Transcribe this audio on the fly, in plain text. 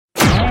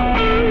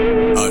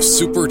a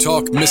Super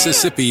Talk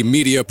Mississippi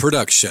media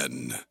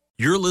production.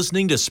 You're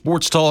listening to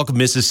Sports Talk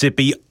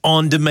Mississippi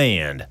On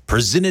Demand,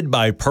 presented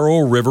by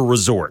Pearl River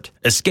Resort.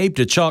 Escape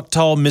to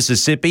Choctaw,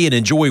 Mississippi and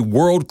enjoy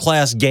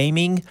world-class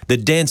gaming, the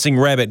Dancing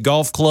Rabbit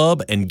Golf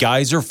Club, and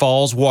Geyser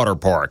Falls Water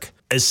Park.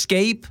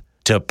 Escape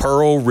to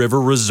Pearl River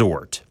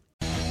Resort.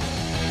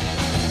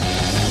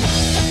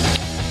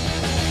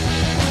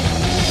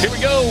 Here we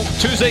go,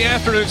 Tuesday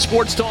afternoon,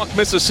 Sports Talk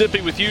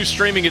Mississippi with you,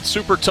 streaming at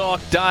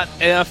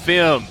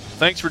supertalk.fm.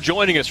 Thanks for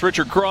joining us.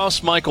 Richard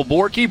Cross, Michael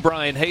Borky,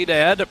 Brian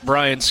Haydad,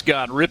 Brian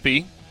Scott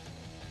Rippey.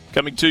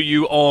 Coming to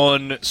you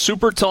on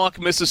Super Talk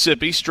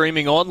Mississippi,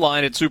 streaming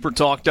online at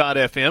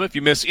supertalk.fm. If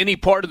you miss any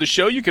part of the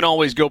show, you can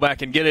always go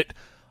back and get it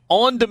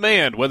on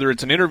demand, whether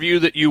it's an interview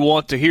that you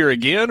want to hear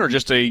again or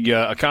just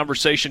a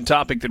conversation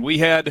topic that we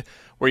had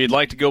where you'd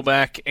like to go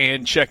back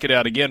and check it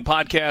out again.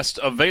 Podcast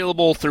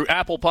available through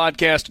Apple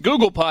Podcast,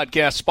 Google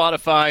Podcast,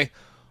 Spotify,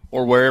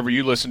 or wherever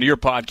you listen to your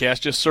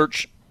podcast. Just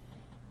search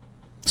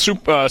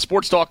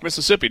Sports Talk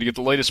Mississippi to get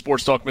the latest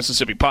Sports Talk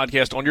Mississippi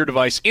podcast on your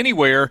device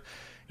anywhere,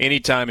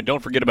 anytime. And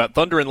don't forget about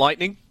Thunder and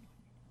Lightning.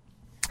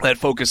 That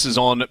focuses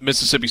on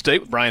Mississippi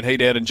State with Brian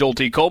Haydad and Joel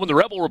T. Coleman. The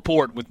Rebel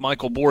Report with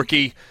Michael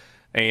Borky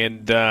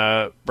and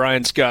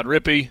Brian Scott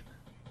Rippey.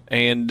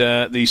 And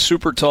the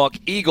Super Talk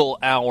Eagle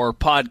Hour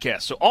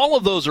podcast. So all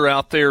of those are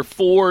out there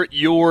for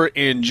your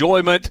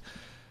enjoyment.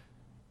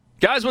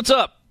 Guys, what's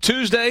up?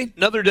 Tuesday,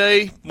 another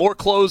day, more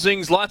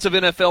closings, lots of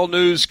NFL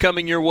news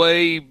coming your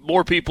way,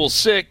 more people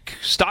sick.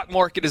 Stock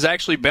market has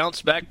actually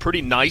bounced back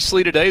pretty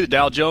nicely today. The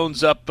Dow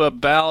Jones up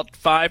about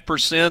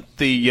 5%,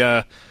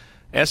 the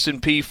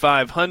S&P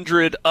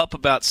 500 up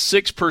about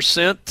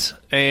 6%,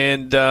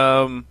 and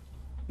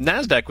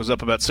NASDAQ was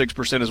up about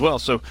 6% as well.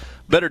 So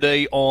better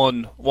day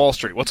on Wall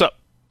Street. What's up?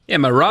 Yeah,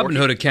 my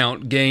Robinhood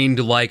account gained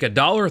like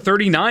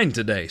 $1.39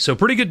 today, so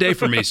pretty good day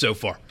for me so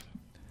far.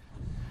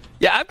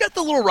 Yeah, I've got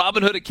the little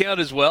Robinhood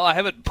account as well. I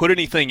haven't put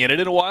anything in it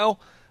in a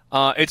while.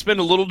 It's been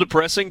a little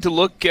depressing to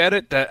look at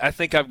it. I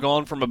think I've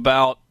gone from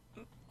about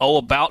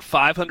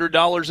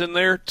 $500 in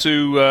there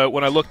to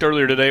when I looked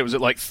earlier today, it was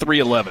at like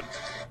 $311.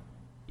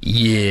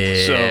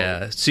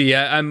 Yeah. See,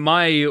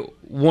 my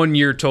 1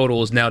 year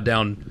total is now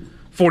down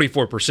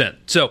 44%.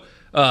 So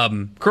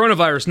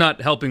coronavirus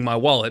not helping my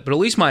wallet, but at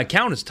least my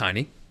account is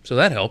tiny, so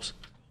that helps.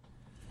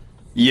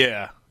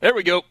 Yeah. There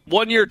we go.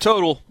 1 year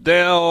total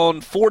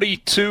down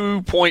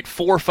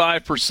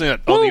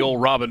 42.45% on the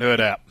old Robinhood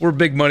app. We're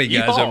big money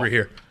guys Yeehaw. over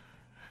here.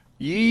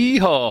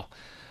 Yeehaw.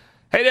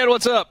 Hey, Dad,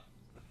 what's up?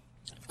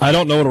 I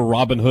don't know what a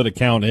Robinhood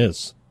account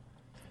is.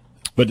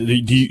 But do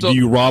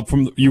you rob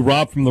from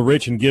the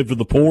rich and give to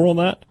the poor on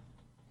that?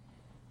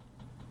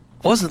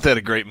 Wasn't that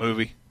a great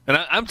movie? And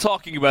I'm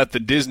talking about the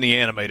Disney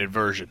animated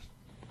version.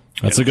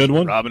 That's a good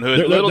one. Robin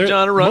Hood, Little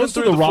John running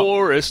through the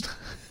forest.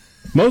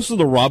 Most of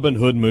the Robin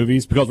Hood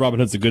movies, because Robin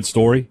Hood's a good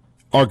story,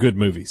 are good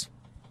movies.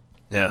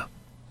 Yeah.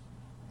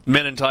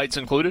 Men in Tights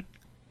included?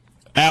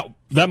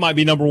 That might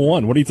be number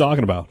one. What are you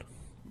talking about?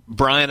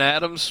 Bryan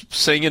Adams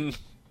singing the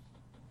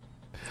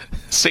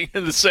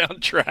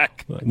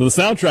soundtrack. The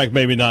soundtrack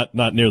maybe not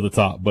near the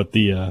top, but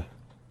the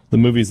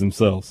movies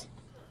themselves.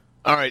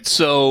 All right,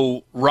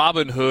 so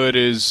Robin Hood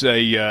is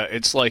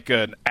it's like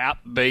an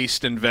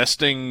app-based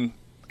investing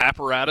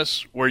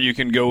apparatus where you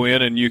can go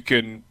in and you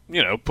can,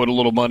 put a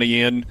little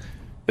money in.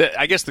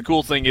 I guess the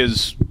cool thing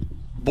is,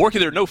 Borky,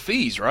 there are no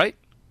fees, right?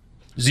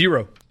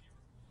 Zero.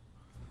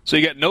 So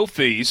you got no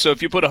fees. So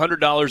if you put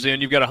 $100 in,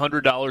 you've got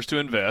 $100 to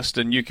invest,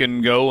 and you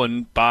can go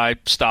and buy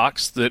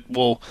stocks that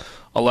will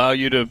allow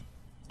you to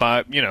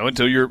buy,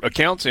 until your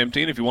account's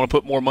empty. And if you want to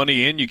put more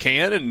money in, you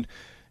can. And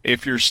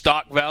if your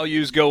stock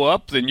values go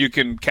up, then you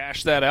can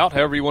cash that out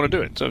however you want to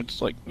do it. So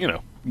it's like,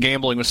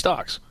 gambling with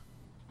stocks.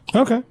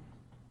 Okay.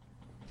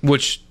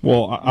 Which,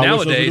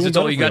 nowadays, it's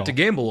all you got to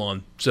gamble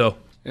on. So,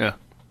 yeah.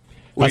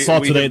 I saw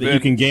today that you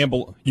can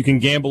gamble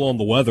on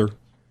the weather.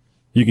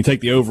 You can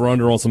take the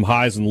over-under on some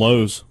highs and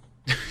lows.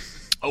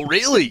 Oh,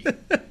 really?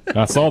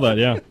 I saw that,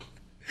 yeah.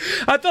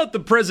 I thought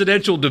the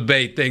presidential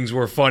debate things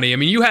were funny. I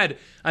mean, I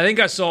think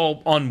I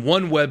saw on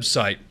one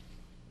website,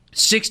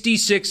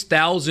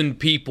 66,000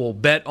 people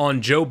bet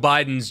on Joe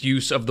Biden's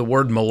use of the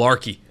word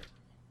malarkey.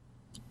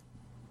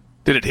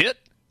 Did it hit?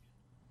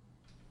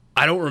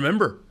 I don't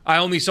remember. I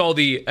only saw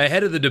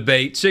ahead of the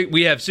debate.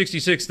 We have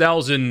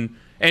 66,000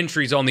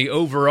 entries on the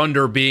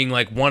over-under being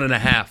like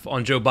 1.5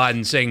 on Joe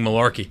Biden saying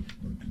malarkey.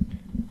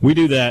 We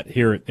do that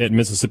here at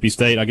Mississippi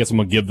State. I guess I'm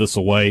going to give this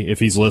away. If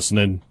he's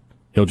listening,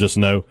 he'll just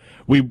know.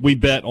 We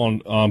bet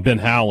on Ben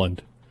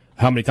Howland,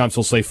 how many times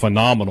he'll say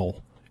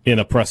phenomenal in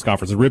a press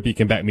conference. And Rippey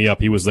can back me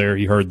up. He was there.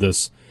 He heard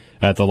this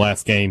at the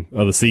last game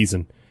of the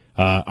season.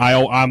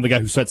 I'm the guy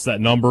who sets that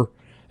number.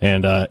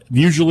 And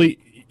usually,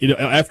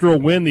 after a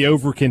win, the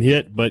over can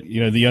hit, but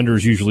the under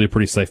is usually a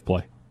pretty safe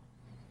play.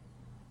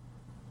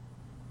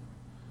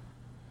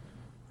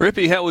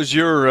 Rippey, how was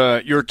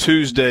your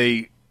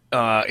Tuesday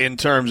in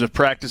terms of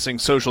practicing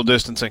social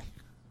distancing?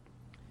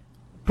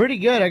 Pretty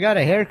good. I got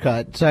a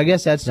haircut, so I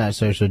guess that's not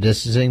social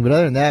distancing, but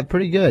other than that,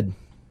 pretty good.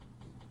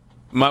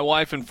 My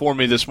wife informed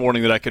me this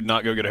morning that I could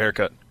not go get a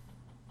haircut.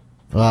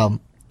 Well,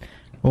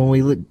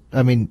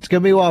 it's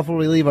gonna be a while before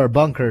we leave our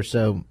bunker,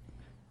 so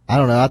I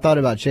don't know. I thought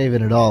about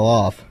shaving it all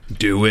off.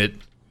 Do it.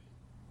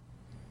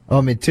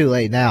 Oh, too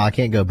late now. I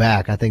can't go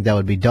back. I think that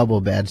would be double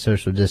bad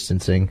social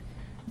distancing.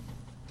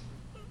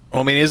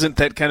 Isn't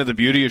that kind of the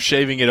beauty of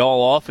shaving it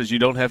all off? Is you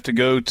don't have to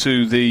go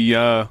to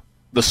the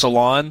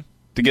salon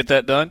to get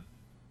that done?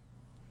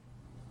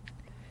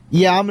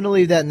 Yeah, I'm going to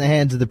leave that in the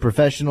hands of the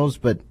professionals,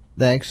 but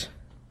thanks.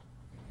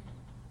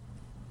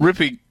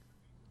 Rippy,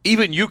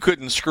 even you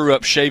couldn't screw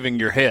up shaving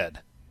your head.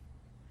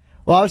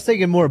 Well, I was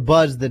thinking more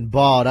buzz than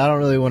bald. I don't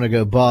really want to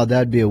go bald.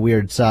 That'd be a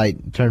weird sight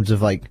in terms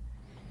of,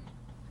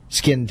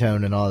 skin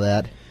tone and all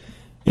that.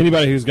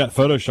 Anybody who's got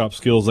Photoshop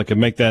skills that can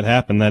make that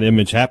happen, that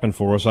image happen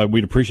for us,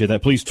 we'd appreciate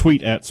that. Please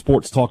tweet at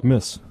Sports Talk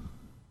Miss.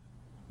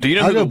 Do you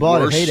know I'll who go the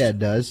bald worst... if Haydad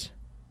does.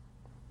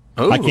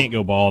 Oh. I can't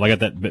go bald. I got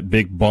that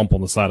big bump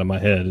on the side of my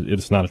head.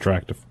 It's not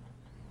attractive.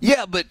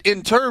 Yeah, but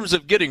in terms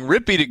of getting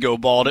Rippy to go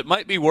bald, it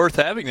might be worth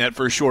having that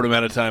for a short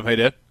amount of time,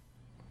 Haydad.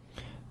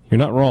 You're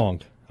not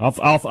wrong.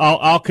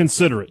 I'll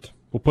consider it.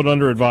 We'll put it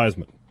under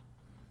advisement.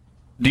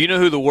 Do you know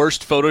who the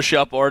worst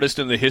Photoshop artist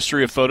in the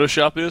history of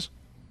Photoshop is?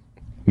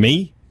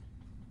 Me?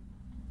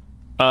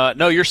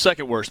 No, you're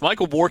second worst.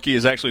 Michael Borky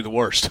is actually the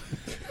worst.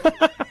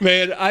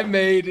 Man, I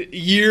made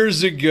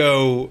years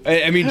ago,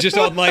 just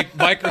on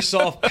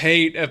Microsoft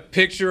Paint, a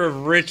picture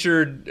of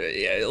Richard,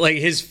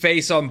 his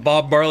face on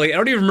Bob Marley. I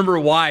don't even remember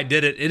why I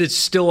did it. It is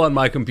still on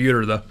my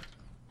computer, though.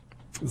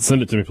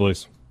 Send it to me,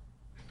 please.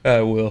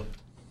 I will.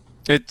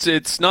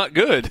 It's not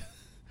good.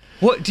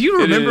 What? Do you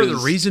remember the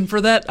reason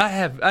for that?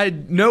 I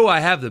know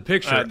I have the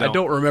picture. I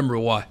don't remember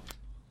why.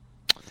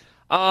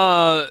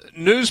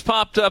 News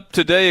popped up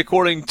today,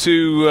 according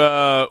to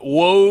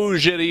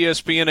Woj at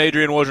ESPN,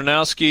 Adrian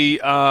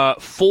Wojnarowski.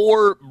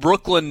 4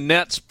 Brooklyn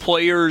Nets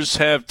players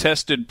have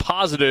tested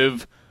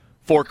positive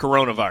for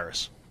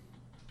coronavirus.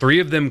 3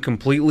 of them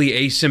completely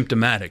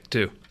asymptomatic,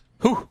 too.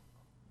 Whew.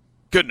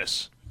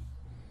 Goodness.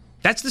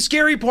 That's the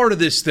scary part of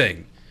this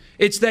thing.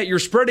 It's that you're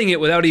spreading it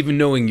without even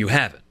knowing you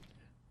have it.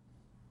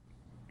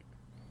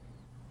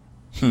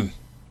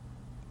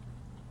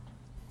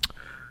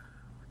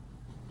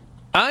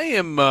 I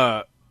am,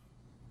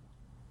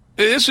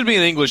 this would be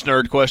an English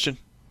nerd question.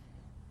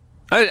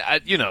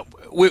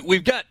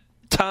 We've got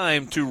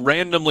time to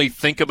randomly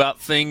think about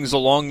things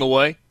along the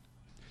way.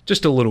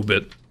 Just a little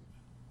bit.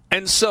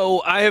 And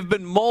so I have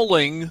been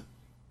mulling,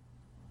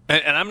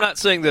 and I'm not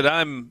saying that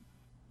I'm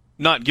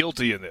not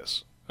guilty in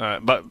this,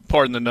 but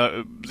pardon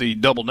the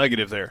double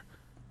negative there.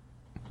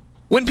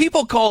 When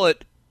people call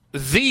it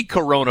the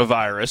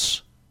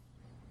coronavirus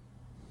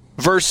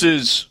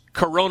versus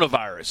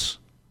coronavirus,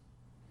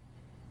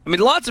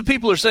 lots of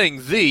people are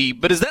saying the,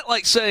 but is that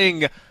like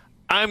saying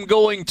I'm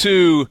going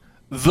to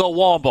the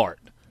Walmart,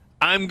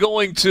 I'm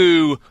going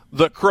to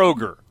the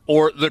Kroger,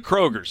 or the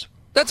Krogers?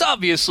 That's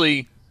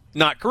obviously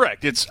not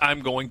correct. It's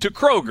I'm going to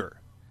Kroger.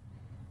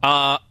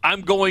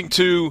 I'm going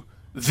to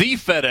the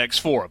FedEx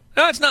Forum.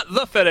 No, it's not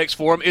the FedEx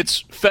Forum.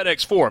 It's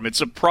FedEx Forum.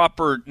 It's a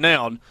proper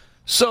noun.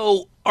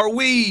 So are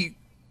we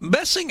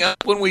messing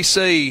up when we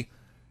say,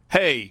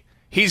 hey,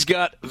 he's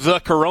got the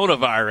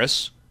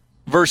coronavirus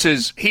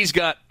versus he's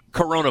got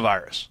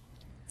coronavirus?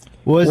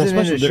 Wasn't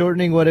it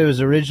shortening what it was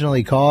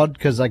originally called?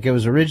 Because it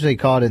was originally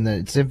called in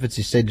its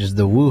infancy stages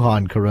the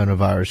Wuhan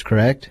coronavirus,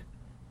 correct?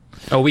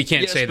 Oh, we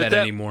can't say that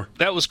anymore.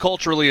 That was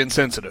culturally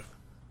insensitive.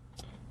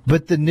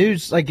 But the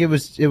news, it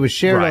was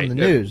shared on the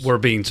news. We're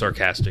being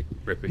sarcastic,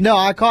 Rippy. No,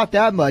 I caught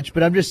that much,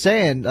 but I'm just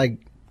saying,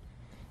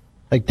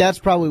 that's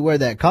probably where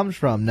that comes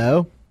from.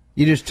 No,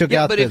 you just took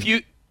out. But the, if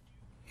you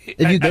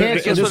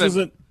cancel this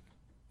isn't.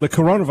 The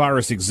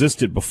coronavirus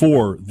existed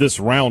before this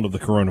round of the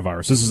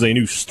coronavirus. This is a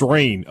new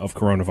strain of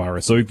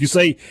coronavirus. So if you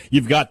say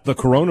you've got the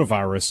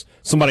coronavirus,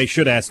 somebody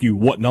should ask you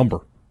what number.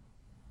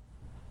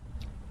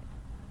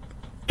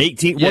 1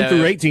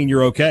 through 18,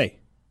 you're okay,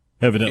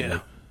 evidently.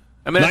 Yeah.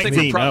 I think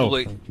we're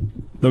probably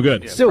no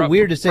good. It's still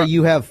weird to say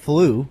you have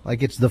flu,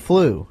 like it's the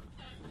flu.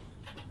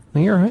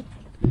 You're right.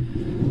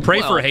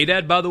 Pray for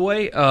Haydad, by the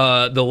way.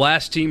 The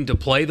last team to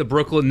play the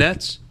Brooklyn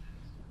Nets,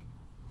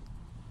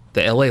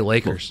 the LA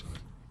Lakers.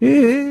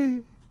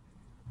 It'll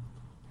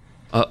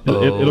be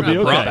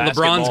okay.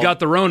 LeBron's got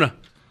the Rona.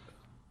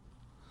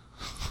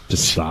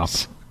 Just stop.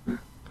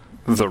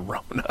 The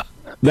Rona.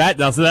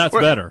 That's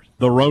better.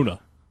 The Rona.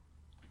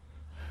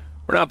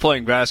 We're not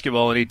playing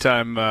basketball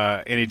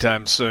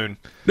anytime soon.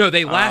 No,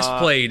 they last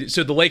played.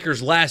 So the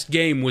Lakers' last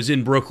game was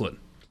in Brooklyn.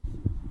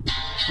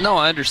 No,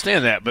 I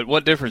understand that, but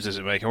what difference is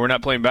it making? We're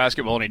not playing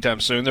basketball anytime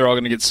soon. They're all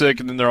going to get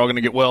sick, and then they're all going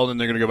to get well, and then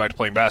they're going to go back to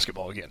playing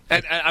basketball again.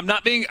 And I'm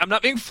not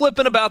being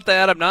flippant about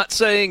that. I'm not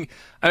saying.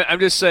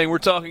 I'm just saying we're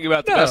talking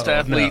about the best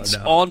athletes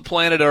on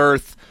planet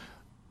Earth.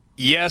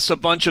 Yes, a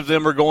bunch of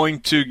them are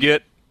going to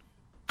get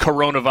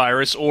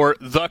coronavirus or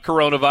the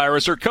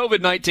coronavirus or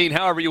COVID-19,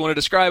 however you want to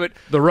describe it.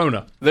 The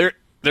Rona. They're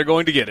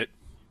going to get it,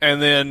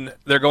 and then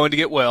they're going to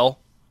get well,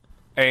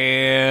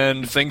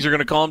 and things are going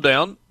to calm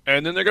down,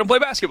 and then they're going to play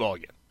basketball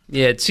again.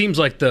 Yeah, it seems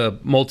like the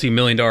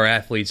multi-million-dollar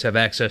athletes have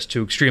access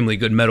to extremely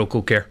good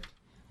medical care.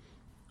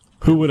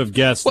 Who would have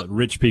guessed that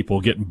rich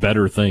people get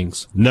better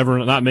things? Never,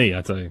 not me,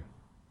 I tell you.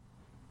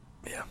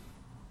 Yeah.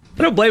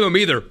 I don't blame him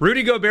either.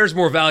 Rudy Gobert's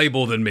more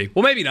valuable than me.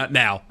 Well, maybe not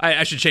now.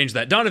 I should change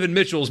that. Donovan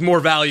Mitchell's more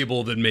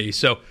valuable than me,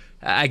 so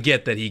I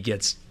get that he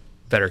gets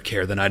better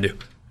care than I do.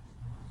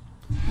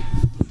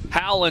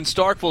 Hal in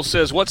Starkville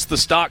says, what's the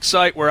stock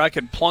site where I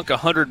could plunk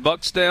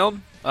 $100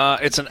 down?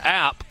 It's an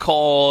app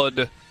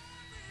called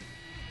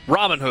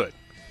Robinhood.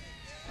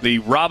 The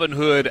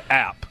Robinhood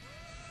app.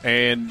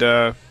 And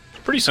it's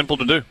pretty simple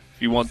to do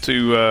if you want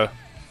to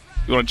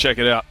check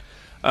it out.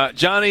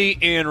 Johnny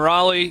in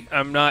Raleigh,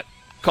 I'm not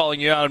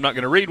calling you out. I'm not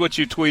going to read what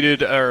you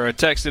tweeted or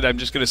texted. I'm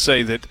just going to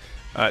say that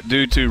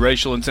due to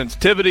racial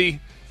insensitivity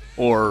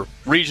or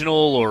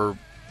regional or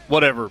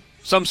whatever,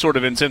 some sort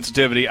of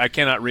insensitivity, I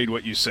cannot read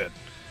what you said.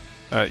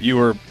 You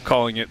were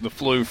calling it the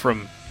flu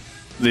from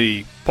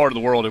the part of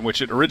the world in which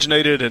it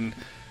originated, and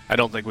I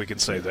don't think we can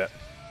say that.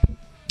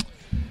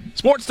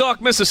 Sports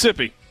Talk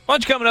Mississippi.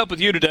 Bunch coming up with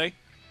you today.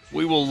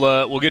 We will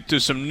we'll get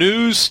to some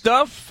news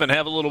stuff and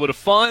have a little bit of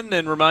fun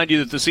and remind you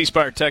that the C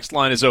Spire text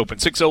line is open.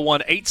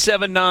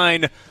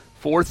 601-879-4395.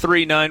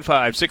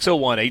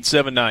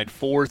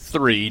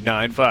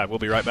 601-879-4395. We'll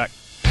be right back.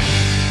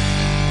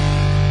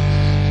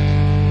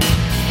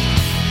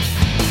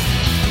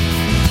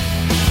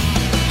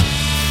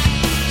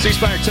 C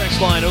Spire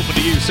text line open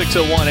to you,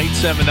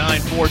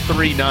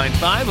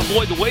 601-879-4395.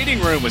 Avoid the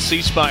waiting room with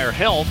C Spire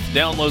Health.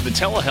 Download the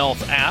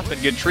telehealth app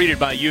and get treated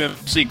by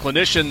UMC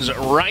clinicians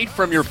right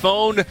from your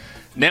phone.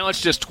 Now it's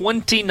just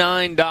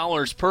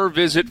 $29 per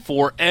visit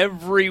for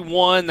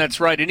everyone. That's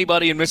right.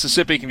 Anybody in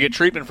Mississippi can get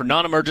treatment for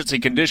non-emergency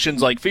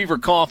conditions like fever,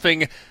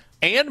 coughing,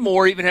 and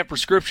more. Even have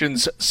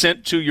prescriptions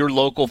sent to your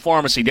local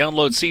pharmacy.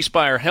 Download C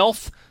Spire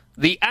Health,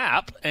 the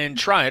app, and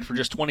try it for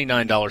just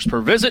 $29 per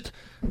visit.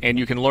 And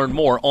you can learn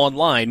more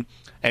online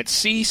at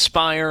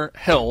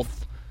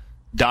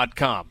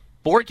cspirehealth.com.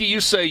 Borky, you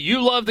say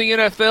you love the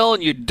NFL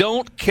and you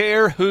don't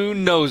care who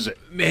knows it.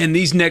 Man,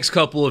 these next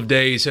couple of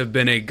days have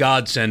been a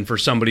godsend for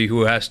somebody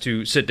who has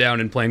to sit down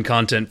and plan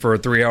content for a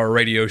 3-hour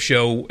radio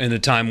show in a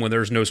time when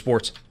there's no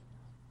sports.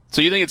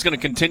 So you think it's going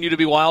to continue to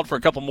be wild for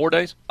a couple more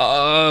days?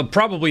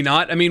 Probably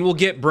not. I mean, we'll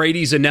get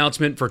Brady's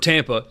announcement for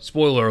Tampa,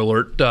 spoiler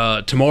alert,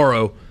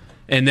 tomorrow,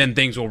 and then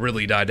things will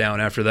really die down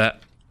after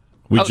that.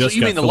 So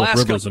you mean the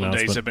last couple of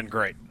days have been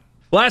great?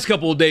 Last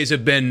couple of days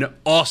have been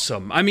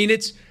awesome. I mean,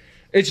 it's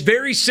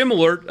very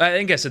similar. I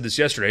think I said this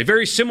yesterday.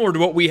 Very similar to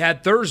what we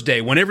had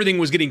Thursday when everything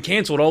was getting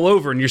canceled all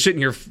over, and you're sitting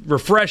here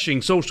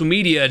refreshing social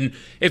media. And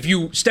if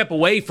you step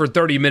away for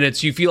 30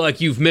 minutes, you feel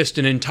like you've missed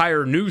an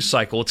entire news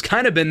cycle. It's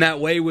kind of been that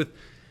way with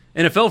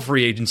NFL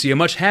free agency. A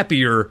much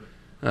happier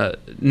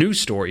news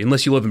story,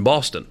 unless you live in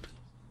Boston.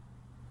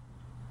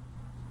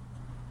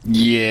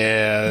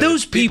 Yeah.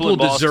 Those people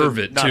deserve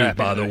it, too,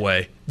 by the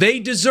way. They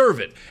deserve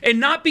it. And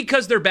not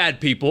because they're bad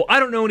people.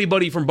 I don't know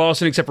anybody from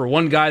Boston except for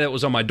one guy that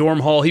was on my dorm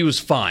hall. He was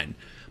fine.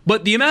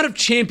 But the amount of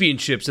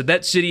championships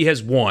that city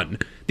has won,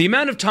 the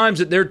amount of times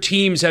that their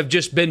teams have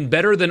just been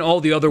better than all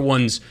the other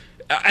ones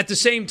at the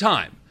same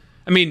time.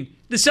 I mean,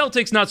 the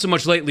Celtics not so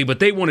much lately, but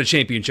they won a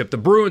championship. The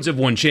Bruins have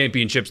won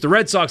championships. The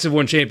Red Sox have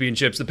won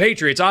championships. The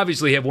Patriots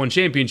obviously have won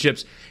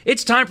championships.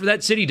 It's time for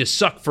that city to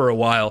suck for a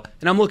while,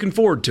 and I'm looking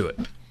forward to it.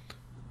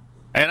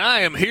 And I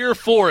am here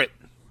for it.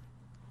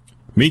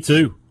 Me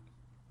too.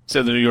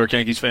 Said the New York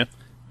Yankees fan.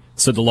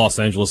 Said the Los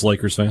Angeles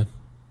Lakers fan.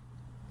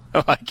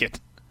 I like it.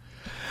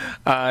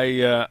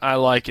 I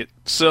like it.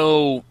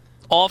 So,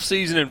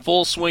 off-season in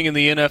full swing in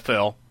the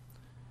NFL,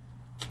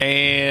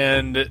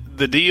 and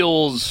the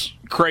deal's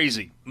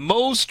crazy.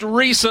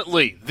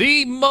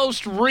 The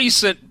most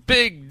recent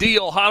big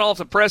deal hot off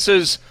the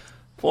presses,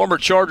 former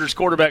Chargers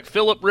quarterback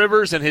Phillip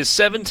Rivers and his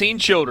 17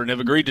 children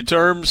have agreed to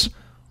terms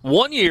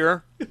 1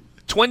 year,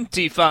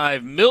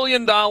 $25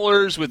 million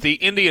with the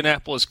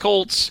Indianapolis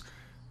Colts.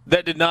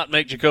 That did not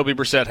make Jacoby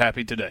Brissett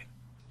happy today.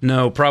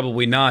 No,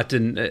 probably not.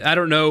 And I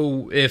don't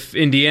know if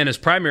Indiana's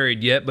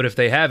primaried yet, but if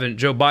they haven't,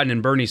 Joe Biden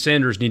and Bernie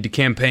Sanders need to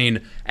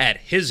campaign at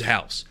his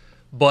house.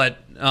 But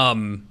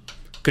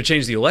could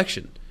change the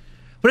election.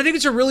 But I think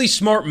it's a really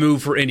smart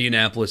move for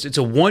Indianapolis. It's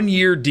a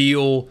 1-year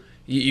deal.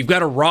 You've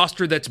got a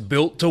roster that's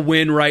built to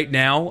win right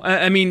now.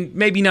 I mean,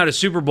 maybe not a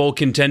Super Bowl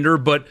contender,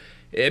 but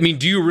I mean,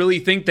 do you really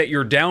think that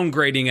you're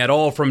downgrading at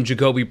all from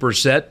Jacoby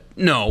Brissett?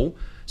 No.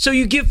 So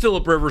you give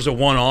Phillip Rivers a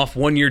one-off,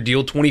 1-year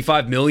deal,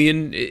 $25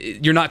 million.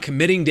 You're not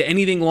committing to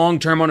anything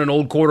long-term on an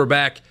old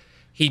quarterback.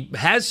 He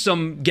has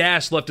some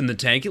gas left in the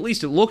tank. At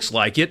least it looks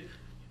like it.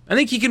 I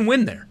think he can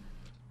win there.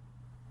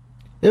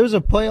 It was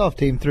a playoff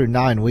team through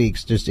 9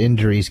 weeks. Just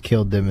injuries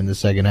killed them in the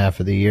second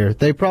half of the year.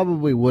 They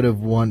probably would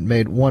have won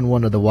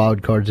one of the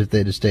wild cards if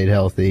they'd have stayed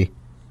healthy.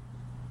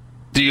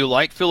 Do you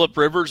like Phillip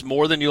Rivers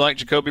more than you like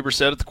Jacoby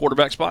Brissett at the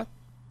quarterback spot?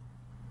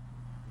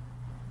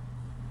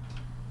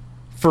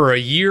 For a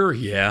year,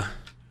 yeah.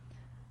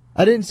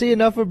 I didn't see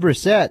enough of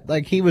Brissett.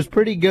 Like, he was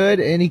pretty good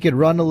and he could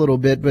run a little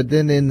bit, but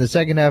then in the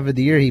second half of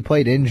the year he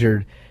played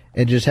injured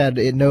and just had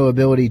no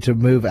ability to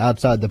move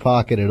outside the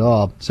pocket at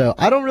all. So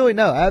I don't really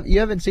know. You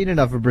haven't seen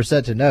enough of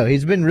Brissett to know.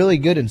 He's been really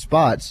good in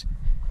spots.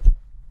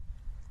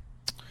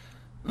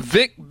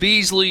 Vic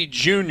Beasley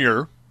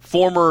Jr.,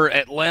 former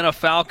Atlanta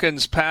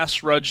Falcons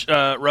pass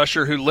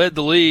rusher who led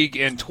the league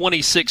in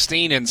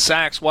 2016 in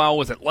sacks while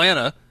with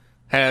Atlanta,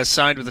 has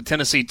signed with the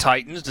Tennessee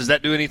Titans. Does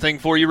that do anything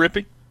for you,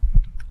 Rippy?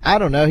 I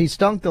don't know. He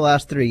stunk the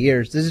last 3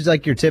 years. This is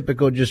like your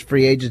typical just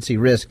free agency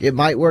risk. It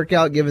might work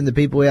out given the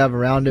people we have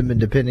around him and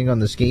depending on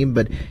the scheme,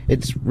 but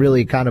it's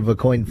really kind of a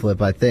coin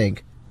flip, I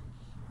think.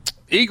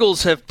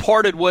 Eagles have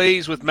parted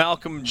ways with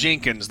Malcolm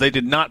Jenkins. They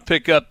did not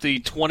pick up the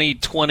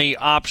 2020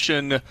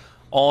 option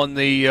on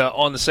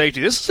the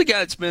safety. This is a guy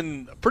that's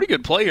been a pretty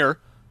good player,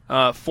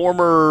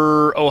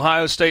 former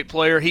Ohio State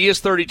player. He is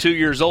 32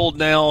 years old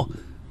now.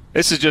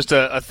 This is just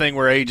a thing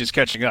where age is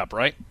catching up,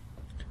 right?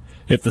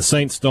 If the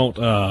Saints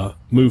don't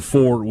move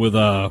forward with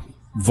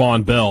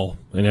Von Bell,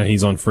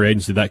 he's on free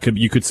agency,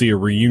 you could see a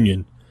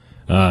reunion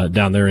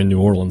down there in New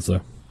Orleans,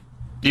 though.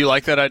 Do you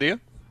like that idea?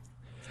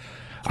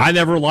 I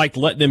never liked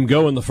letting him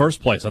go in the first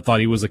place. I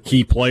thought he was a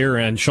key player,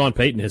 and Sean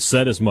Payton has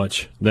said as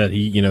much, that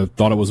he,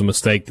 thought it was a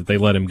mistake that they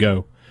let him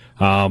go.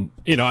 I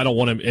don't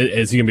want him.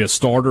 Is he going to be a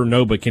starter?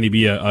 No, but can he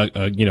be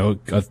a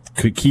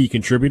key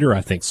contributor? I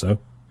think so.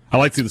 I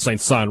like to see the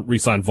Saints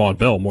re-sign Von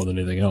Bell more than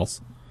anything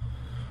else.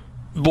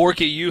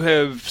 Borky, you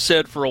have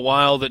said for a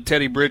while that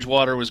Teddy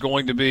Bridgewater was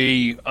going to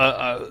be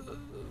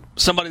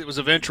somebody that was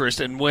of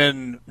interest, and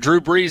when Drew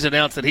Brees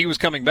announced that he was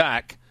coming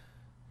back,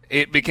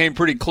 it became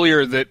pretty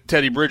clear that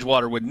Teddy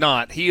Bridgewater would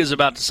not. He is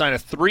about to sign a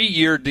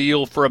 3-year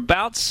deal for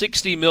about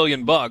 $60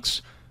 million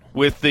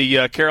with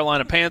the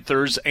Carolina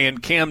Panthers,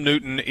 and Cam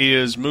Newton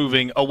is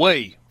moving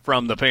away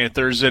from the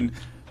Panthers. And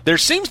there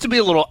seems to be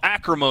a little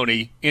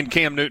acrimony in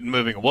Cam Newton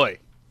moving away.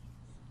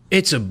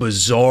 It's a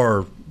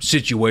bizarre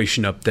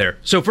situation up there.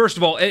 So first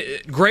of all,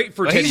 great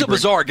for Teddy. He's a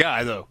bizarre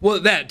guy, though. Well,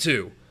 that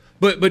too.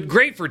 But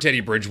great for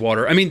Teddy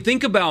Bridgewater. I mean,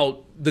 think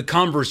about the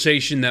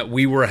conversation that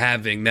we were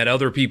having, that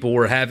other people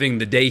were having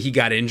the day he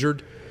got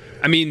injured.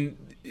 I mean,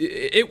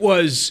 it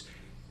was,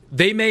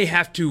 they may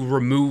have to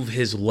remove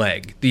his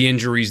leg. The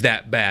injury's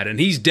that bad, and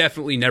he's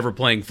definitely never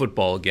playing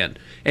football again.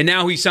 And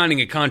now he's signing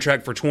a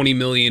contract for $20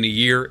 million a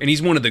year, and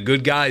he's one of the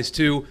good guys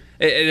too.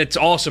 It's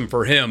awesome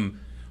for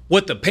him.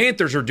 What the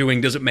Panthers are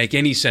doing doesn't make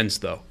any sense,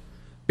 though.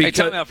 Hey,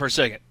 time out for a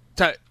second.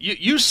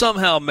 You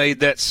somehow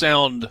made that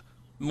sound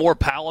more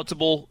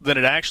palatable than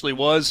it actually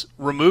was.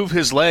 Remove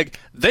his leg.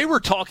 They were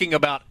talking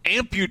about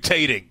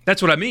amputating. That's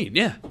what I mean,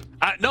 yeah.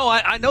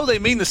 I know they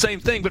mean the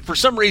same thing, but for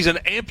some reason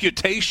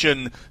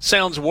amputation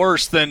sounds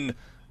worse than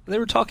they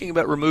were talking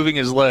about removing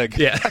his leg.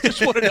 Yeah. I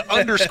just wanted to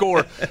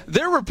underscore,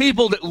 there were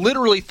people that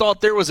literally thought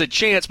there was a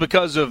chance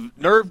because of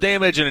nerve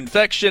damage and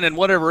infection and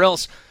whatever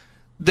else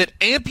that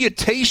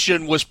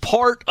amputation was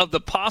part of the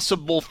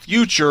possible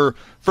future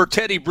for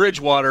Teddy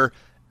Bridgewater.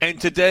 And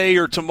today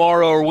or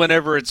tomorrow or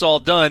whenever it's all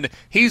done,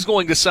 he's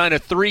going to sign a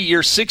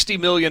 3-year, $60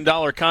 million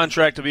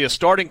contract to be a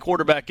starting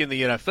quarterback in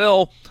the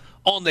NFL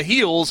on the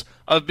heels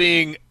of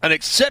being an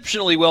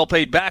exceptionally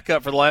well-paid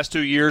backup for the last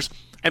 2 years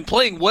and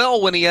playing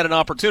well when he had an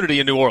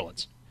opportunity in New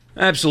Orleans.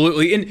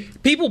 Absolutely.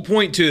 And people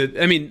point to,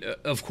 I mean,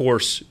 of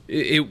course,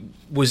 it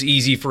was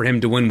easy for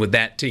him to win with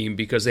that team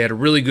because they had a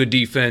really good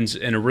defense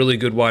and a really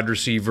good wide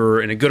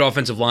receiver and a good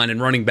offensive line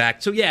and running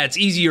back. So, yeah, it's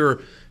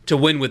easier to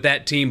win with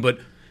that team, but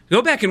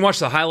go back and watch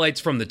the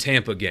highlights from the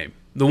Tampa game,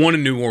 the one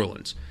in New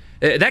Orleans.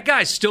 That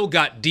guy's still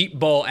got deep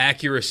ball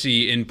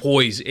accuracy and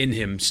poise in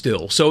him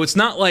still. So it's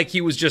not like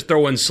he was just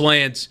throwing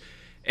slants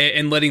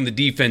and letting the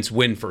defense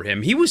win for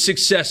him. He was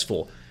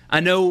successful. I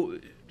know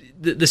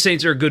the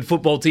Saints are a good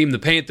football team. The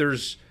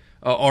Panthers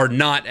are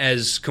not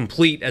as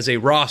complete as a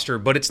roster,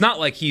 but it's not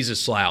like he's a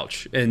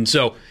slouch. And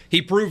so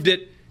he proved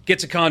it,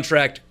 gets a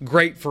contract,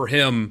 great for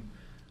him.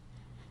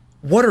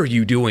 What are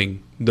you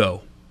doing,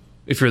 though,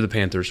 if you're the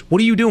Panthers?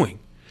 What are you doing?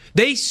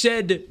 They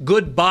said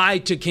goodbye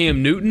to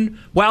Cam Newton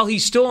while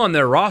he's still on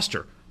their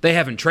roster. They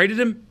haven't traded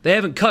him. They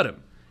haven't cut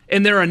him.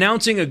 And they're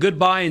announcing a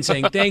goodbye and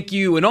saying thank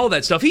you and all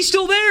that stuff. He's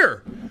still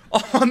there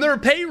on their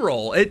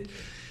payroll.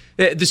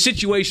 The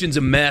situation's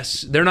a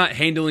mess. They're not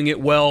handling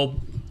it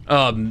well.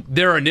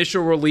 Their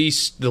initial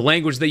release, the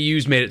language they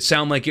used made it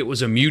sound like it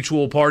was a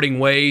mutual parting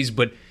ways,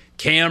 but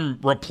Cam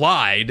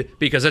replied,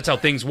 because that's how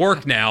things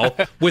work now,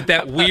 with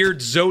that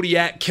weird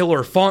Zodiac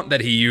killer font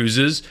that he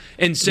uses,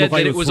 and said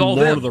that it was all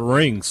Lord them. of the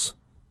Rings.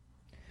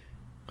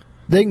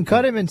 They can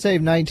cut him and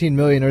save $19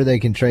 million, or they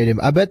can trade him.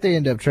 I bet they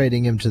end up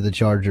trading him to the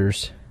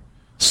Chargers.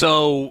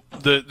 So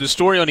the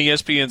story on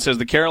ESPN says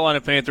the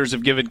Carolina Panthers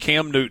have given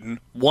Cam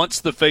Newton,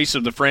 once the face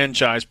of the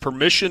franchise,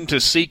 permission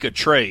to seek a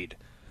trade.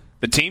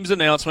 The team's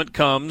announcement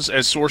comes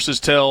as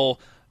sources tell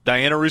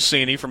Diana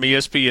Rossini from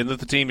ESPN that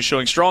the team is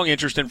showing strong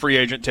interest in free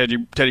agent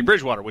Teddy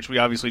Bridgewater, which we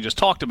obviously just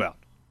talked about.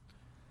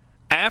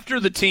 After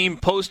the team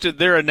posted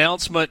their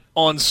announcement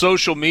on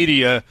social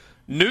media,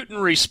 Newton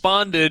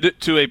responded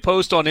to a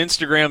post on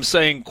Instagram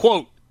saying,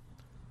 quote,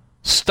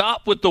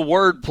 "Stop with the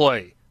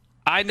wordplay.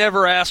 I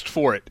never asked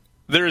for it.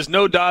 There is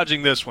no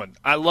dodging this one.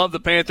 I love the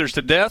Panthers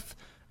to death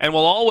and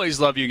will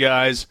always love you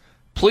guys.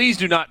 Please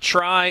do not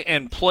try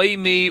and play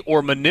me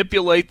or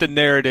manipulate the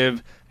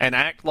narrative and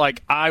act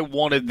like I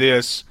wanted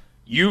this.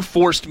 You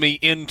forced me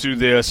into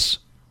this.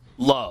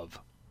 Love."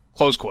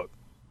 Close quote.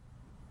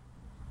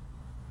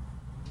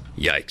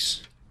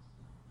 Yikes.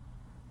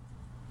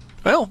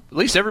 Well, at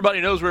least everybody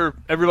knows where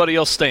everybody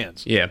else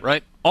stands. Yeah.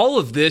 Right? All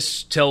of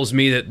this tells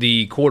me that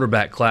the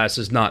quarterback class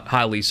is not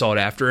highly sought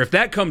after. If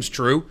that comes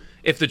true,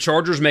 if the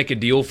Chargers make a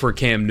deal for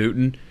Cam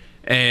Newton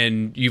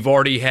and you've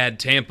already had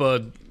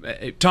Tampa,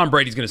 Tom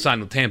Brady's going to sign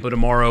with Tampa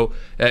tomorrow.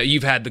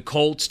 You've had the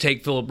Colts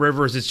take Phillip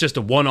Rivers. It's just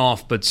a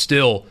one-off, but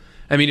still.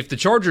 I mean, if the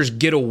Chargers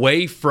get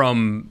away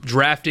from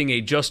drafting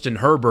a Justin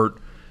Herbert,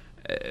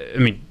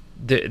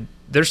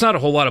 there's not a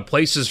whole lot of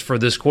places for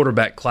this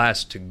quarterback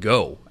class to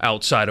go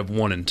outside of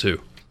 1 and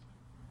 2.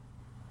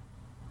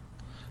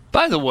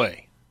 By the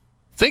way,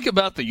 think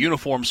about the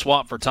uniform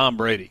swap for Tom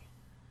Brady.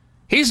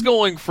 He's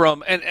going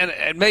from,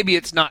 and maybe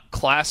it's not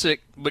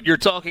classic, but you're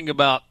talking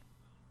about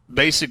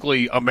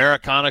basically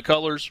Americana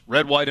colors,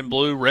 red, white, and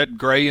blue, red,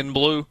 gray, and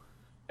blue,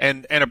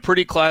 and a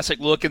pretty classic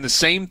look, and the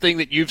same thing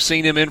that you've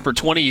seen him in for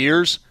 20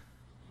 years,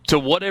 to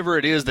whatever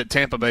it is that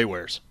Tampa Bay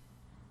wears.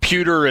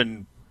 Pewter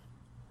and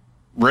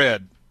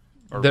red.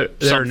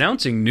 They're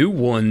announcing new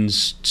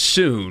ones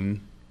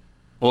soon.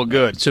 Well,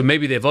 good. So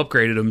maybe they've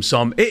upgraded them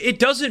some. It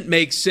doesn't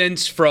make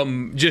sense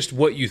from just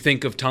what you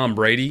think of Tom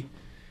Brady.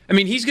 I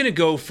mean, he's going to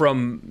go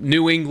from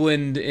New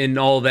England and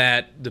all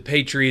that, the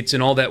Patriots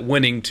and all that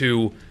winning,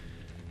 to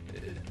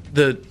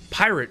the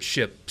pirate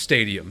ship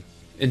stadium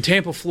in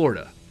Tampa,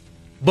 Florida.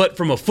 But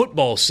from a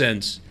football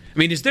sense, I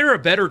mean, is there a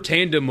better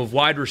tandem of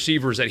wide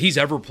receivers that he's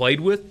ever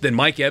played with than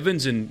Mike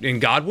Evans and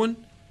Godwin?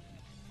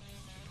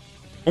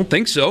 I don't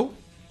think so.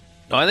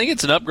 No, I think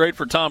it's an upgrade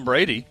for Tom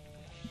Brady.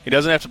 He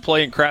doesn't have to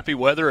play in crappy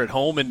weather at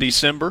home in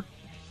December.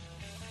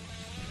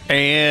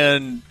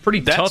 And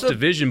pretty tough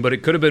division, but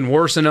it could have been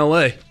worse in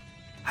L.A.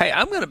 Hey,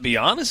 I'm going to be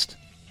honest.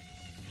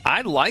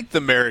 I like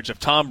the marriage of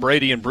Tom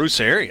Brady and Bruce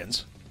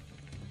Arians.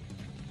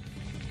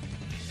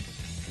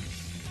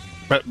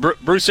 But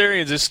Bruce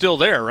Arians is still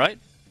there, right?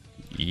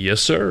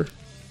 Yes, sir.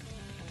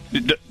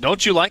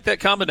 Don't you like that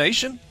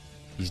combination?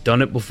 He's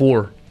done it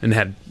before and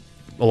had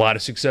a lot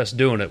of success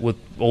doing it with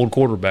old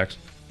quarterbacks.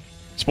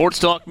 Sports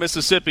Talk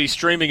Mississippi,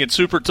 streaming at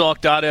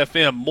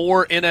supertalk.fm.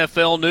 More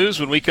NFL news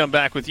when we come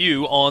back with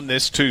you on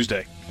this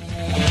Tuesday.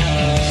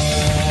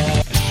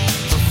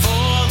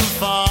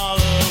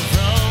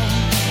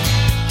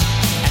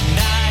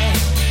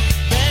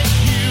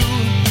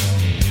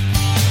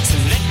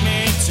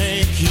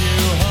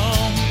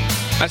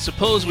 I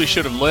suppose we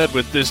should have led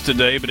with this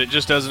today, but it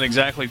just doesn't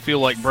exactly feel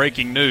like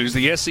breaking news.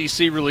 The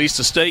SEC released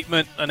a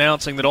statement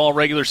announcing that all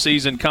regular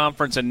season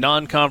conference and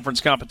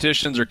non-conference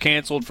competitions are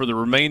canceled for the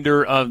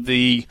remainder of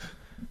the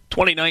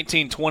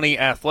 2019-20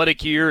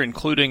 athletic year,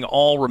 including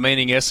all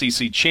remaining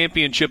SEC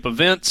championship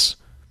events.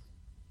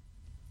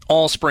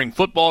 All spring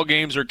football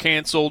games are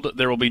canceled.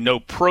 There will be no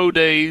pro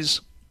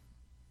days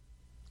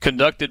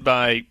conducted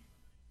by,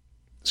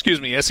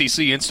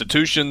 SEC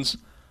institutions.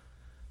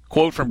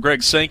 Quote from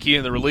Greg Sankey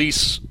in the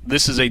release: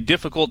 "This is a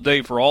difficult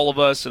day for all of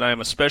us, and I am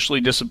especially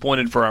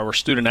disappointed for our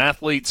student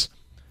athletes.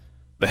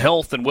 The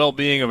health and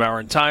well-being of our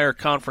entire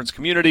conference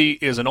community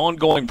is an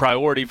ongoing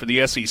priority for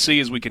the SEC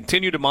as we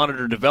continue to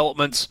monitor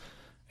developments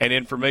and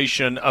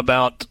information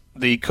about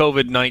the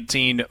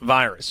COVID-19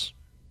 virus.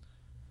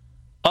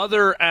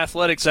 Other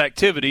athletics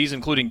activities,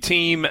 including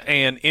team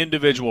and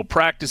individual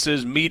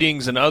practices,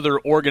 meetings, and other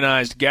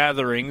organized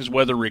gatherings,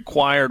 whether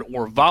required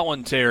or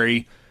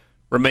voluntary,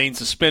 remain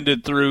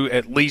suspended through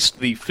at least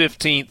the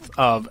 15th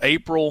of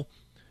April.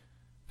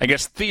 I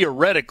guess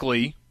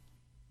theoretically,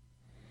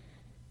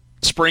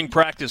 spring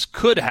practice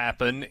could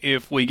happen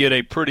if we get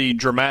a pretty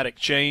dramatic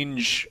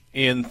change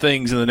in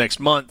things in the next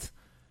month,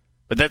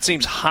 but that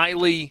seems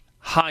highly,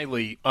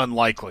 highly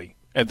unlikely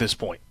at this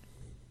point.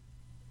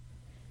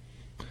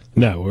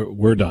 No,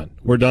 we're done.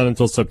 We're done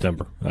until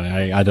September.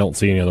 I don't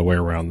see any other way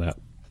around that.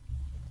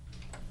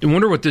 I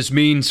wonder what this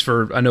means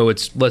for, I know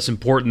it's less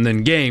important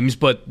than games,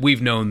 but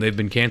we've known they've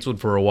been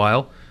canceled for a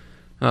while.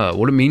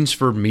 What it means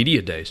for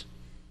media days.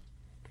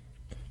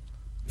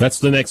 That's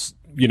the next,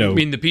 I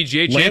mean, the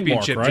PGA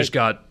Championship right? just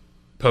got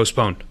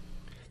postponed.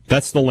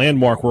 That's the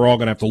landmark we're all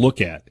going to have to look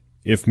at.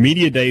 If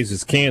media days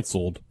is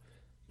canceled,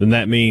 then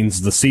that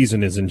means the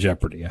season is in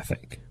jeopardy, I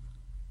think.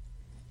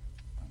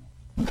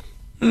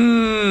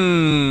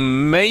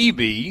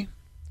 Maybe.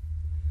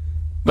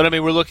 But, I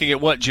mean, we're looking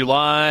at,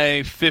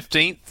 July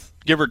 15th?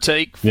 Give or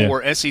take,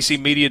 for SEC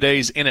Media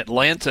Days in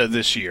Atlanta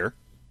this year.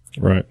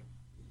 Right.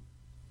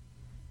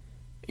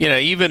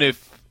 Even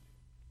if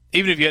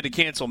you had to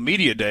cancel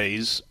Media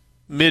Days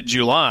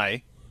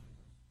mid-July,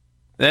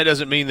 that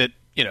doesn't mean that,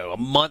 a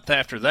month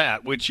after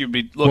that, which you'd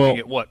be looking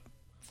at,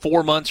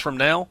 4 months from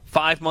now?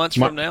 5 months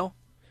from now?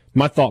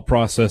 My thought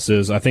process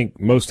is, I think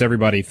most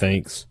everybody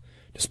thinks,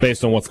 just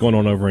based on what's going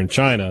on over in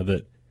China,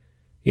 that,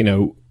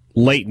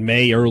 late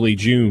May, early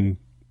June,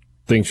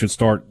 things should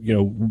start,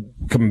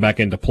 coming back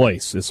into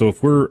place. So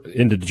if we're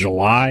into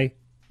July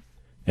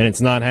and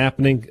it's not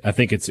happening, I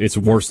think it's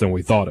worse than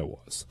we thought it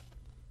was.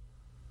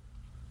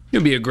 It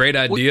would be a great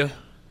idea.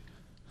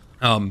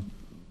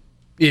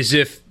 Is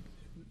if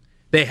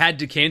they had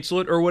to cancel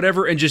it or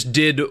whatever and just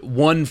did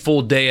one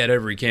full day at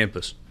every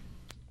campus.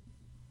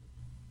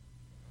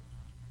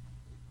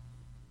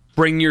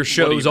 bring your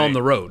shows on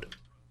the road.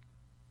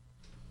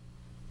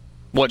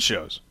 What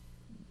shows?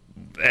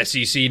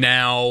 SEC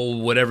Now,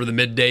 whatever the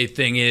midday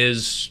thing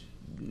is,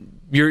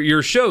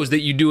 your shows that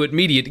you do at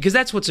media, because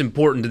that's what's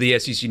important to the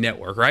SEC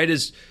network, right?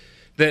 Is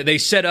that they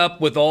set up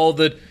with all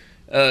the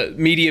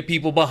media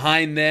people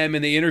behind them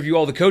and they interview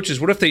all the coaches.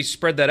 What if they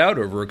spread that out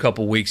over a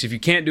couple weeks? If you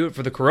can't do it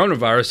for the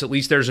coronavirus, at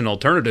least there's an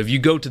alternative. You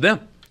go to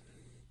them.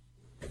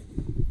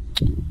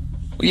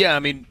 Yeah, I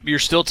mean, you're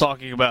still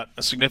talking about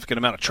a significant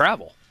amount of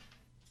travel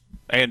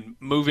and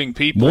moving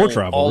people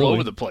all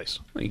over the place.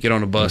 You get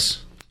on a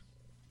bus.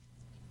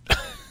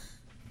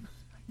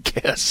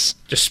 Guess.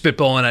 Just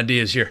spitballing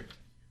ideas here.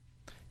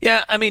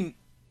 Yeah, I mean,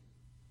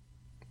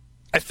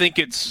 I think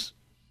it's,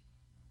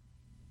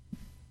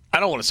 I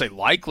don't want to say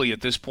likely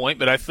at this point,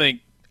 but I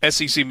think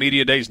SEC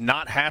Media Days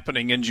not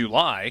happening in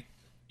July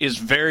is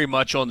very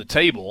much on the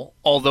table,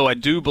 although I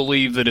do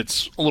believe that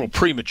it's a little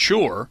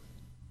premature.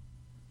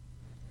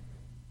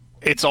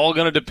 It's all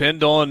going to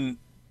depend on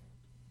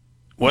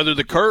whether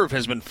the curve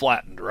has been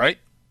flattened, right?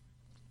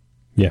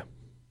 Yeah.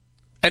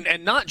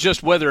 And not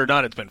just whether or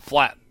not it's been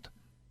flattened.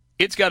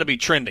 It's got to be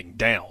trending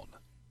down.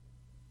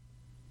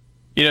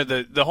 You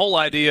know, the whole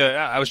idea,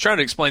 I was trying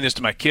to explain this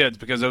to my kids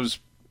because I was,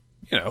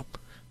 you know,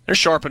 they're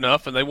sharp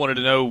enough and they wanted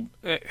to know,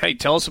 hey,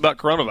 tell us about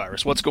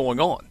coronavirus. What's going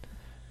on?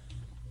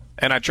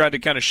 And I tried to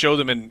kind of show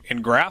them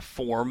in graph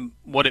form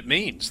what it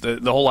means, the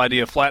whole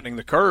idea of flattening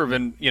the curve.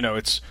 And, you know,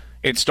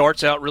 it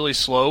starts out really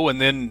slow and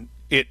then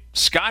it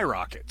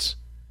skyrockets.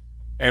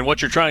 And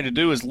what you're trying to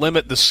do is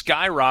limit the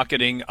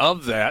skyrocketing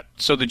of that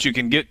so that you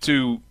can get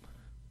to,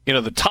 you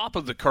know, the top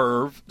of the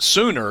curve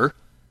sooner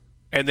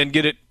and then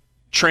get it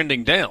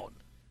trending down.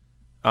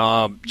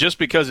 Just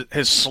because it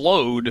has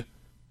slowed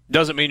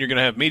doesn't mean you're going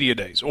to have media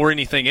days or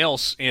anything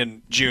else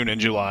in June and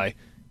July.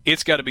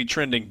 It's got to be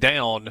trending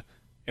down,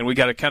 and we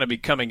got to kind of be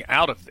coming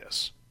out of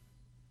this.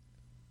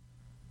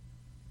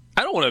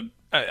 I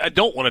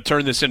don't want to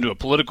turn this into a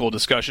political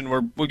discussion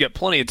where we've got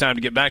plenty of time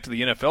to get back to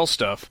the NFL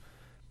stuff,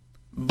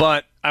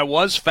 but I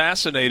was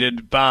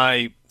fascinated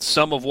by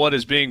some of what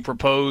is being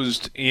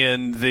proposed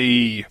in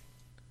the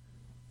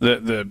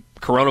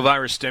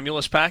coronavirus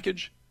stimulus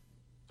package.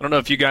 I don't know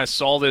if you guys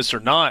saw this or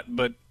not,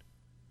 but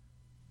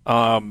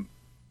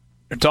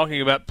they're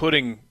talking about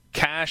putting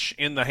cash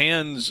in the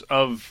hands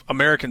of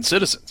American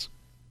citizens.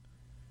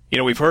 You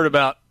know, we've heard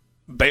about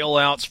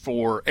bailouts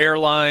for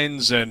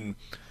airlines and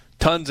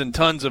tons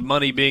of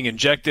money being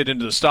injected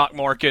into the stock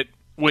market,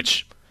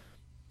 which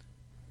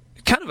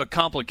is kind of a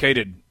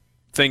complicated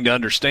thing to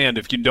understand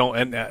if you don't,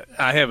 and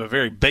I have a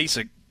very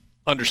basic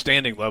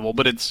understanding level,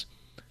 but it's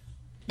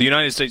the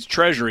United States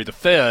Treasury, the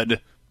Fed,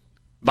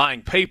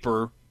 buying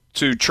paper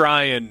to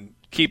try and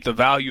keep the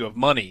value of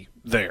money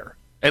there,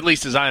 at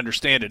least as I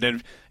understand it.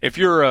 And if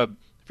you're an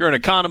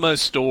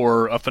economist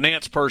or a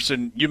finance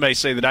person, you may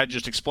say that I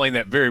just explained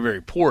that very,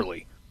 very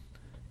poorly.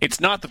 It's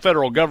not the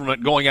federal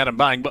government going out and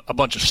buying a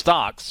bunch of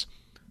stocks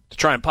to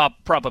try and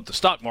prop up the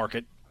stock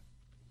market.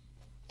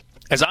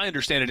 As I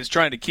understand it, it's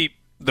trying to keep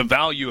the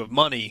value of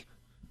money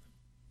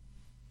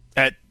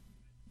at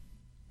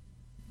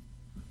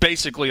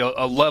basically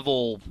a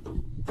level.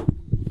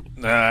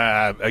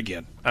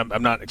 Again,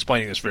 I'm not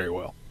explaining this very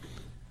well.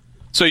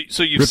 So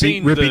you've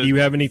seen Rippy, do you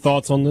have any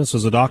thoughts on this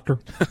as a doctor?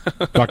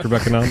 Doctor of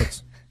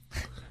economics?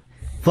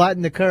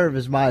 Flatten the curve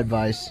is my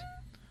advice.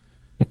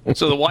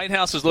 So the White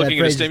House is looking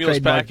at a stimulus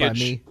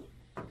package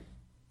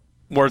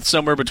worth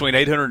somewhere between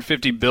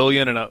 $850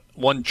 billion and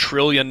 $1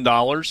 trillion,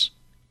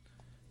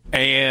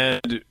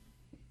 and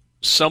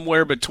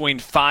somewhere between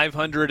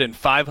 $500 and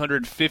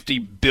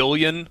 $550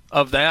 billion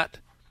of that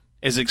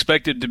is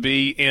expected to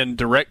be in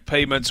direct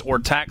payments or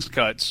tax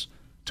cuts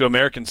to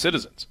American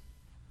citizens.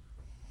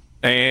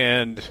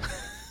 And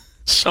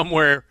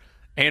somewhere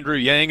Andrew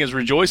Yang is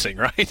rejoicing,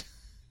 right?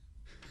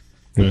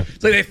 Yeah.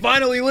 It's like they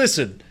finally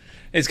listened.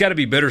 It's got to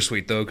be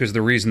bittersweet, though, because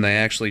the reason they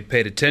actually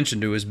paid attention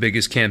to his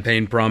biggest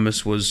campaign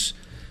promise was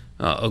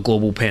a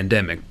global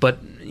pandemic. But,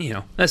 you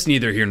know, that's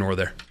neither here nor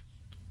there.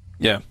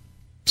 Yeah.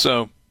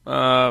 So,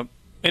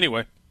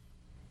 anyway,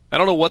 I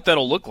don't know what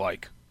that'll look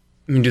like.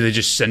 I mean, do they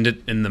just send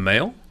it in the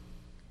mail?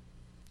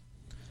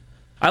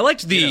 I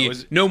liked the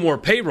no more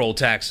payroll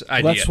tax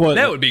idea.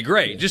 That would be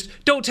great. Just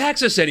don't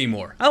tax us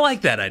anymore. I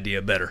like that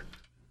idea better.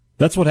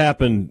 That's what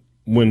happened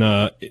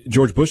when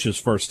George Bush's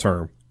first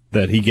term,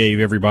 that he gave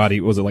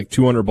everybody, was it like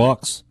 $200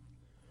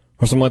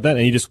 or something like that?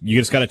 And you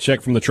just got a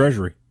check from the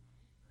Treasury.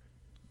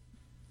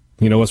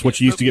 You know, it's what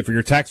you used to get for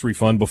your tax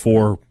refund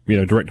before, you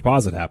know, direct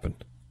deposit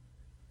happened.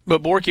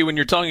 But Borky, when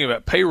you're talking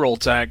about payroll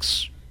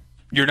tax,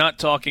 you're not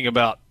talking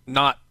about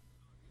not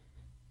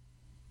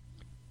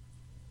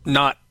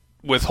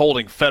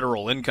withholding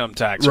federal income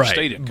tax or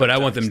state income tax. But I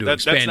want them to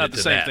expand that's not it the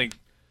to same that. thing.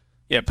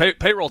 Yeah,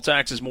 payroll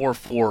tax is more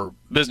for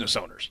business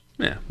owners.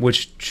 Yeah,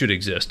 which should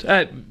exist.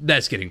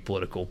 That's getting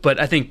political, but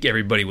I think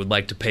everybody would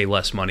like to pay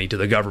less money to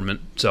the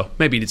government, so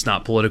maybe it's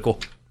not political.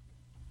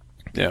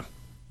 Yeah.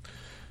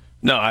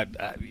 No,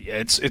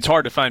 it's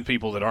hard to find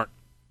people that aren't.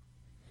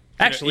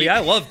 Actually, I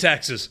love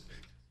taxes.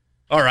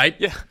 All right.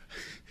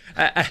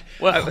 Yeah.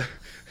 Well,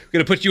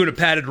 Going to put you in a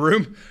padded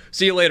room.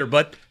 See you later,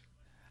 bud.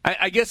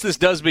 I guess this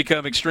does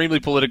become extremely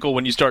political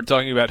when you start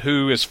talking about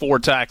who is for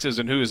taxes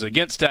and who is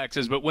against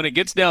taxes. But when it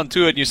gets down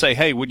to it and you say,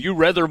 hey, would you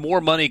rather more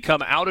money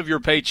come out of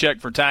your paycheck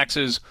for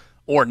taxes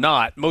or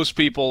not? Most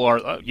people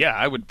are, yeah,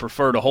 I would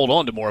prefer to hold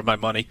on to more of my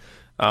money.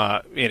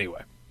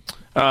 Anyway.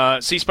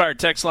 C Spire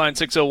text line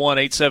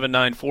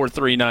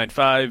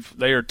 601-879-4395.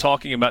 They are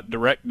talking about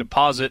direct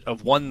deposit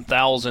of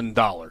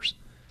 $1,000.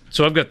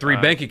 So I've got 3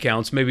 bank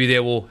accounts. Maybe they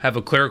will have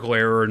a clerical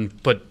error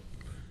and put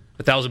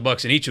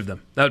 $1,000 in each of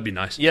them. That would be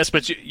nice. Yes,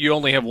 but you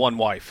only have one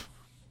wife.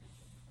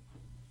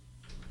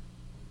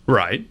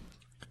 Right.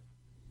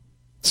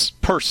 It's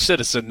per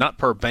citizen, not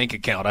per bank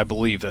account. I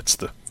believe that's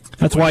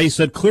why he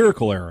said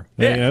clerical error.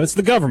 Yeah. It's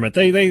the government.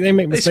 They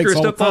make mistakes They screw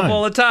all the stuff time. up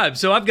all the time.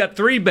 So I've got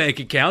 3 bank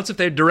accounts. If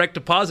they direct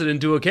deposit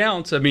into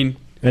accounts, I mean,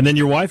 and then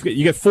your wife,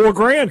 you get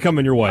 $4,000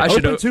 coming your way. I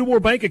should Open 2 more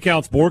bank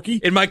accounts, Borky.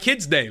 in my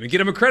kid's name, and get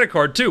them a credit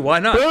card too. Why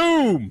not?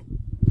 Boom.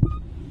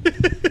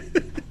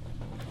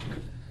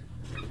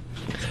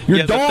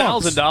 Your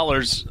dogs. the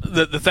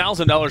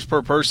 $1,000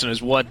 per person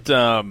is what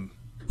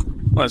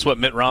that's what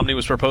Mitt Romney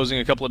was proposing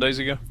a couple of days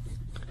ago.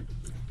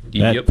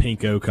 That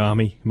pinko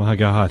commie. My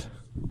God.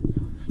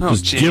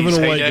 Just giving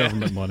away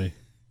government money.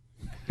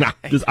 Nah,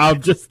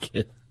 I'm just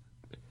kidding.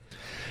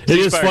 It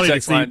is funny to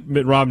see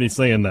Mitt Romney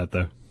saying that,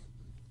 though.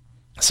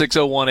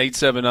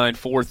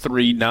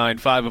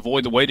 601-879-4395.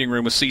 Avoid the waiting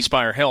room with C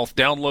Spire Health.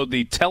 Download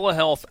the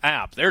telehealth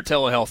app, their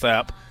telehealth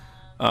app,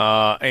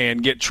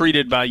 and get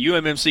treated by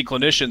UMMC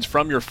clinicians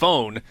from your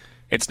phone.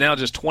 It's now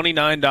just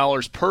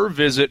 $29 per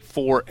visit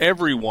for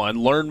everyone.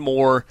 Learn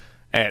more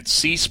at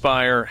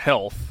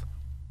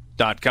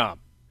cspirehealth.com.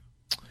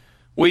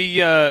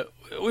 We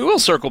will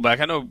circle back.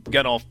 I know we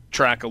got off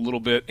track a little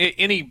bit.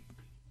 Any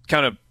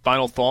kind of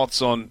final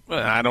thoughts on,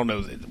 I don't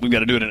know, we've got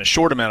to do it in a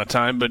short amount of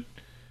time, but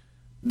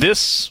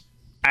this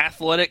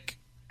athletic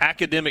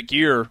academic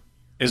year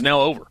is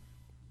now over.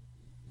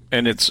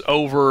 And it's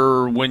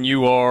over when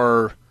you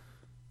are,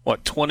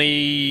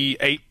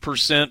 28%,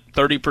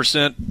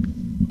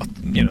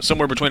 30%,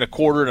 somewhere between a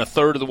quarter and a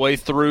third of the way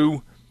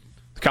through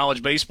the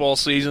college baseball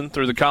season,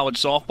 through the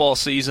college softball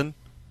season,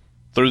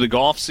 through the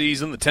golf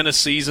season, the tennis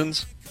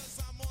seasons.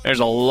 There's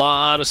a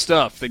lot of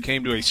stuff that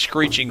came to a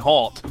screeching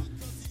halt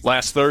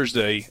last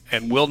Thursday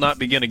and will not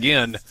begin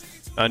again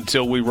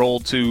until we roll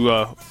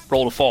to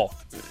fall.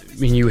 I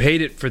mean, you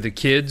hate it for the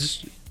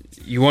kids.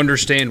 You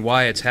understand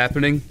why it's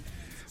happening.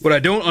 What I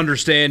don't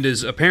understand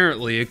is,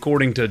 apparently,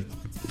 according to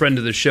friend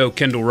of the show,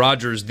 Kendall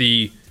Rogers,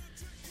 the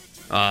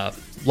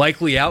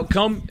likely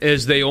outcome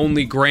is they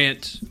only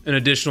grant an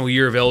additional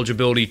year of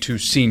eligibility to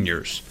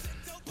seniors.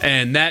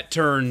 And that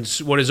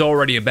turns what is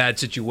already a bad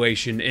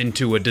situation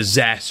into a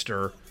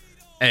disaster.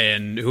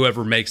 And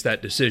whoever makes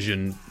that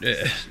decision,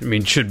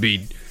 should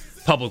be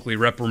publicly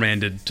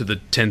reprimanded to the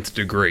 10th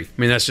degree.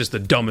 I mean, that's just the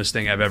dumbest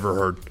thing I've ever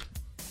heard.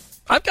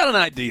 I've got an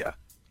idea.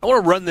 I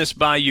want to run this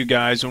by you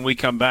guys when we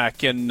come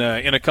back in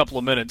a couple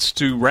of minutes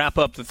to wrap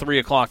up the 3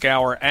 o'clock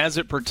hour as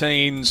it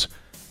pertains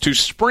to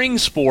spring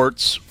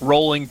sports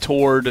rolling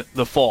toward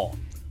the fall.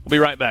 We'll be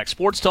right back.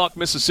 Sports Talk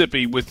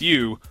Mississippi with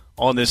you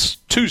on this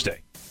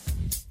Tuesday.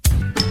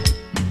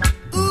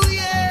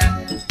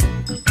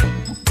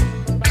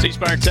 C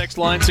Spire text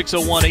line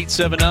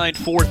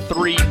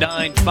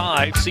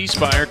 601-879-4395. C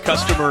Spire,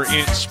 customer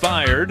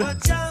inspired.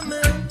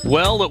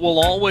 Well, it will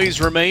always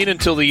remain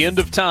until the end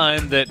of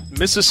time that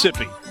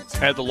Mississippi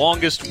had the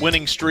longest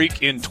winning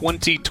streak in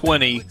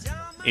 2020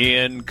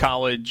 in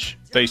college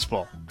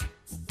baseball.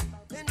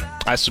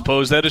 I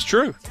suppose that is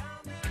true.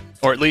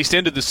 Or at least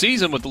ended the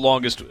season with the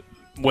longest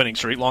winning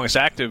streak, longest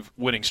active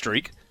winning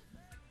streak.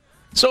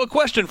 So a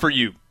question for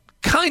you,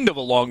 kind of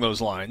along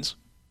those lines.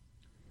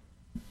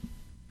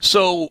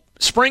 So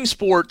spring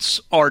sports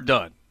are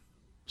done.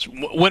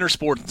 Winter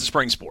sports and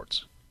spring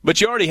sports.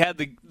 But you already had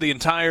the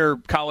entire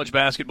college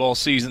basketball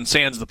season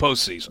sans the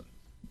postseason.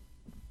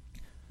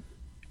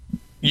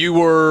 You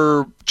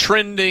were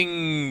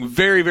trending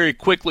very, very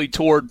quickly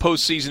toward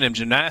postseason in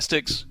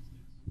gymnastics.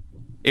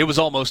 It was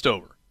almost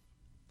over.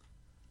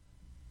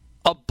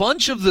 A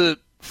bunch of the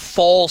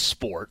fall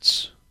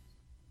sports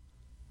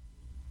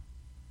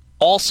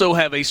also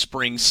have a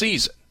spring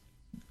season.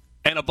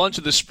 And a bunch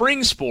of the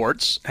spring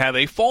sports have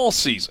a fall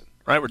season,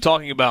 right? We're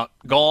talking about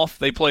golf.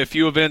 They play a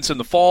few events in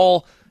the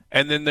fall,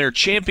 and then their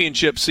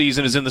championship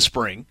season is in the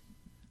spring.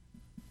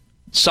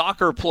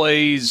 Soccer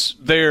plays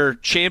their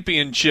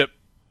championship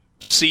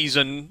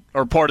season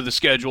or part of the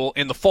schedule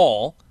in the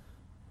fall,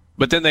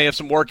 but then they have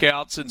some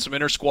workouts and some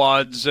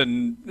inter-squads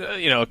and,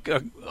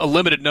 a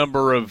limited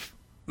number of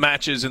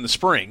matches in the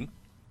spring.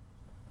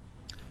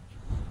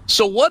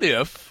 So what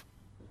if,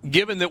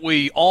 given that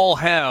we all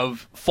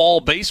have fall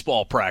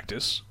baseball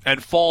practice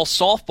and fall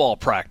softball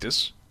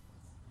practice,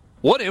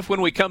 what if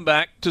when we come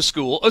back to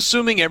school,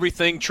 assuming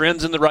everything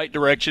trends in the right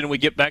direction and we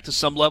get back to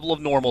some level of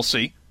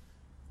normalcy,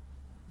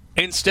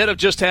 instead of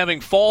just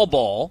having fall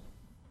ball,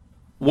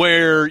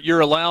 where you're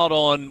allowed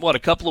on, a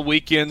couple of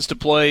weekends to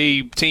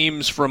play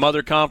teams from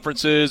other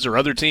conferences or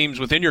other teams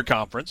within your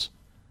conference,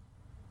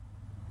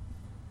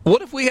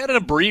 What if we had an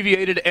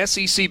abbreviated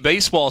SEC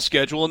baseball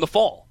schedule in the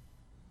fall?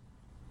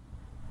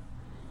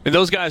 And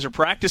those guys are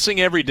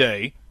practicing every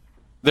day.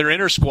 They're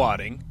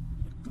inter-squatting.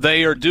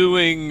 They are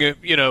doing,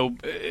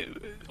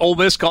 Ole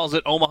Miss calls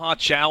it Omaha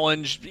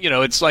Challenge.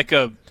 It's like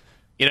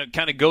it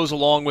kind of goes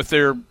along with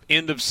their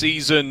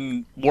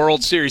end-of-season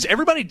World Series.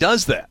 Everybody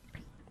does that.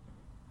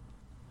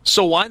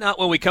 So why not,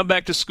 when we come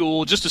back to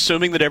school, just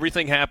assuming that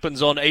everything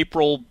happens on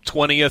April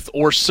 20th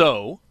or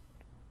so,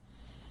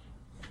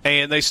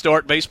 and they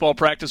start baseball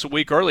practice a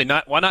week early,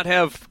 why not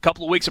have a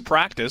couple of weeks of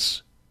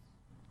practice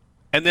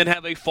and then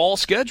have a fall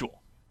schedule?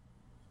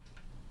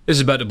 This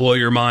is about to blow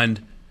your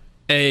mind.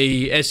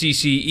 A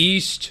SEC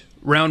East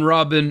round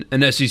robin,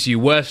 an SEC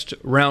West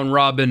round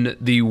robin.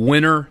 The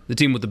winner, the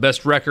team with the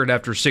best record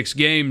after 6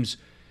 games,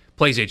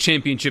 plays a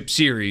championship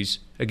series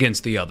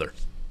against the other.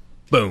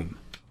 Boom.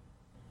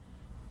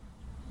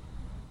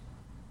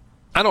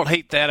 I don't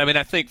hate that. I mean,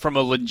 I think from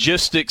a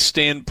logistics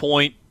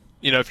standpoint,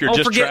 if you're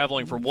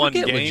traveling for one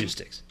game.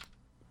 Logistics.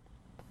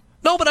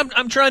 No, but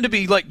I'm trying to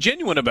be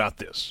genuine about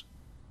this.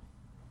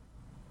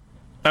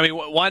 I mean,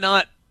 why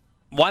not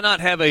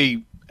have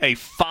a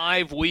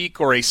 5-week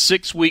or a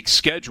 6-week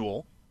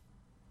schedule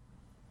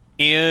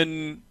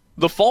in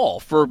the fall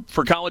for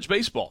college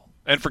baseball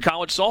and for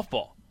college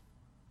softball?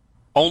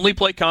 Only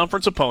play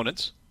conference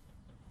opponents.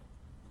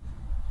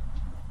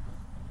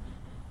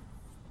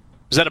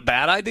 Is that a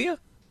bad idea?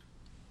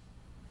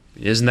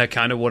 Isn't that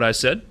kind of what I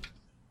said?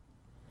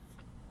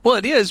 Well,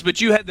 it is,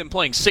 but you had them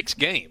playing 6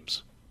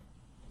 games.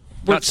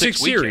 Not 6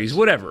 series,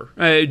 whatever.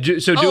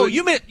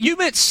 You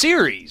meant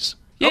series.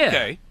 Yeah.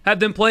 Okay. Have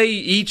them play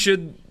each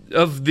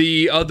of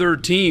the other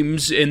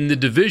teams in the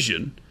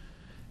division,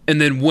 and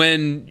then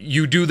when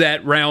you do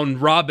that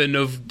round robin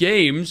of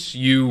games,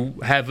 you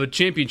have a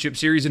championship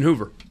series in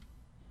Hoover.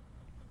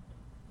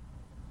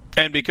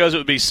 And because it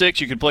would be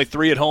 6, you could play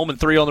 3 at home and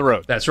 3 on the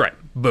road. That's right.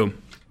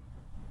 Boom.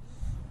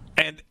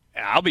 And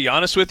I'll be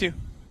honest with you,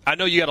 I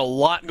know you got a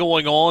lot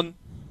going on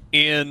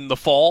in the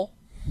fall,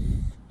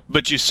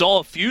 but you saw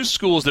a few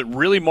schools that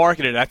really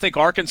marketed it. I think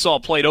Arkansas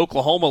played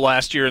Oklahoma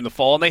last year in the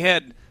fall, and they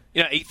had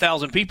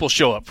 8,000 people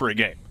show up for a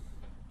game.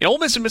 Ole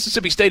Miss and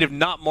Mississippi State have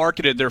not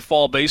marketed their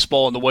fall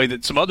baseball in the way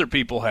that some other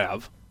people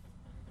have.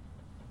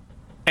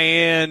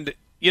 And,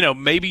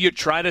 maybe you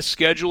try to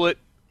schedule it.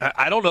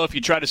 I don't know if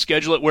you try to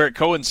schedule it where it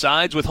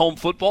coincides with home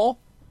football,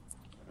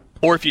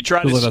 or if you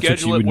try to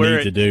schedule it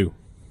where to do.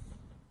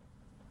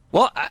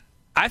 Well,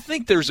 I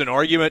think there's an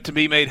argument to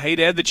be made, hey,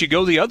 Dad, that you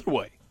go the other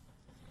way,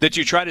 that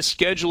you try to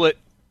schedule it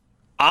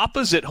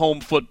opposite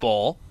home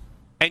football,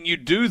 and you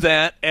do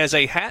that as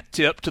a hat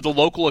tip to the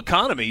local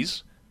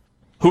economies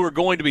who are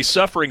going to be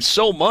suffering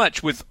so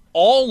much with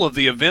all of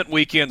the event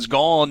weekends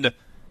gone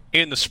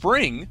in the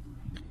spring.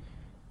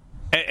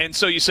 And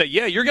so you say,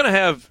 yeah, you're going to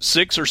have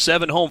 6 or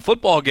 7 home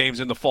football games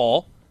in the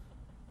fall,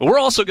 but we're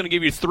also going to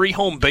give you 3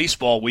 home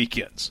baseball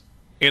weekends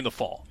in the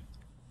fall.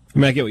 I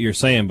mean, I get what you're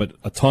saying, but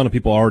a ton of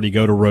people already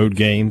go to road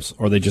games,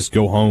 or they just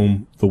go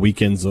home the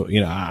weekends.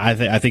 I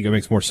think it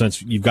makes more sense.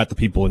 You've got the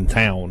people in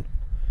town.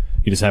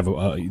 You just have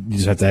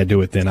to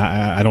do it then.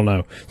 I don't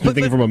know. But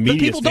from a media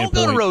people don't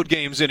go to road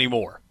games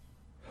anymore.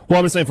 Well,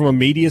 I'm just saying from a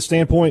media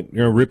standpoint,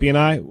 Rippy and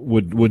I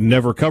would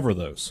never cover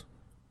those.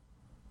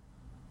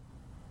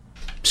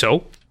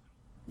 So?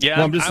 Yeah,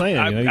 well, I'm just saying.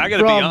 I got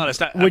to be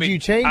honest. Would you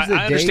change the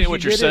days? I understand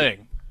what you're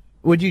saying.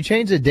 Would you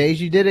change the days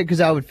you did it?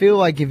 Because I would feel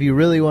like if you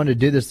really want to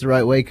do this the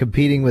right way,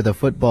 competing with a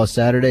football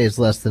Saturday is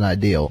less than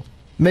ideal.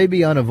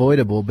 Maybe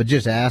unavoidable, but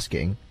just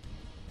asking.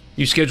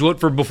 You schedule it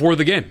for before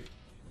the game.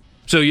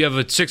 So you have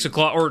a 6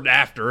 o'clock, or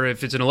after,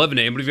 if it's an 11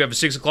 a.m., but if you have a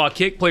 6 o'clock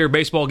kick, play your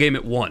baseball game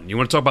at 1. You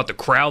want to talk about the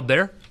crowd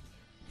there?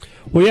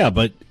 Well, yeah,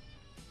 but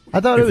I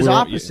thought it was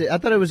opposite. I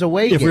thought it was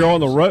away. If you're on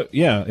the road,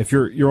 if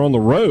you're on the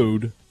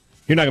road,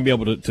 you're not going to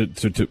be able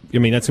to. I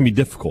mean, that's going to be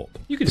difficult.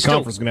 You can the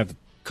conference is going to have to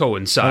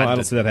coincide. I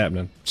don't see that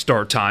happening.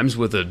 Start times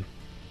with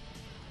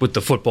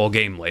the football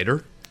game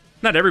later.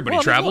 Not everybody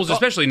travels,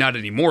 especially not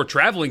anymore.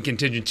 Traveling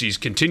contingencies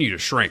continue to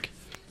shrink.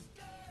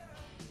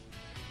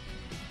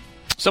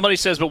 Somebody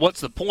says, but what's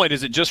the point?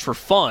 Is it just for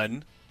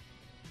fun?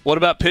 What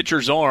about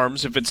pitchers'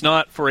 arms? If it's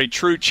not for a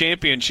true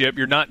championship,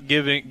 you're not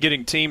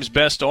getting teams'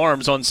 best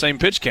arms on same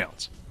pitch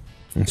counts.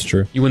 That's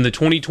true. You win the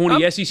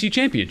 2020 SEC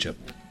championship.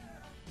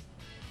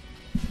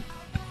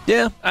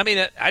 Yeah, I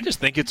mean, I just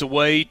think it's a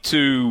way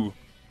to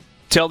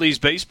tell these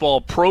baseball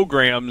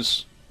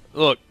programs,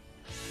 look,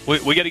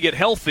 we got to get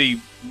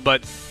healthy,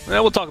 but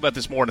we'll talk about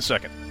this more in a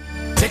second.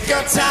 Take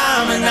your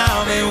time and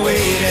I'll be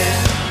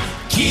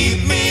waiting.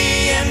 Keep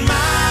me in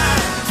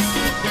mind.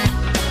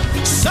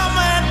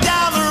 Somewhere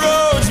down the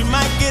road you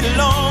might get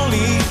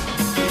lonely.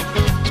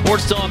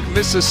 Sports Talk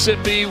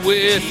Mississippi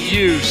with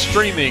you,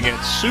 streaming at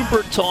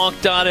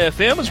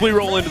supertalk.fm as we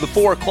roll into the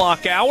 4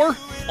 o'clock hour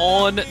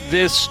on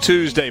this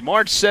Tuesday,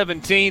 March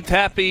 17th.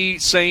 Happy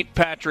St.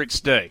 Patrick's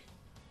Day.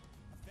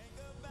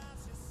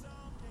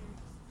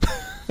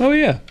 Oh,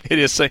 yeah. It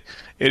is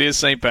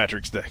St.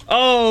 Patrick's Day.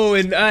 Oh,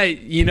 and I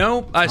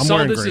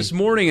saw this green this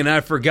morning and I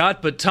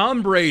forgot, but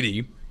Tom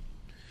Brady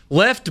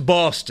left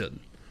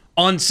Boston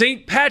on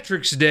St.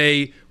 Patrick's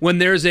Day when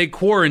there's a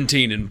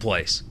quarantine in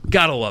place.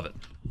 Gotta love it.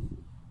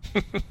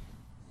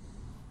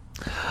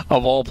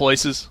 Of all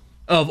places?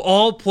 Of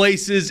all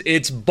places,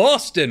 it's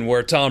Boston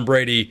where Tom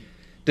Brady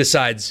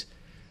decides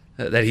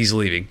that he's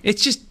leaving.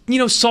 It's just,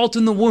 salt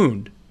in the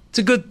wound. It's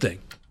a good thing.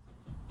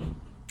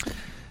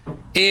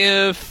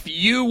 If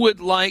you would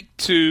like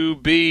to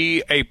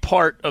be a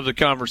part of the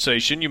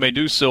conversation, you may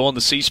do so on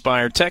the C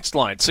Spire text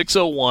line,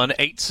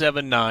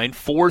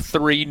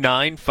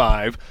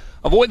 601-879-4395.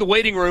 Avoid the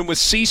waiting room with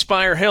C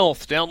Spire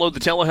Health. Download the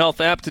telehealth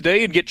app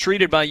today and get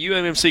treated by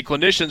UMMC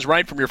clinicians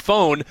right from your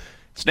phone.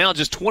 It's now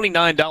just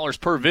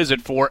 $29 per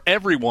visit for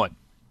everyone.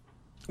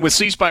 With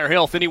C Spire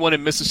Health, anyone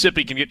in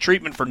Mississippi can get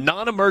treatment for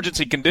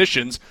non-emergency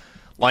conditions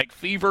like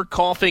fever,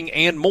 coughing,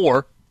 and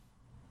more.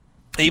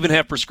 Even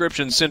have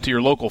prescriptions sent to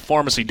your local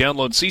pharmacy.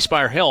 Download C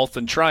Spire Health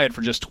and try it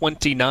for just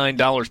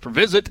 $29 per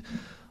visit.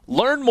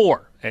 Learn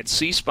more at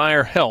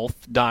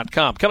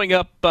cspirehealth.com. Coming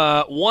up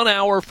 1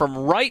 hour from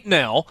right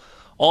now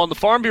on the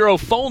Farm Bureau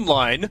phone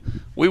line,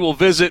 we will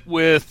visit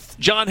with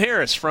John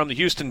Harris from the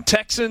Houston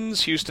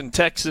Texans,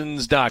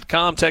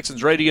 HoustonTexans.com,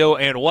 Texans Radio,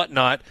 and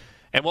whatnot.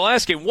 And we'll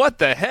ask him what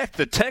the heck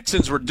the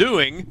Texans were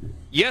doing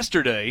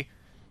yesterday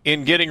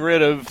in getting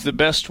rid of the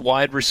best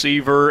wide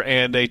receiver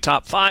and a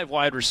top 5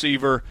 wide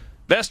receiver,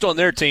 best on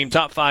their team,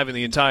 top 5 in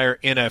the entire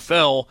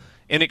NFL,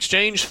 in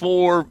exchange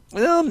for,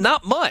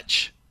 not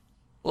much.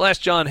 We'll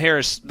ask John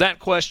Harris that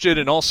question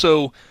and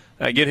also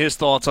get his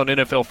thoughts on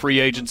NFL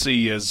free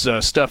agency as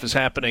stuff is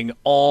happening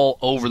all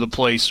over the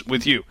place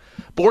with you.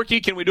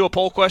 Borky, can we do a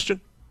poll question?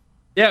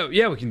 Yeah,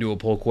 we can do a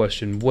poll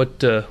question.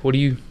 What are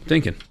you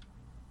thinking?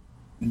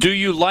 Do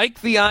you like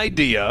the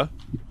idea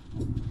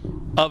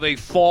of a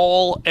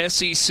fall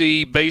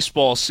SEC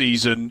baseball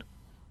season,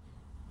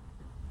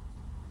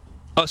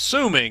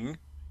 assuming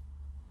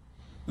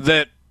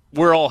that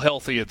we're all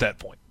healthy at that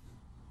point?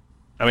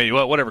 I mean,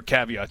 whatever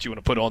caveats you want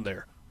to put on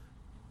there.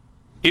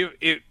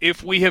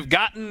 If we have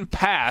gotten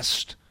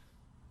past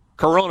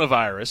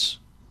coronavirus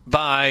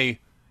by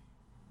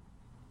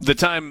the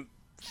time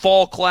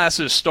fall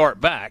classes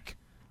start back,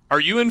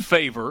 are you in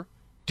favor,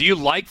 do you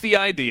like the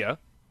idea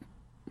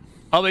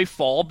of a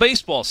fall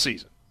baseball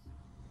season?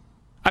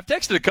 I've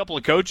texted a couple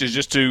of coaches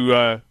just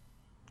to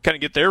kind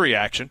of get their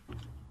reaction.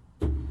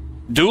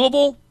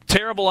 Doable?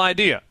 Terrible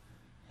idea.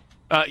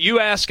 You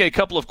ask a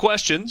couple of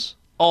questions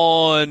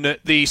on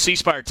the C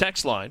Spire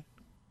text line.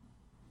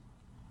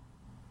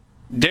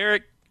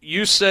 Derek,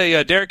 you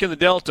say, Derek in the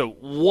Delta,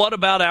 what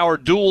about our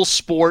dual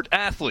sport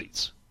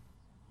athletes?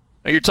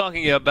 Now, you're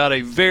talking about a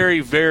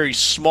very, very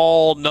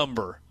small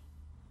number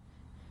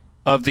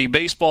of the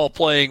baseball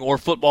playing or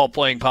football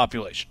playing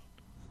population.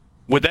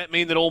 Would that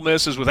mean that Ole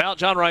Miss is without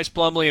John Rice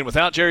Plumlee and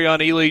without Jerrion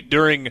Ealy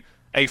during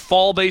a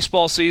fall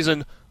baseball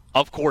season?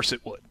 Of course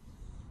it would.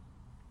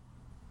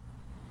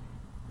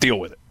 Deal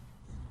with it.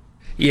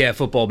 Yeah,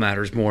 football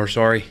matters more,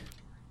 sorry.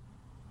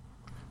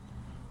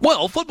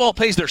 Well, football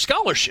pays their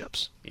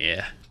scholarships.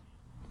 Yeah.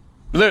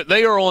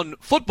 They are on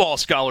football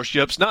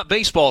scholarships, not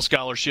baseball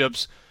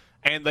scholarships,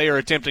 and they are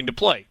attempting to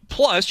play.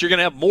 Plus, you're going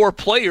to have more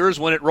players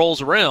when it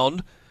rolls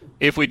around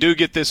if we do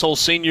get this whole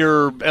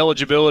senior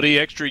eligibility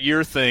extra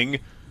year thing,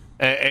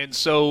 and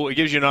so it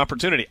gives you an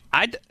opportunity.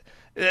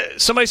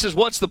 Somebody says,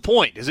 what's the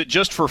point? Is it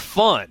just for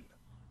fun?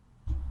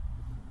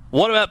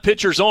 What about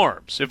pitchers'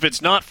 arms? If it's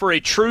not for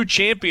a true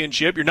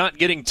championship, you're not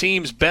getting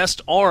teams'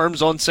 best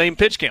arms on same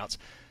pitch counts.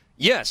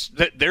 Yes,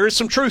 there is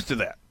some truth to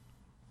that.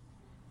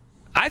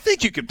 I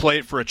think you could play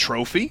it for a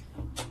trophy.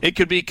 It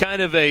could be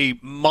kind of a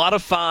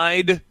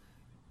modified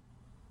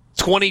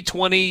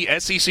 2020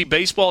 SEC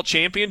baseball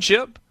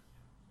championship.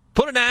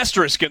 Put an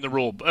asterisk in the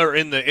rule or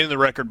in the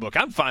record book.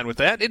 I'm fine with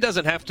that. It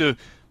doesn't have to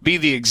be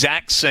the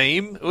exact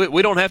same.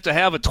 We don't have to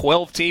have a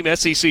 12-team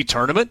SEC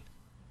tournament.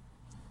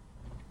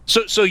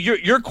 So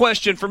your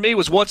question for me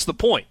was, what's the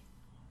point?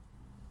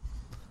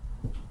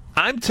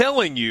 I'm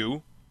telling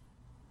you,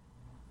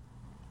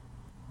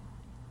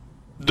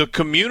 the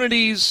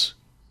communities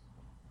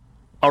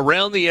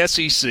around the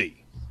SEC,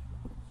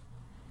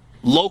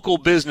 local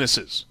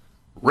businesses,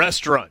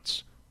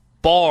 restaurants,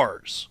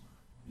 bars,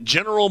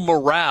 general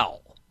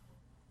morale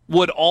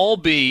would all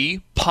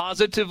be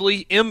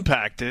positively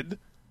impacted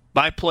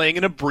by playing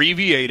an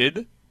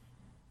abbreviated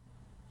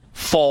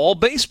fall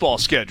baseball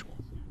schedule.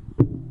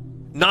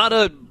 Not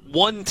a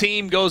one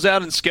team goes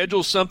out and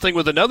schedules something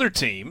with another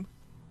team.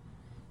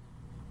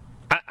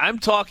 I'm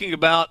talking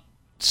about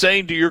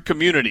saying to your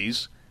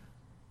communities,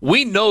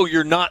 we know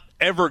you're not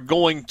ever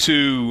going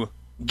to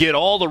get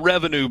all the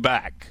revenue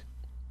back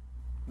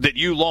that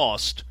you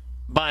lost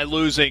by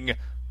losing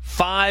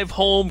 5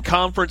 home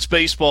conference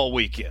baseball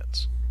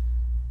weekends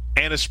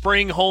and a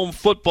spring home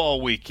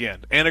football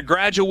weekend and a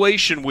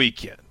graduation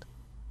weekend.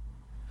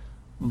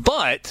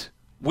 But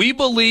we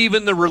believe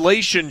in the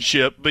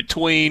relationship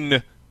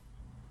between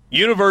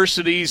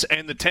universities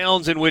and the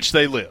towns in which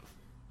they live.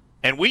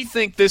 And we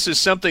think this is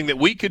something that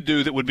we could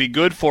do that would be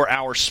good for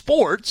our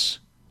sports,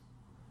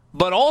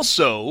 but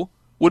also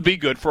would be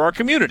good for our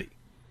community.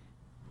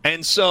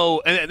 And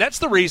so, and that's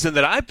the reason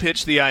that I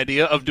pitched the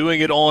idea of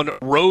doing it on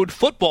road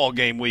football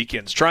game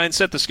weekends. Try and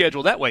set the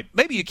schedule that way.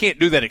 Maybe you can't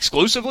do that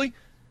exclusively,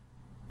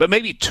 but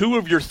maybe 2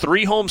 of your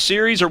 3 home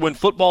series are when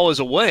football is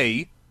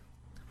away,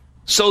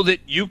 so that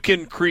you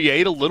can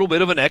create a little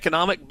bit of an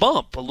economic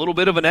bump, a little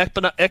bit of an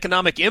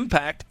economic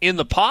impact in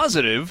the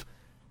positive,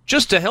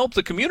 just to help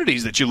the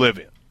communities that you live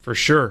in. For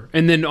sure.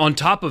 And then on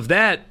top of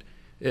that,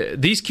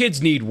 these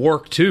kids need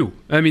work too.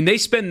 I mean, they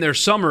spend their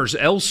summers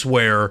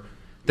elsewhere,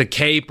 the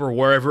Cape or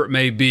wherever it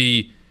may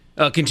be,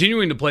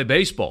 continuing to play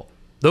baseball.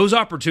 Those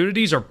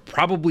opportunities are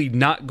probably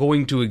not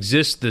going to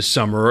exist this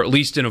summer, or at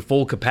least in a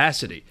full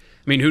capacity.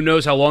 I mean, who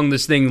knows how long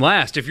this thing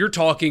lasts? If you're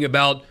talking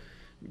about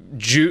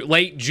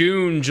late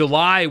June,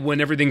 July,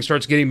 when everything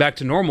starts getting back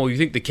to normal, you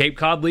think the Cape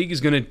Cod League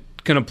is going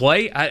to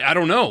play? I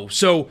don't know.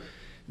 So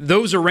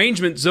those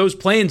arrangements, those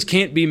plans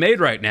can't be made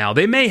right now.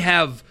 They may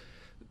have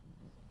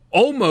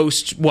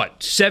almost,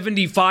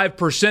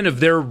 75% of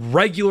their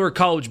regular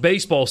college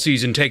baseball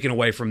season taken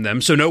away from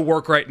them, so no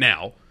work right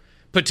now.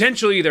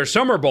 Potentially their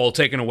summer ball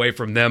taken away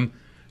from them.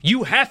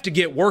 You have to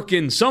get work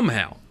in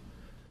somehow.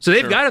 So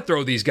they've got to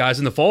throw these guys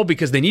in the fall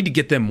because they need to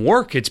get them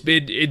work. It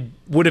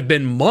would have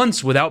been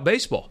months without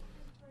baseball.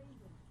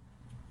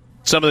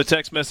 Some of the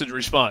text message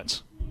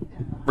responses.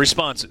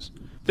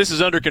 This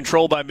is under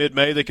control by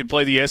mid-May. They could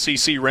play the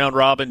SEC round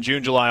robin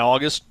June, July,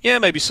 August. Yeah,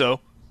 maybe so.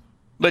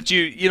 But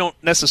you don't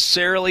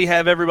necessarily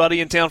have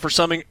everybody in town for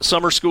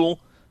summer school.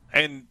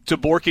 And to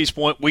Borky's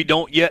point, we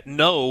don't yet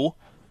know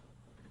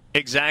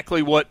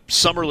exactly what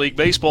Summer League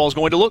baseball is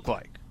going to look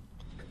like.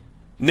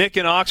 Nick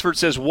in Oxford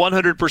says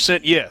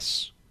 100%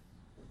 yes.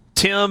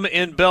 Tim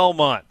in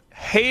Belmont,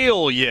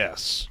 hail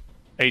yes.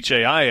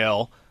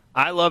 Hail.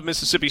 I love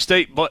Mississippi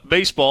State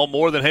baseball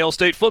more than Hail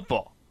State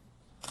football.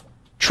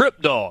 Trip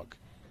Dog.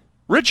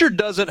 Richard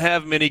doesn't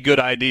have many good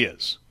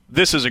ideas.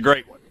 This is a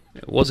great one.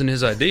 It wasn't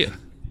his idea.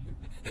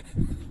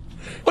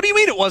 What do you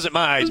mean it wasn't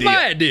my idea? It was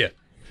my idea.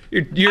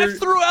 I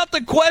threw out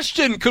the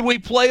question, could we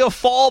play a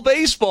fall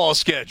baseball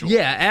schedule?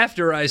 Yeah,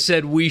 after I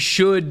said we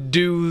should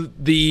do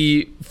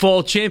the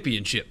fall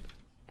championship.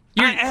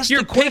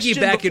 You're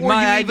piggybacking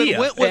my idea.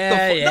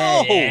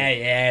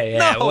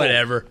 No,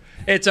 whatever.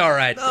 It's all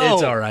right. No.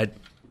 It's all right.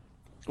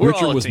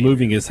 Richard was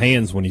moving his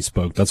hands when he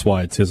spoke. That's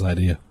why it's his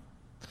idea.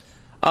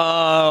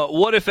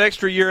 What if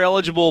extra year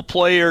eligible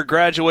player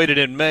graduated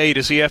in May?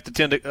 Does he have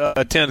to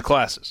attend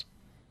classes?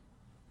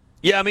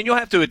 Yeah, I mean, you'll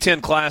have to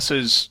attend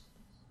classes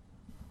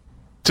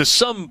to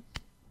some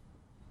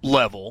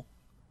level,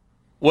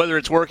 whether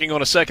it's working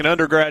on a second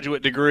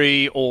undergraduate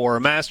degree or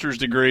a master's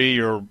degree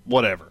or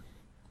whatever.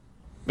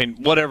 I mean,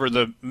 whatever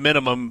the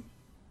minimum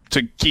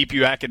to keep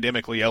you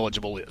academically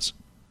eligible is.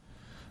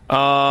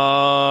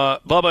 Bubba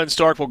and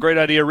Starkville, great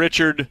idea.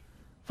 Richard,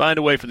 find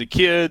a way for the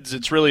kids.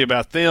 It's really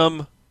about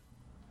them.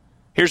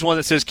 Here's one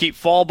that says, keep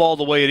fall ball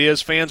the way it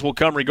is. Fans will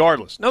come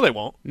regardless. No, they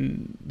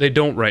won't. They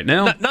don't right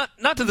now.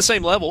 Not to the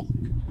same level.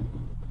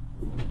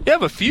 You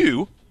have a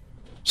few.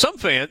 Some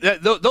fans,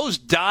 those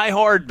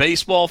diehard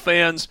baseball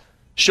fans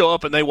show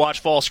up and they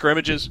watch fall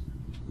scrimmages.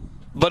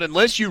 But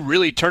unless you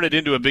really turn it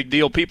into a big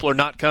deal, people are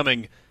not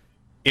coming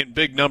in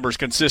big numbers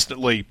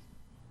consistently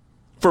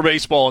for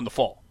baseball in the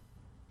fall.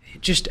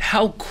 Just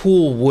how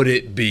cool would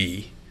it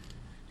be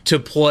to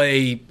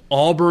play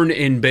Auburn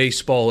in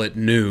baseball at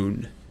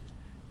noon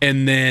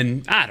and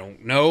then, I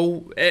don't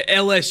know,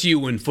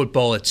 LSU in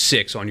football at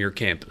 6 on your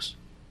campus?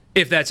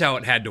 If that's how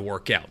it had to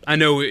work out. I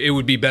know it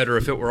would be better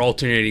if it were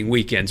alternating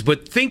weekends,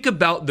 but think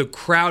about the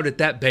crowd at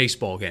that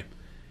baseball game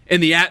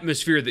and the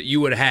atmosphere that you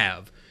would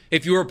have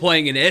if you were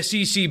playing an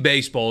SEC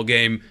baseball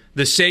game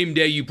the same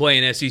day you play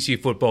an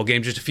SEC football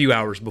game just a few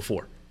hours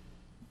before.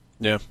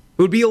 Yeah.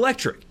 It would be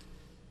electric.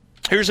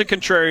 Here's a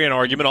contrarian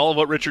argument. All of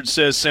what Richard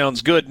says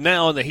sounds good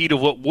now in the heat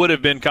of what would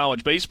have been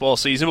college baseball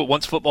season, but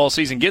once football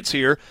season gets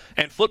here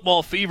and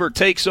football fever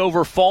takes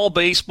over, fall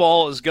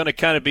baseball is going to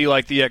kind of be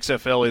like the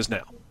XFL is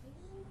now.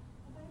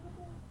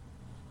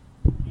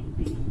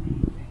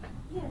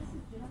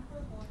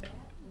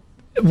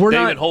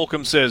 David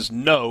Holcomb says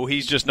no,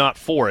 he's just not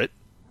for it.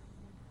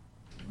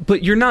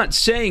 But you're not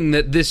saying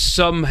that this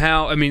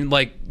somehow, I mean,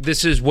 like,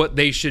 this is what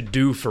they should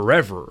do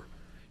forever.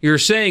 You're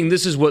saying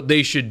this is what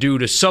they should do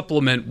to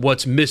supplement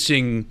what's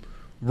missing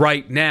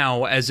right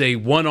now as a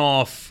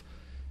one-off,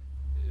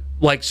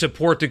 like,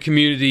 support the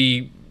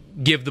community,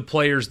 give the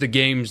players the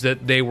games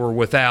that they were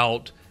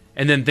without,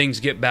 and then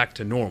things get back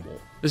to normal.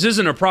 This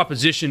isn't a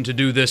proposition to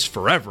do this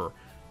forever.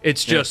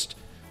 It's just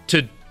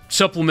to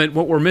supplement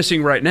what we're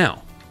missing right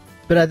now.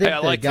 But I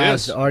think the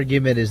guy's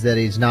argument is that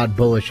he's not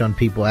bullish on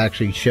people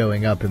actually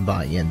showing up and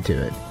buying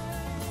into it.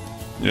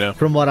 Yeah.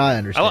 From what I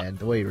understand,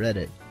 the way you read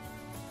it.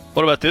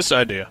 What about this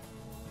idea?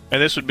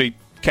 And this would be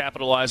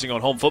capitalizing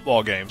on home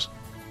football games.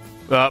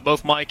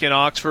 Both Mike in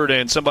Oxford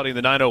and somebody in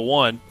the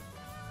 901.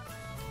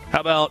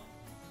 How about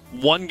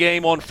one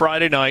game on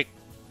Friday night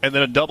and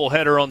then a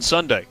doubleheader on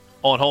Sunday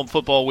on home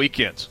football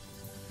weekends?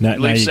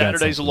 Leave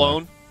Saturdays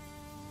alone.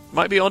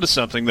 Might be onto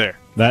something there.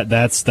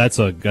 That's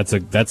a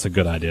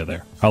good idea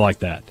there. I like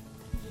that.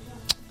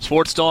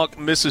 Sports Talk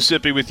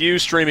Mississippi with you,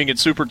 streaming at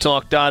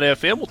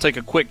supertalk.fm. We'll take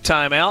a quick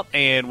timeout,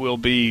 and we'll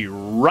be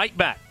right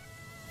back.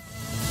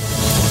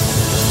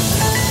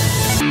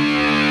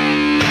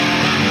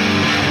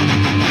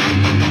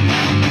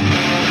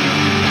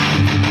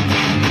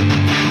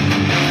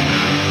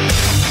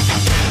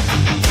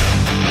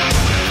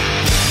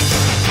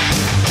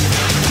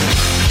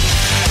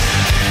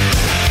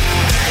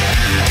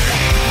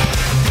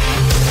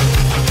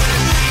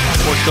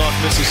 Sports Talk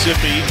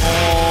Mississippi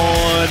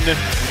on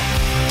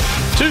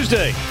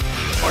Tuesday,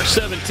 March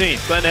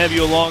 17th. Glad to have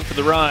you along for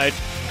the ride.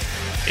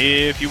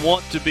 If you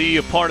want to be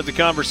a part of the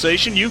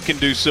conversation, you can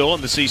do so on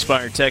the C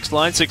Spire text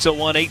line,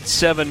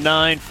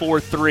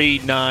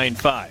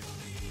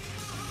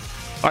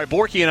 601-879-4395. All right,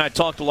 Borky and I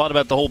talked a lot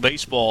about the whole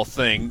baseball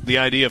thing, the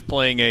idea of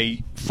playing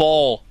a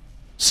fall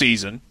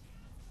season,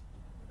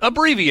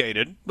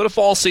 abbreviated, but a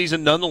fall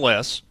season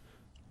nonetheless,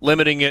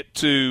 limiting it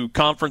to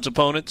conference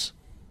opponents.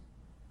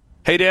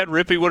 Hey, Dad,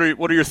 Rippy,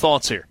 what are your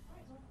thoughts here?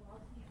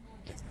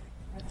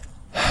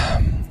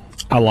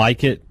 I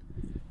like it.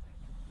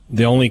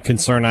 The only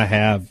concern I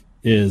have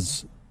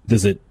is,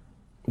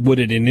 would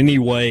it in any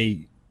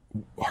way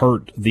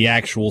hurt the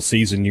actual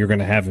season you're going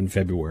to have in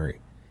February?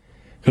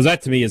 Because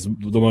that to me is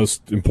the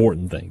most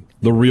important thing,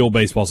 the real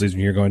baseball season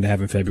you're going to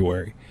have in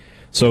February.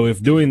 So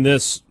if doing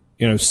this,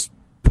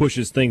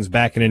 pushes things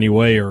back in any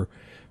way, or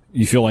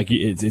you feel like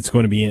it's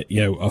going to be,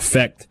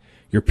 affect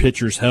your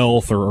pitcher's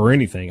health or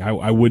anything,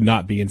 I would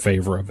not be in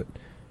favor of it.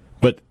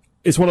 But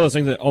it's one of those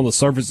things that on the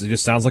surface it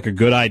just sounds like a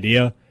good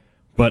idea,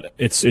 but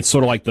it's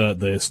sort of like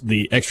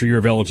the extra year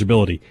of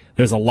eligibility.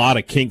 There's a lot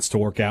of kinks to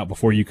work out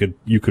before you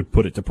could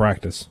put it to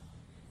practice.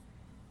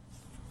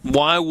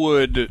 Why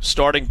would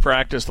starting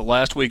practice the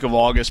last week of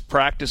August,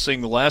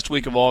 practicing the last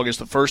week of August,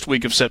 the first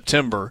week of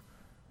September,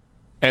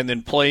 and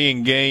then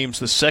playing games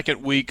the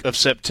second week of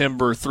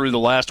September through the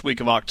last week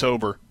of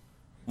October,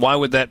 why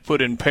would that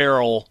put in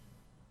peril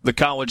the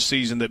college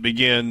season that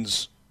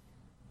begins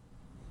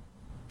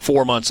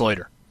 4 months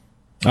later?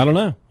 I don't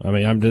know. I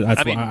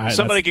mean,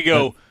 somebody could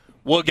go,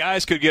 well,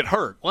 guys could get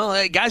hurt.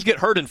 Well, guys get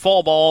hurt in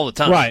fall ball all the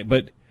time. Right,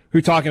 but we're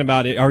talking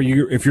about it.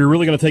 If you're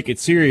really going to take it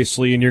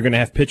seriously and you're going to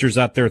have pitchers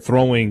out there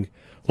throwing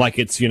like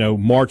it's,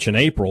 March and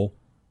April,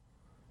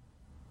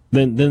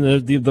 then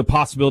the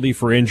possibility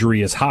for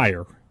injury is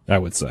higher, I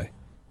would say.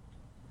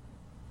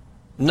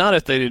 Not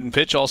if they didn't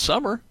pitch all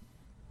summer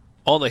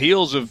on the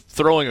heels of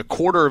throwing a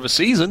quarter of a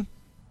season.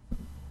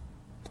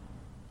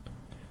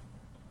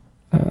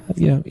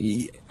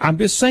 I'm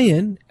just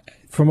saying,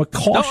 from a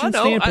caution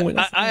standpoint.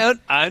 I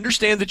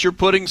understand that you're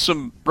putting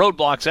some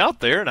roadblocks out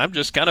there, and I'm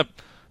just kind of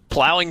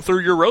plowing through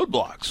your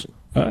roadblocks.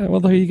 Well,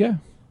 there you go.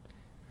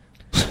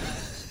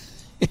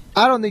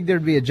 I don't think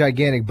thered be a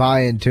gigantic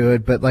buy-in to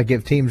it, but like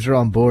if teams are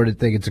on board, I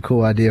think it's a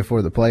cool idea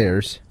for the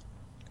players.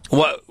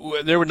 What?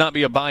 There would not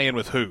be a buy-in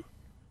with who?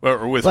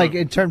 Or with like who?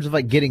 In terms of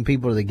like getting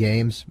people to the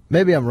games.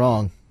 Maybe I'm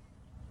wrong.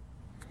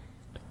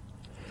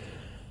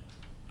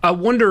 I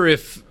wonder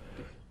if,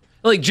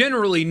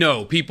 generally,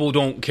 no, people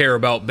don't care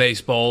about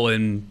baseball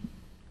in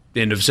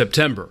the end of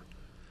September.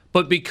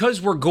 But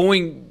because we're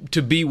going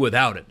to be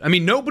without it. I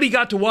mean, nobody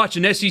got to watch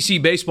an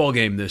SEC baseball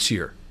game this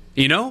year,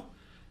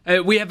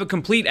 We have a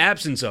complete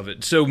absence of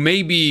it. So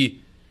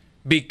maybe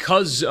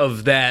because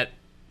of that,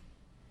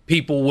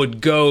 people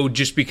would go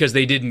just because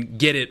they didn't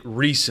get it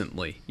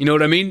recently. You know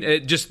what I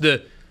mean? Just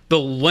the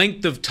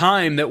length of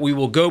time that we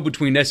will go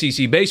between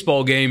SEC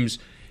baseball games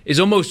is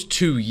almost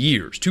 2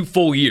 years, 2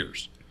 full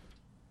years.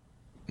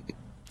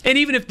 And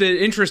even if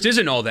the interest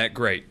isn't all that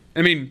great,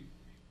 I mean,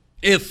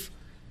 if,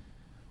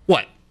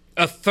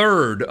 a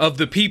third of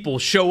the people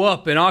show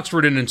up in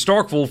Oxford and in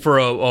Starkville for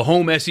a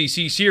home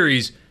SEC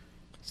series,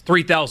 it's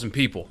 3,000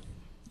 people.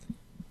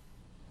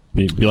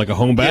 Be like a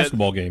home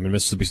basketball game in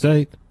Mississippi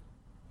State.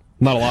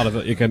 Not a lot of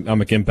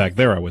economic impact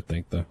there, I would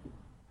think, though.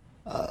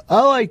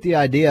 I like the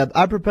idea.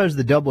 I proposed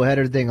the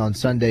doubleheader thing on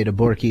Sunday to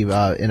Borky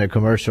in a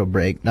commercial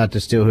break, not to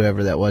steal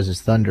whoever that was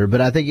as thunder,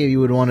 but I think you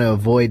would want to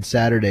avoid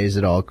Saturdays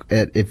at all,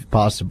 if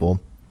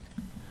possible.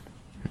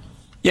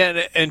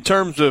 Yeah, in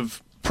terms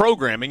of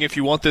programming, if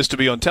you want this to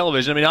be on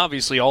television, I mean,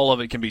 obviously all of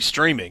it can be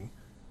streaming.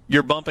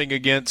 You're bumping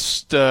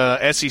against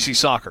SEC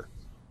soccer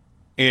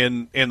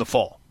in the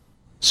fall.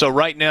 So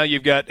right now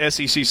you've got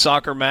SEC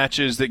soccer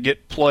matches that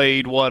get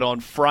played, on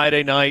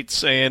Friday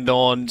nights and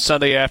on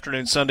Sunday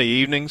afternoon, Sunday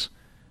evenings.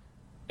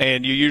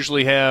 And you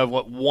usually have,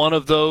 one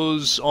of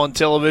those on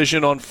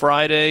television on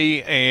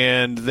Friday,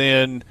 and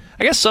then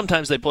I guess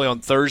sometimes they play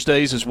on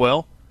Thursdays as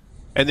well.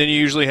 And then you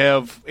usually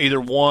have either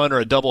one or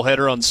a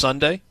doubleheader on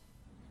Sunday.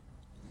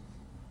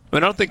 I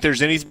mean, I don't think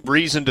there's any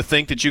reason to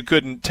think that you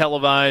couldn't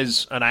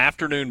televise an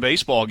afternoon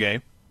baseball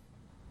game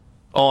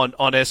on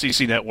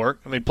SEC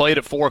Network. I mean, played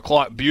at 4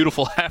 o'clock,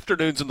 beautiful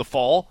afternoons in the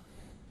fall.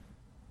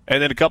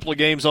 And then a couple of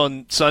games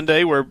on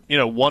Sunday where,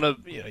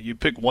 you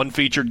pick one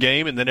featured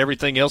game and then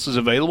everything else is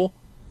available.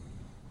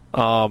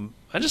 I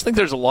just think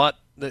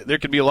there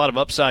could be a lot of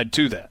upside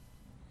to that.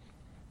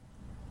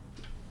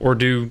 Or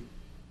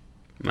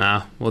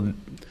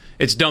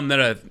it's dumb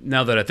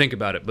now that I think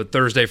about it, but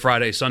Thursday,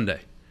 Friday,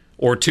 Sunday.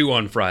 or 2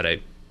 on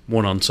Friday,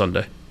 1 on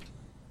Sunday.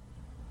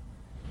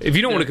 If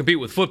you don't want to compete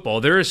with football,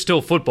 there is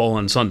still football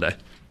on Sunday.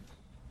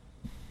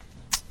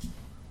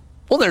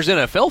 Well, there's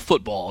NFL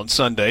football on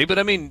Sunday, but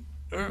I mean,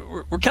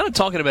 we're kind of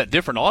talking about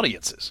different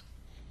audiences.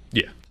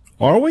 Yeah.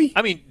 Are we?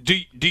 I mean,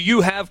 do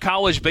you have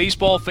college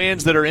baseball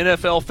fans that are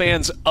NFL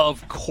fans?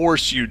 Of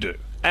course you do.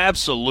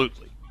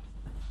 Absolutely.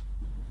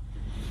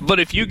 But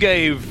if you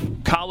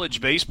gave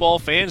college baseball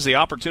fans the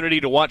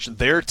opportunity to watch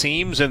their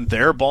teams in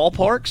their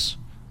ballparks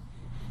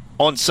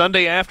on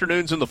Sunday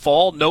afternoons in the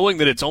fall, knowing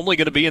that it's only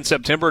going to be in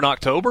September and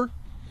October,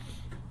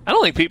 I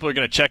don't think people are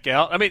going to check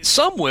out. I mean,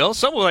 some will.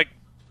 Some will like,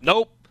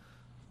 nope,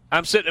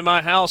 I'm sitting in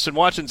my house and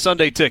watching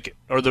Sunday Ticket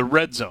or the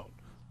Red Zone,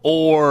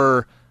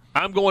 or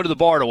I'm going to the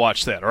bar to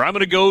watch that, or I'm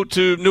going to go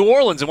to New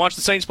Orleans and watch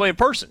the Saints play in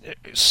person.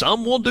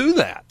 Some will do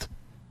that.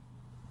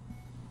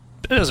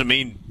 That doesn't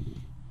mean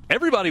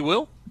everybody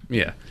will.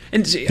 Yeah.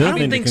 And see, I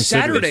don't think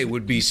Saturday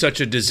would be such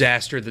a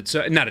disaster. That's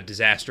not a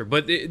disaster,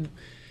 but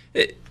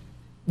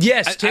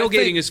yes,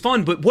 tailgating is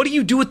fun, but what do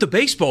you do at the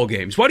baseball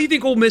games? Why do you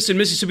think Ole Miss and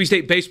Mississippi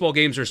State baseball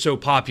games are so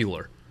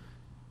popular?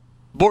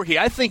 Borky,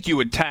 I think you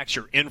would tax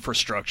your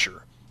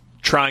infrastructure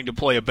trying to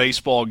play a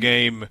baseball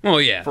game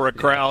for a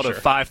crowd of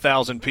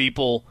 5,000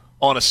 people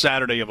on a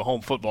Saturday of a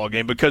home football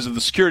game because of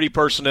the security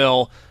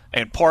personnel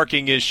and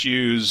parking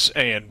issues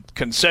and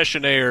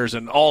concessionaires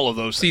and all of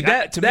those things.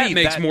 See, that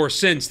makes more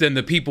sense than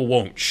the people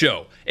won't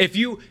show. If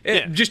you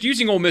just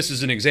using Ole Miss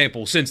as an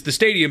example, since the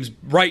stadium's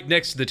right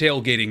next to the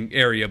tailgating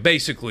area,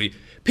 basically,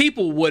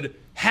 people would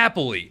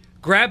happily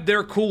grab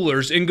their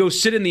coolers and go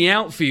sit in the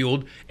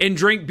outfield and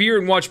drink beer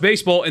and watch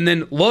baseball and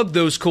then lug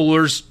those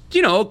coolers,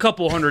 a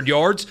couple hundred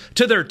yards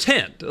to their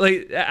tent.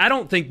 Like, I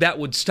don't think that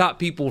would stop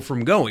people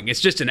from going.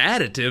 It's just an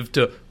additive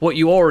to what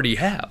you already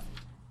have.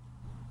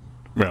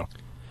 Yeah.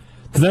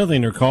 The other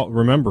thing to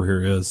remember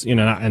here is,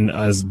 and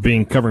as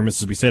being covering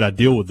Mississippi State, I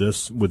deal with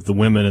this with the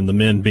women and the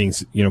men being,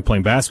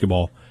 playing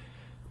basketball.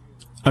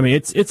 I mean,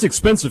 it's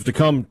expensive to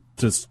come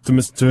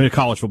to a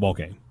college football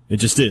game. It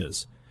just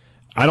is.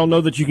 I don't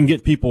know that you can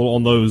get people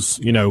on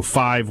those,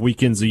 5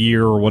 weekends a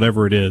year or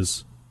whatever it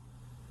is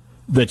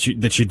that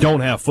you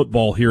don't have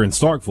football here in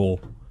Starkville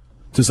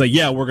to say,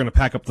 yeah, we're going to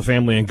pack up the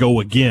family and go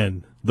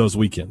again those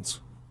weekends.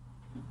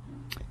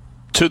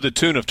 To the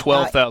tune of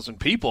 12,000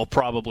 people,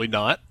 probably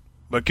not.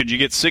 But could you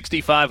get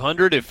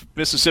 6,500 if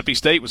Mississippi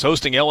State was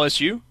hosting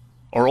LSU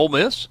or Ole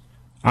Miss?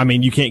 I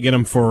mean, you can't get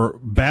them for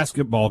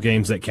basketball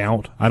games that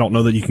count. I don't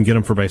know that you can get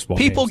them for baseball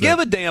games. People give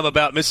a damn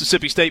about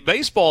Mississippi State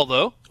baseball,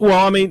 though.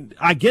 Well, I mean,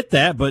 I get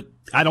that, but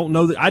I don't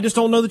know that. I just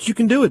don't know that you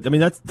can do it. I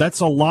mean, that's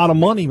a lot of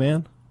money,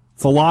 man.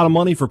 It's a lot of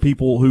money for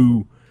people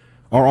who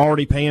are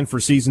already paying for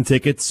season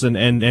tickets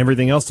and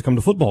everything else to come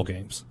to football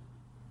games.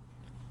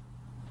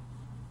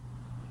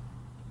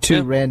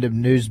 Two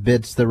random news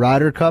bits. The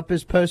Ryder Cup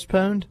is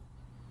postponed,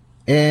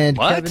 and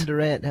What? Kevin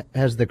Durant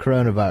has the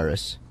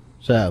coronavirus.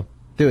 So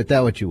do with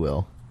that what you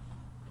will.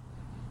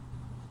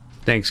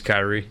 Thanks,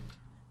 Kyrie.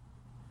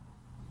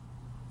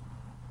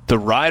 The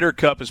Ryder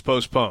Cup is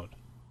postponed.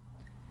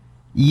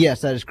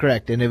 Yes, that is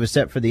correct, and it was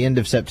set for the end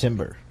of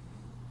September.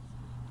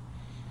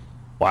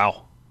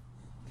 Wow.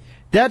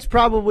 That's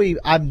probably,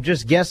 I'm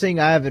just guessing,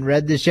 I haven't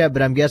read this yet,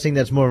 but I'm guessing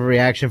that's more of a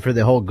reaction for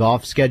the whole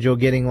golf schedule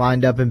getting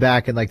lined up and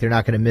back, and like they're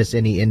not going to miss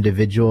any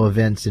individual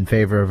events in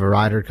favor of a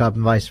Ryder Cup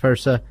and vice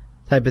versa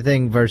type of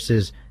thing,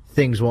 versus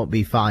things won't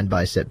be fine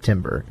by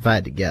September, if I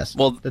had to guess.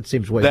 Well, that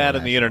seems way that more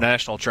and the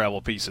international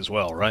travel piece as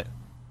well, right?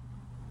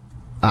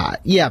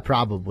 Yeah,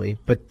 probably.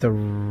 But I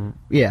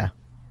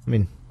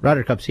mean,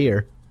 Ryder Cup's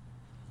here.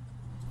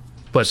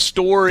 But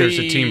Story. there's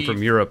a team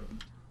from Europe.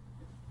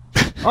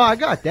 Oh, I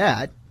got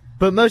that.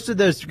 But most of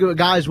those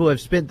guys will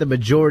have spent the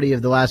majority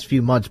of the last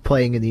few months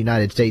playing in the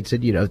United States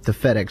and, the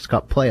FedEx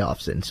Cup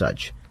playoffs and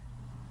such.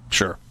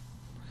 Sure.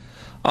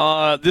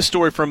 This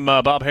story from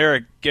Bob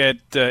Herrick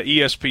at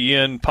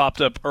ESPN popped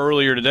up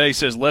earlier today.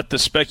 Says, let the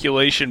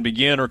speculation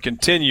begin or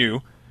continue.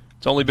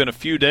 It's only been a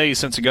few days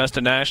since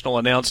Augusta National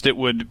announced it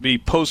would be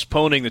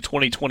postponing the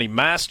 2020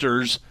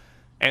 Masters,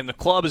 and the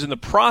club is in the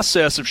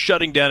process of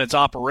shutting down its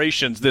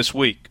operations this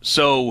week.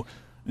 So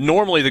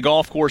normally the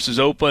golf course is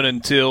open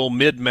until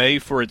mid-May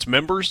for its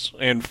members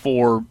and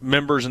for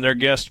members and their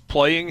guests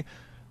playing.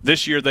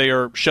 This year they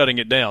are shutting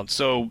it down.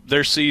 So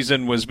their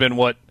season was been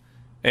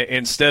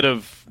instead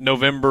of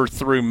November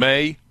through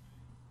May,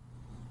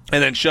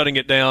 and then shutting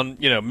it down,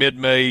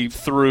 mid-May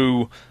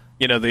through,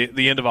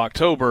 the end of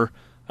October.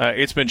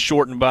 It's been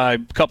shortened by a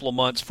couple of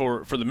months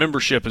for the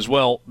membership as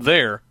well.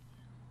 There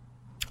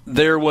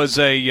was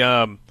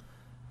an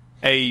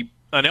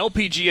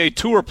LPGA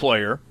Tour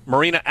player,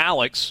 Marina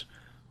Alex,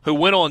 who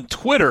went on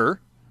Twitter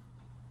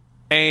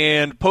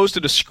and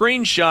posted a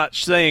screenshot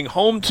saying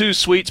Home 2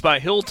 Suites by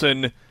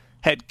Hilton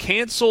had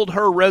canceled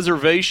her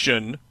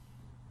reservation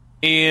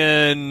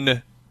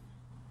in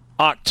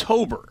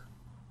October.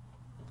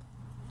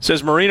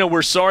 Says, Marina,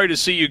 we're sorry to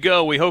see you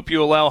go. We hope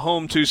you allow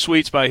Home 2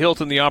 Suites by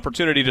Hilton the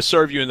opportunity to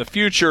serve you in the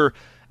future.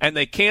 And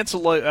they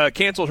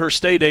canceled her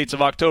stay dates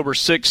of October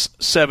 6th,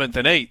 7th,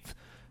 and 8th.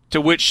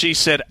 to which she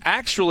said,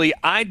 actually,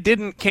 I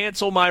didn't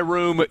cancel my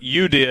room,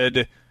 you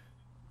did.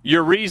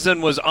 Your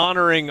reason was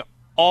honoring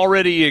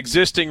already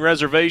existing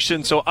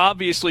reservations, so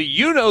obviously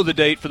you know the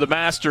date for the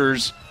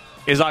Masters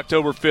is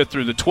October 5th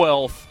through the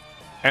 12th,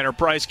 and are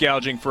price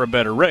gouging for a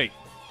better rate.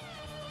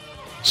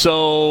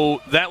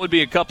 So that would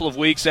be a couple of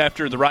weeks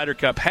after the Ryder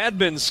Cup had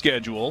been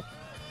scheduled,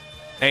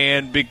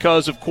 and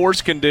because of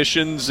course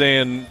conditions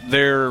and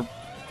their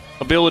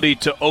ability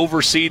to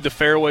overseed the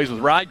fairways with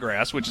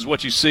ryegrass, which is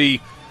what you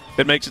see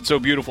that makes it so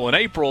beautiful in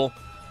April,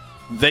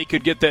 they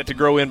could get that to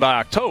grow in by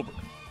October.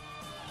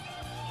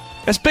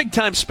 That's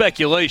big-time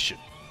speculation.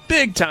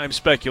 Big-time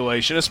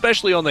speculation,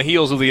 especially on the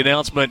heels of the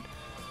announcement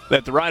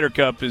that the Ryder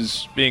Cup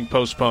is being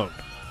postponed.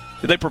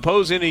 Did they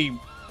propose any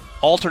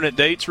alternate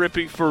dates,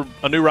 Rippy, for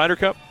a new Ryder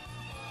Cup?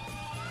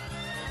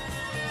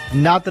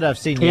 Not that I've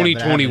seen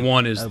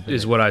 2021 yet,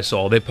 is what I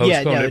saw. They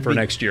postponed it for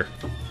next year.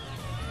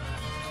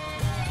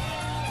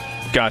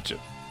 Gotcha.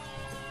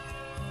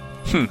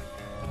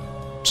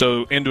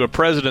 So into a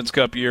President's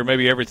Cup year,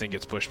 maybe everything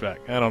gets pushed back.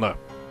 I don't know.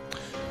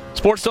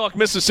 Sports Talk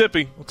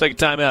Mississippi. We'll take a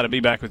time out and be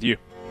back with you.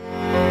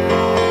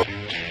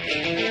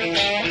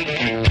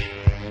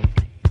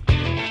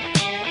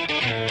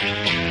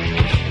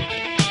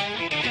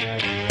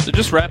 So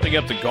just wrapping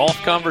up the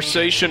golf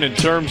conversation in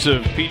terms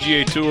of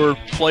PGA Tour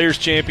Players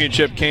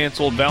Championship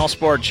canceled,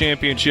 Valspar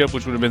Championship,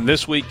 which would have been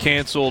this week,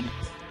 canceled.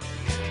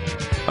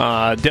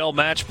 Dell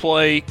Match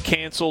Play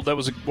canceled. That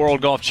was a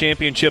World Golf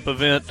Championship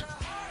event.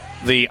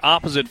 The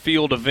opposite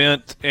field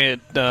event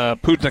at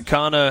Punta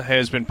Cana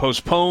has been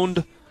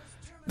postponed.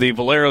 The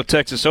Valero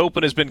Texas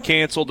Open has been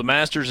canceled. The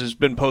Masters has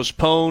been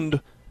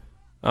postponed.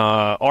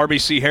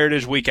 RBC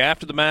Heritage week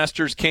after the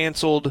Masters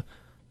canceled.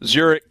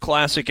 Zurich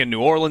Classic in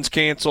New Orleans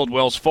canceled.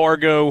 Wells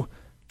Fargo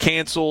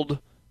canceled.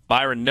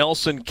 Byron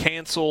Nelson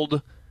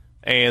canceled.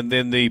 And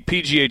then the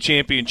PGA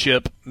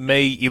Championship,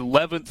 May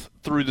 11th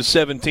through the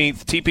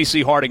 17th,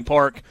 TPC Harding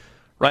Park,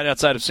 right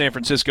outside of San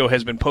Francisco,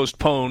 has been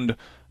postponed.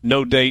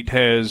 No date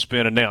has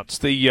been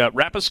announced. The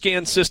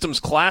Rapiscan Systems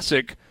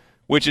Classic,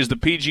 which is the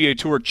PGA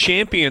Tour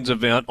Champions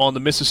event on the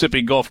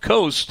Mississippi Gulf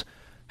Coast,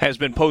 has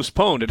been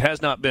postponed. It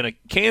has not been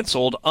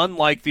canceled,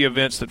 unlike the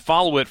events that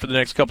follow it for the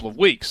next couple of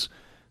weeks.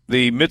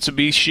 The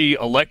Mitsubishi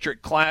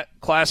Electric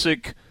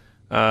Classic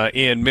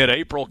in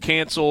mid-April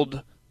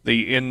canceled.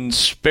 The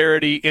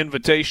Insperity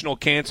Invitational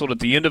canceled at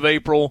the end of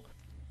April.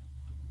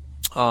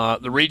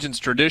 The Regents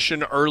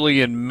Tradition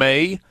early in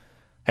May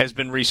has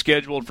been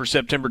rescheduled for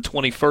September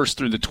 21st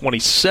through the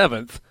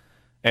 27th.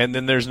 And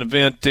then there's an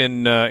event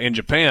in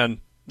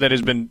Japan that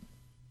has been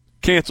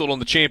canceled on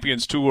the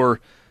Champions Tour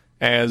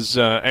as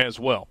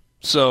well.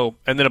 So,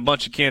 and then a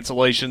bunch of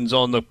cancellations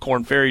on the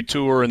Korn Ferry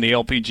Tour and the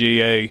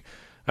LPGA,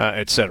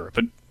 et cetera.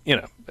 But, you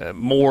know,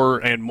 more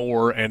and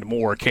more and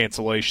more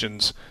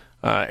cancellations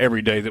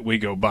every day that we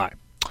go by.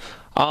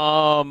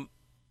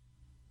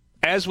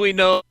 As we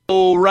know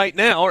right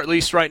now, or at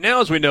least right now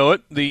as we know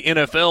it, the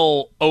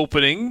NFL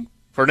opening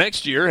for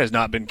next year has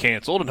not been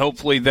canceled, and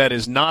hopefully that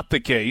is not the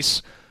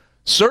case.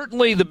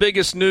 Certainly the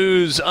biggest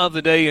news of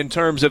the day in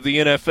terms of the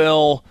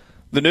NFL,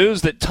 the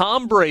news that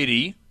Tom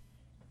Brady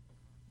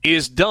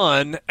is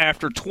done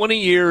after 20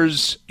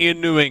 years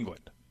in New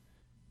England.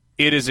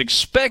 It is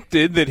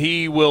expected that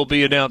he will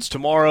be announced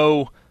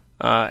tomorrow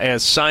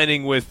as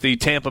signing with the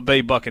Tampa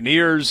Bay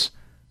Buccaneers.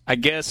 I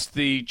guess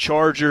the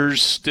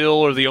Chargers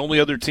still are the only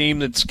other team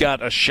that's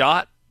got a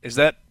shot. Is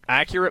that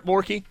accurate,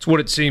 Borky? It's what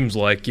it seems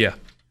like, yeah.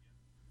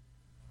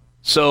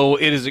 So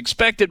it is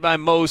expected by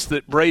most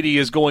that Brady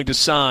is going to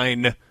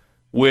sign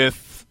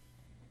with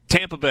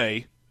Tampa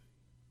Bay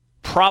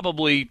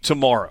probably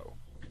tomorrow.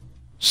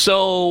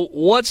 So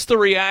what's the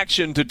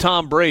reaction to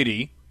Tom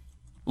Brady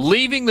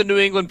leaving the New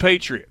England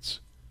Patriots?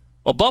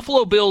 Well,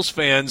 Buffalo Bills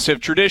fans have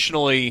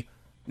traditionally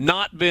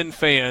not been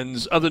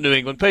fans of the New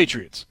England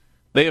Patriots.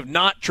 They have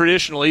not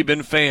traditionally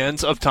been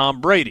fans of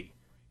Tom Brady.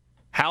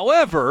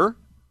 However,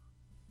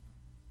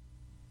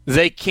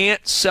 they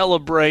can't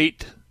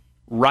celebrate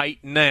right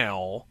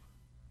now,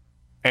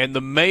 and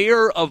the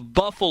mayor of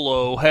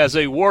Buffalo has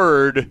a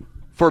word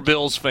for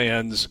Bills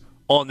fans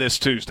on this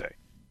Tuesday.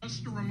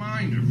 Just a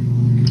reminder,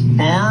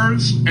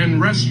 bars and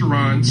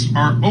restaurants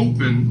are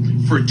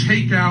open for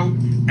takeout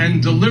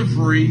and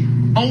delivery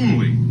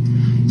only.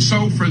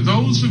 So for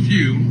those of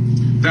you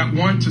that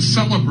want to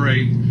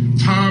celebrate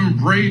Tom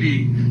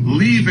Brady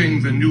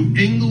leaving the New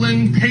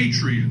England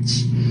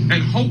Patriots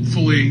and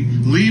hopefully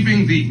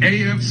leaving the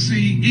AFC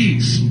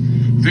East,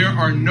 there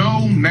are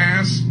no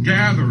mass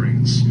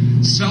gatherings.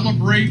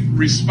 Celebrate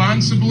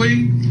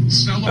responsibly,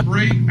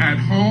 celebrate at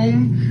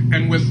home,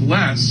 and with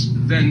less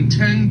than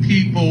 10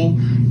 people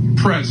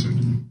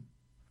present.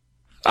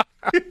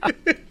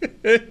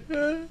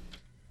 It's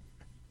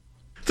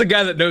a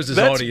guy that knows his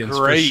audience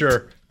great. For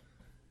sure.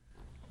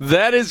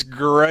 That is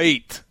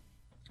great.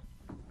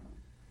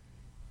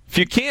 If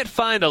you can't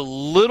find a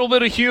little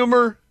bit of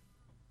humor,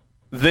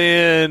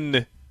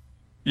 then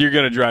you're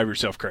going to drive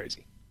yourself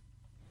crazy.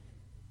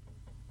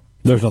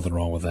 There's nothing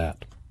wrong with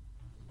that.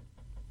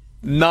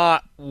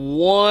 Not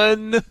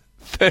one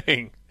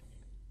thing.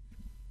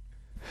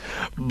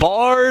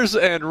 Bars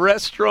and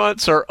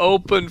restaurants are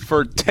open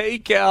for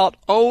takeout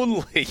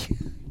only,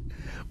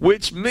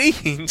 which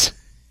means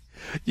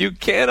you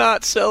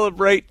cannot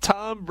celebrate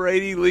Tom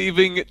Brady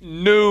leaving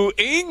New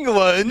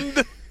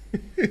England.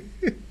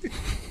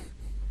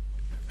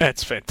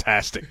 That's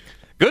fantastic.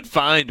 Good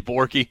find,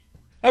 Borky.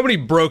 How many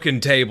broken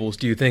tables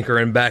do you think are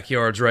in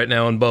backyards right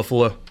now in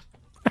Buffalo?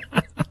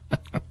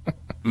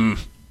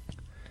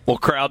 Well,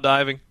 crowd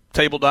diving,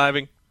 table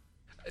diving.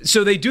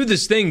 So they do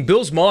this thing,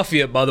 Bill's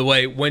Mafia, by the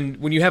way,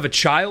 when you have a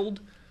child,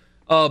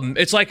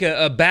 it's like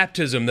a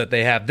baptism that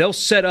they have. They'll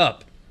set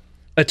up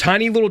a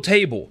tiny little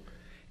table,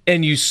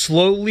 and you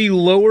slowly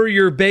lower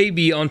your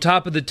baby on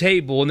top of the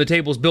table, and the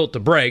table's built to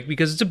break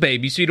because it's a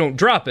baby, so you don't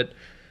drop it.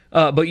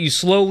 But you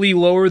slowly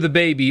lower the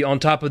baby on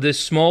top of this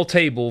small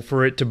table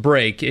for it to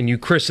break, and you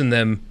christen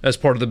them as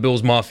part of the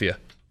Bill's Mafia.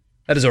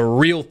 That is a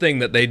real thing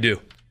that they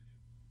do.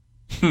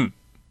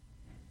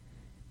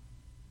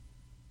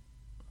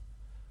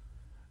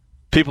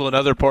 People in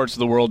other parts of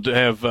the world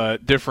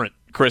have different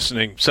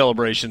christening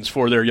celebrations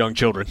for their young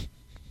children.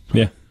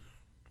 Yeah.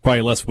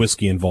 Probably less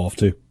whiskey involved,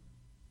 too.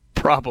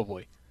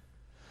 Probably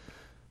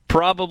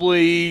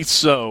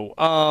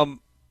so.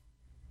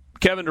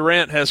 Kevin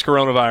Durant has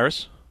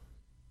coronavirus.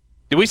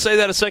 Did we say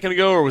that a second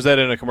ago, or was that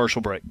in a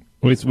commercial break?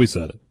 We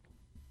said it.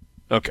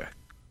 Okay.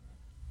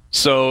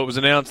 So it was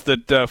announced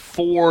that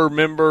 4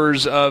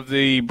 members of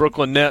the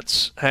Brooklyn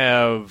Nets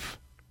have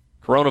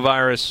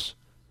coronavirus.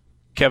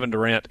 Kevin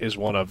Durant is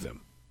one of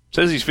them.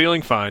 Says he's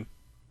feeling fine.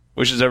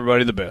 Wishes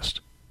everybody the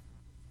best.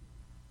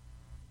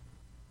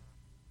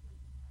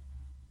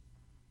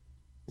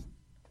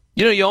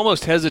 You know, you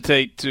almost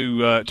hesitate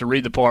to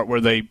read the part where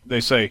they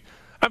say,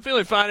 I'm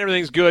feeling fine,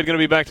 everything's good, going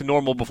to be back to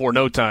normal before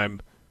no time,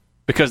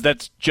 because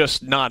that's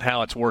just not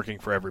how it's working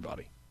for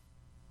everybody.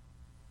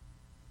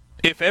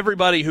 If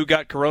everybody who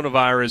got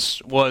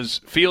coronavirus was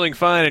feeling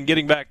fine and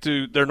getting back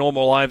to their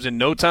normal lives in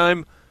no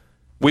time,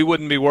 we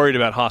wouldn't be worried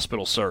about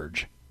hospital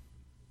surge.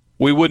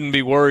 We wouldn't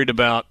be worried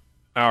about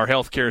our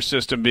healthcare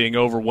system being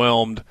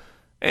overwhelmed,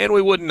 and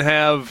we wouldn't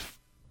have,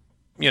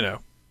 the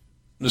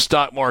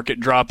stock market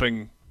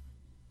dropping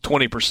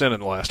 20% in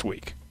the last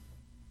week.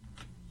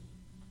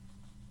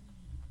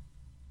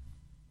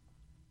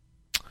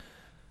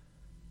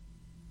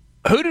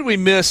 Who did we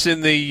miss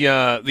in the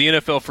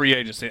NFL free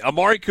agency?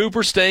 Amari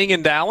Cooper staying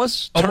in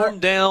Dallas,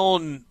 turned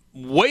down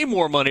way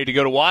more money to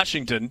go to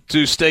Washington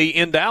to stay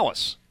in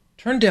Dallas.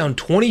 Turned down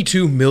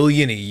 $22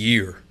 million a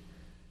year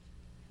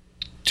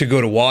to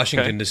go to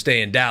Washington to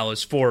stay in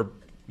Dallas for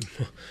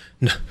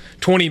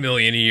 $20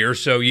 million a year.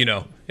 So,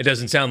 it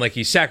doesn't sound like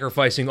he's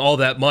sacrificing all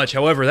that much.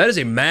 However, that is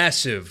a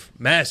massive,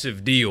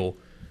 massive deal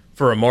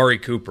for Amari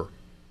Cooper.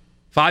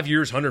 5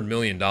 years, $100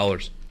 million.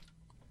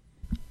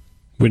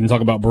 We didn't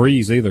talk about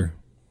Breeze either,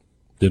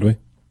 did we?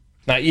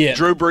 Not yet.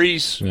 Drew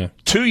Brees,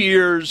 2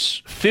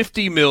 years,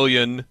 $50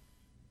 million,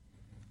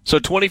 so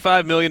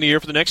 $25 million a year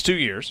for the next 2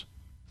 years.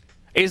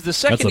 Is the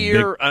second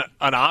year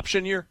an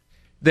option year?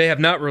 They have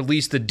not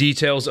released the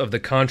details of the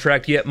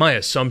contract yet. My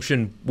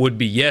assumption would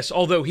be yes,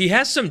 although he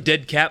has some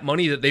dead cap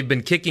money that they've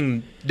been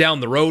kicking down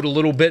the road a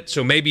little bit,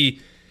 so maybe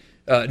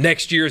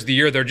next year is the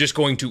year they're just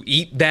going to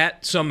eat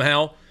that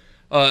somehow.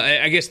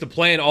 I guess the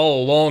plan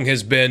all along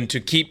has been to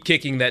keep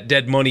kicking that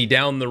dead money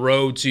down the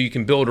road so you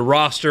can build a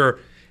roster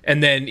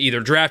and then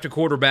either draft a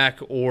quarterback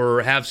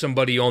or have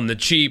somebody on the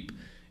cheap,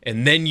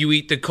 and then you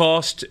eat the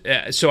cost.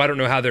 So I don't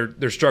know how they're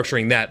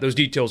structuring that. Those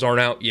details aren't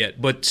out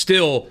yet. But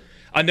still,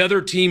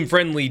 another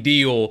team-friendly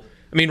deal.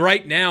 I mean,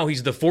 right now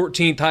he's the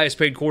 14th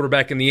highest-paid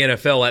quarterback in the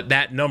NFL at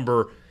that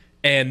number,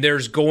 and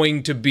there's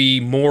going to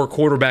be more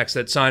quarterbacks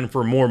that sign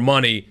for more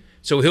money.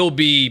 So he'll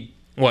be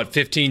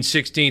 15th,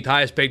 16th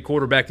highest-paid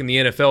quarterback in the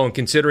NFL, and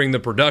considering the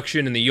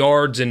production and the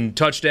yards and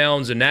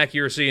touchdowns and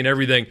accuracy and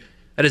everything,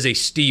 that is a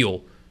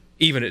steal,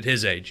 even at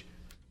his age.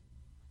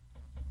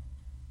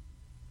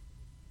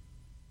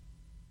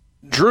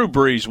 Drew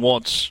Brees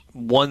wants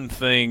one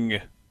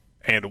thing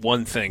and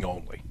one thing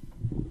only.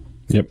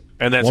 Yep.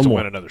 And that's to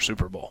win another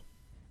Super Bowl.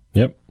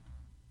 Yep.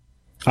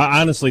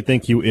 I honestly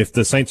think if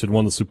the Saints had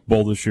won the Super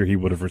Bowl this year, he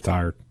would have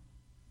retired.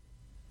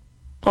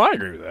 Oh, I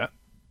agree with that.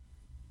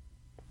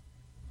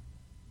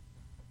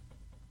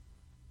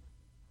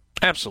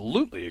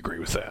 Absolutely agree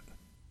with that.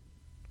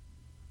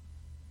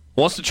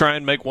 Wants to try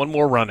and make one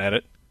more run at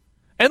it.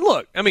 And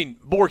look, I mean,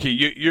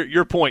 Borky,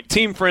 your point,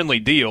 team-friendly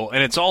deal,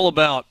 and it's all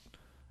about,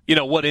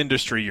 what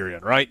industry you're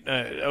in, right?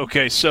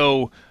 Okay,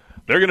 so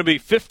there are going to be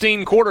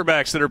 15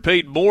 quarterbacks that are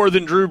paid more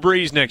than Drew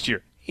Brees next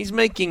year. He's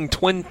making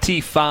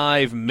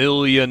 $25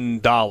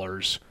 million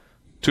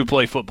to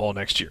play football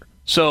next year.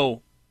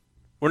 So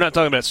we're not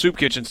talking about soup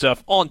kitchen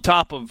stuff on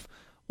top of,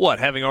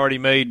 having already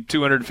made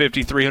 $250,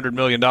 $300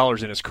 million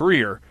in his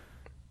career,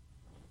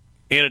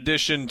 in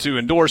addition to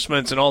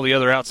endorsements and all the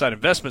other outside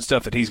investment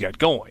stuff that he's got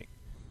going.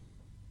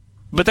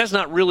 But that's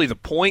not really the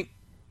point.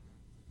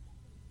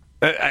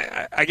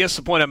 I guess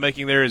the point I'm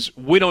making there is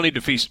we don't need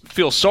to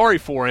feel sorry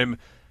for him.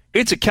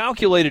 It's a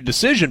calculated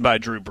decision by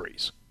Drew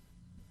Brees.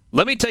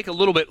 Let me take a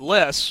little bit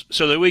less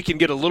so that we can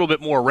get a little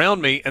bit more around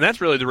me, and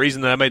that's really the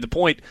reason that I made the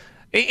point.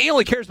 He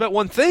only cares about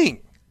one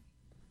thing.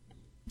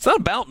 It's not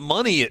about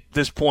money at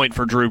this point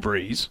for Drew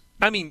Brees.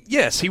 I mean,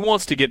 yes, he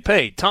wants to get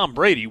paid. Tom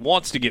Brady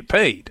wants to get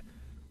paid.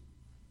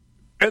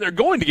 And they're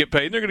going to get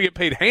paid, and they're going to get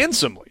paid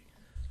handsomely.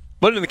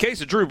 But in the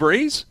case of Drew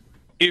Brees,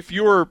 if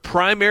your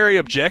primary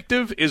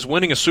objective is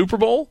winning a Super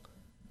Bowl,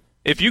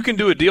 if you can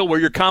do a deal where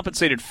you're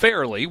compensated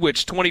fairly,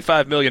 which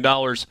 $25 million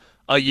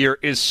a year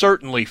is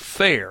certainly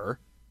fair,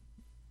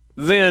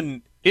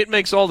 then it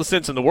makes all the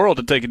sense in the world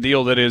to take a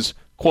deal that is,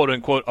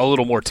 quote-unquote, a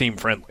little more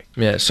team-friendly.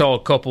 Yeah, I saw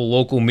a couple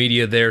local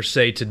media there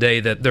say today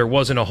that there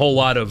wasn't a whole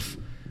lot of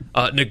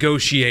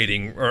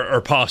negotiating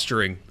or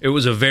posturing. It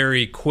was a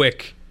very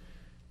quick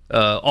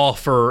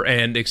offer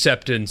and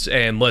acceptance,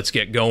 and let's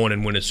get going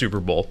and win a Super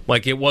Bowl.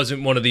 Like, it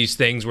wasn't one of these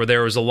things where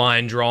there was a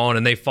line drawn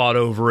and they fought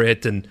over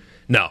it. And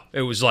no,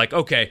 it was like,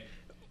 okay,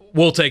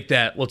 we'll take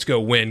that. Let's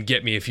go win.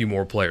 Get me a few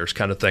more players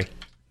kind of thing.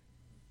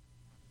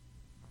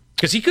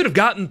 Because he could have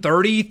gotten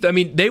 30. I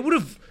mean, they would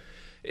have.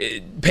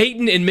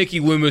 Peyton and Mickey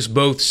Loomis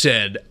both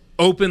said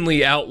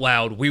openly out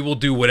loud, we will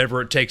do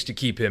whatever it takes to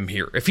keep him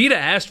here. If he'd have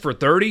asked for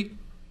 30,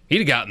 he'd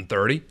have gotten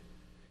 30.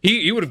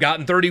 He would have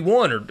gotten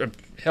 31 or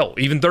hell,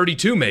 even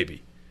 32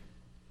 maybe.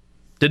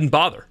 Didn't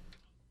bother.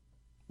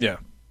 Yeah.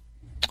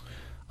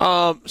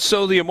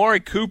 So the Amari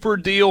Cooper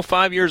deal,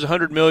 5 years,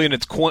 $100 million.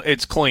 It's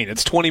clean.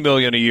 It's $20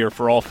 million a year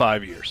for all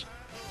 5 years.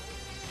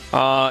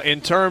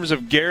 In terms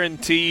of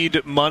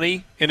guaranteed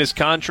money in his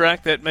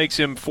contract, that makes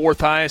him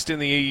fourth highest in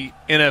the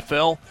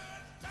NFL.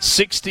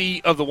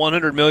 60 of the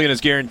 $100 million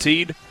is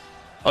guaranteed.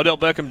 Odell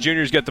Beckham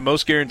Jr.'s got the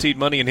most guaranteed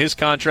money in his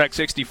contract,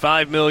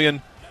 $65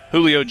 million.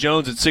 Julio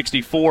Jones at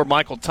 64,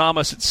 Michael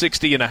Thomas at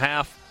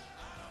 60.5,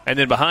 and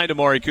then behind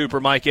Amari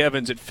Cooper, Mike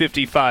Evans at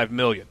 $55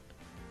 million.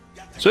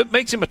 So it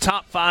makes him a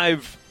top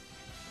 5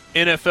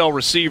 NFL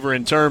receiver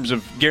in terms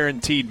of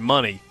guaranteed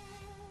money.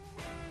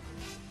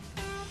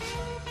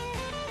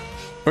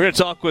 We're going to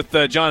talk with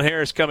John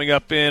Harris coming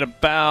up in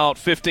about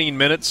 15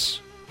 minutes.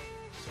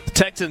 The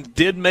Texans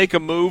did make a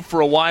move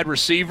for a wide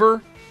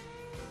receiver,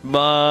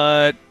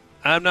 but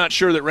I'm not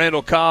sure that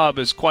Randall Cobb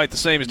is quite the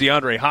same as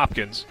DeAndre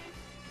Hopkins.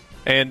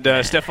 And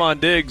Stephon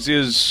Diggs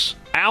is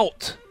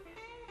out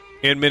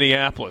in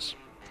Minneapolis.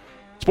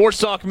 Sports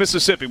Talk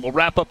Mississippi. We'll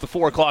wrap up the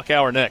 4 o'clock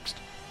hour next.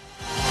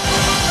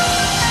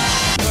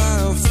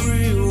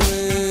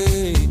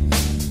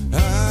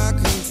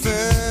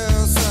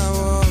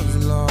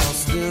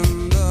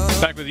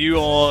 Back with you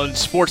on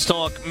Sports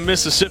Talk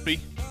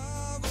Mississippi.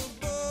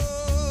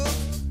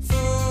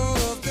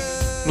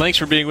 Thanks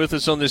for being with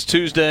us on this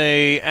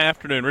Tuesday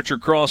afternoon.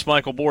 Richard Cross,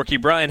 Michael Borky,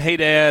 Brian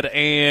Haydad,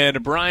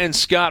 and Brian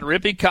Scott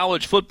Rippey.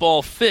 College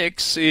Football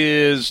Fix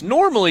is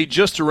normally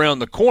just around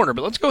the corner,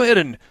 but let's go ahead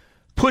and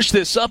push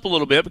this up a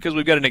little bit because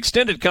we've got an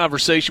extended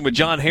conversation with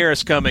John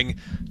Harris coming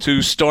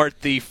to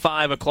start the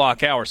 5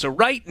 o'clock hour. So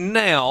right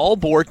now,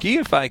 Borky,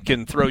 if I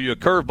can throw you a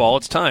curveball,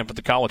 it's time for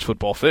the College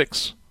Football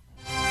Fix.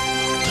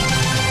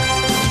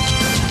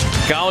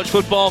 College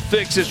Football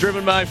Fix is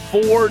driven by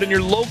Ford and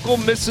your local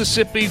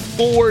Mississippi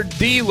Ford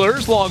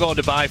dealers. Log on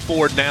to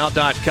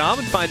buyfordnow.com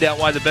and find out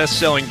why the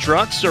best-selling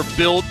trucks are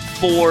built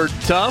Ford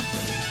tough.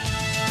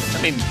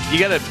 I mean, you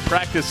got to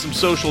practice some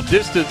social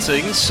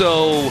distancing,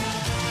 so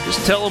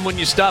just tell them when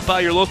you stop by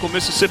your local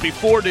Mississippi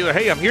Ford dealer,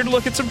 hey, I'm here to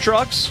look at some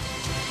trucks.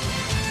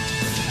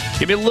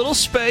 Give me a little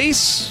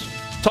space.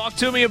 Talk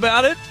to me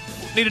about it.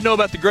 Need to know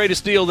about the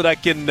greatest deal that I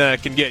can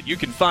get. You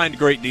can find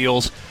great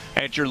deals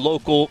at your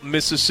local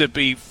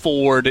Mississippi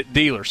Ford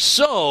dealer.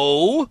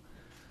 So,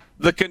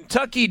 the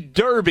Kentucky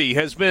Derby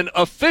has been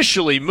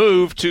officially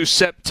moved to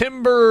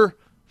September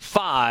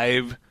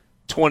 5,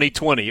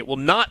 2020. It will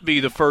not be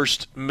the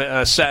first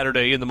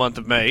Saturday in the month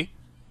of May.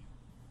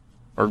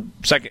 Or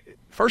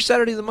first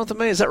Saturday in the month of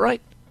May, is that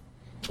right?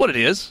 That's what it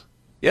is.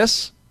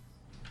 Yes?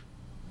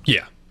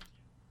 Yeah.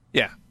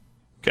 Yeah.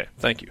 Okay,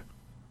 thank you.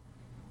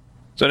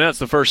 So now it's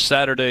the first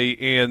Saturday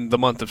in the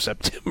month of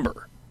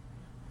September.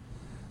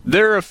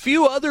 There are a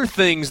few other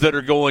things that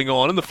are going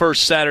on in the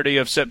first Saturday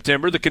of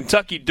September. The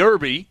Kentucky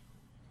Derby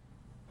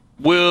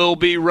will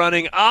be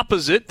running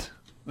opposite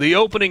the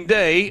opening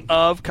day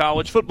of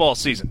college football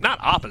season. Not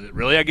opposite,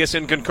 really, I guess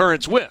in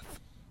concurrence with.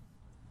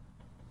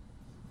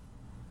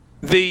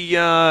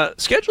 The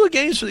schedule of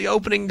games for the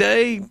opening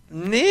day,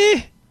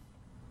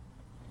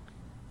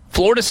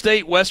 Florida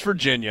State, West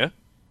Virginia.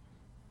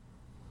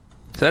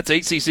 So that's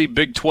ACC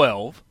Big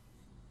 12.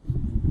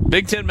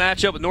 Big 10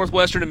 matchup with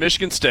Northwestern and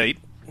Michigan State.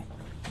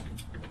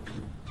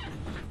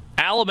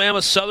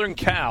 Alabama, Southern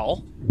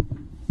Cal.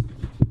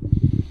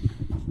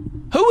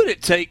 Who would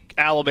it take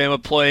Alabama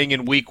playing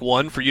in Week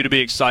 1 for you to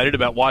be excited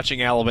about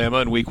watching Alabama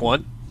in Week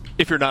 1,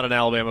 if you're not an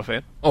Alabama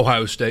fan?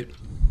 Ohio State.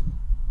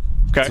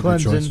 Okay.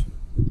 Clemson.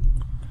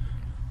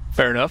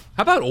 Fair enough.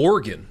 How about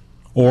Oregon?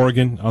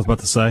 Oregon, I was about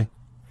to say.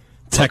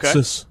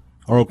 Texas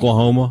or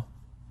Oklahoma.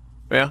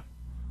 Yeah.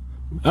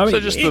 I mean, So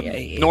just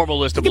the normal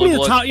list of give me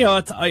blue a,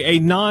 bloods. top, a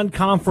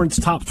non-conference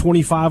top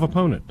 25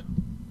 opponent.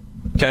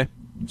 Okay.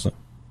 So,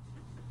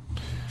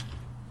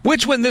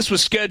 Which, when this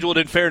was scheduled,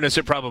 in fairness,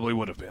 it probably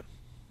would have been.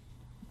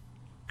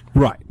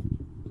 right.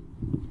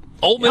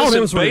 Ole Miss and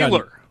Alabama's already got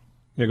Baylor.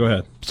 Yeah, go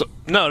ahead. So,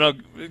 no,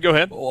 go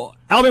ahead. Well,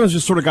 Alabama's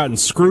just sort of gotten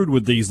screwed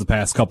with these the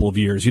past couple of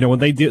years. When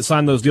they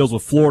signed those deals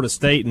with Florida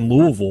State and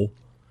Louisville,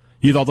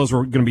 you thought those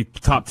were going to be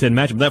top 10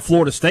 matchups. That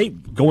Florida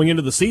State, going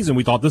into the season,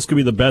 we thought this could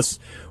be the best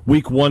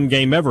Week 1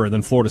 game ever, and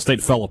then Florida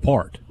State fell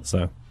apart.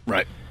 So,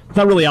 right. It's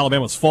not really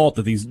Alabama's fault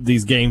that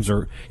these games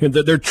are.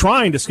 They're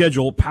trying to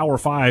schedule Power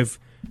 5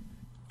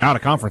 out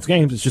of conference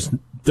games. It's just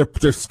they're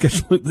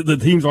scheduling, the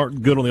teams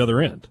aren't good on the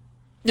other end.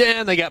 Yeah,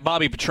 and they got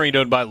Bobby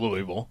Petrino by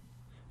Louisville,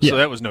 so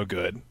that was no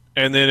good.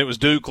 And then it was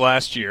Duke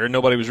last year, and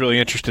nobody was really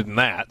interested in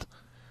that.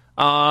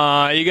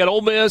 You got Ole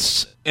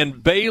Miss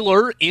and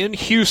Baylor in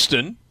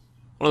Houston,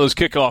 one of those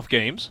kickoff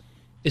games.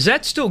 Is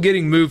that still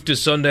getting moved to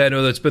Sunday? I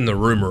know that's been the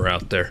rumor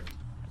out there.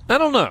 I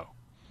don't know.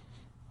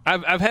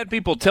 I've had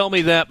people tell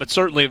me that, but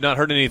certainly have not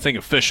heard anything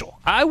official.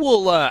 I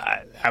will.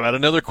 How about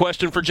another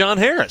question for John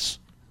Harris?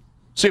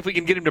 See if we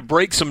can get him to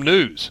break some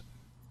news.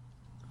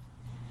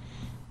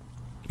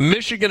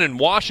 Michigan and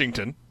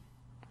Washington.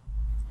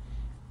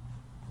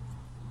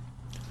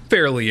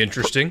 Fairly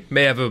interesting.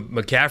 May have a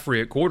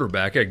McCaffrey at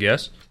quarterback, I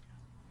guess.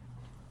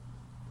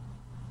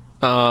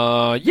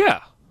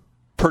 Yeah.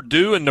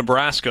 Purdue and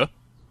Nebraska.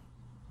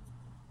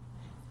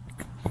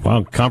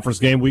 Wow, conference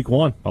game Week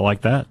 1. I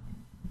like that.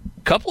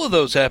 Couple of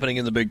those happening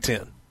in the Big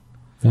Ten.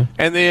 Yeah.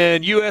 And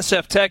then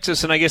USF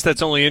Texas, and I guess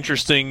that's only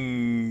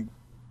interesting.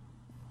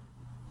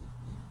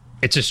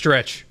 It's a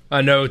stretch.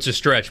 I know it's a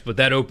stretch, but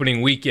that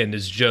opening weekend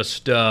is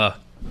just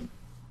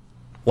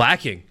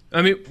lacking.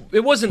 I mean,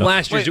 it wasn't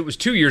last year's. It was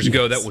 2 years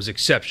ago that was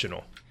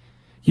exceptional.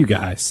 You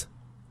guys,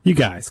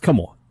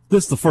 come on.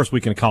 This is the first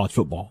weekend of college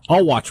football.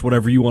 I'll watch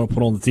whatever you want to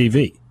put on the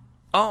TV.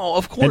 Oh,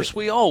 of course,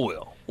 we all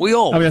will. We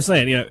all. I mean, I'm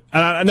saying,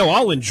 I know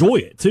I'll enjoy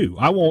it too.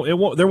 I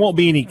won't. There won't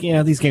be any.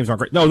 These games aren't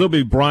great. No, there'll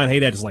be Brian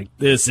Haydad just like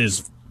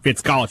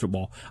it's college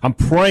football. I'm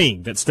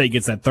praying that State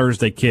gets that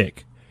Thursday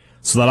kick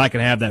so that I can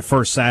have that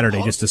first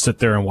Saturday just to sit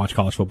there and watch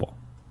college football.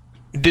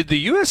 Did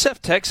the USF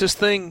Texas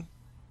thing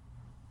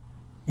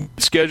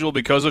scheduled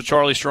because of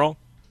Charlie Strong?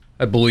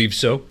 I believe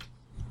so.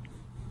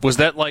 Was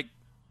that like?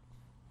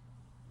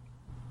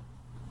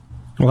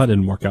 Well, that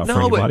didn't work out for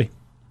anybody.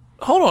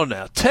 Hold on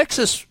now.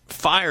 Texas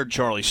fired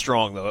Charlie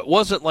Strong, though. It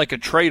wasn't like a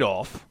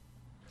trade-off.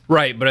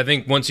 Right, but I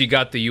think once he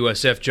got the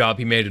USF job,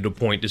 he made it a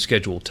point to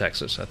schedule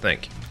Texas, I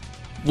think.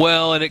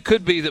 Well, and it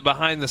could be that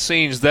behind the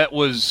scenes that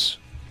was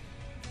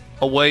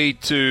a way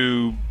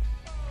to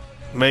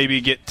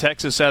maybe get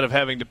Texas out of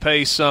having to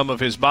pay some of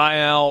his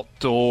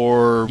buyout,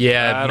 or...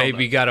 Yeah,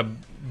 maybe got a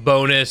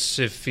bonus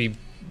if he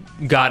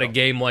got a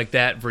game like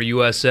that for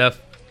USF.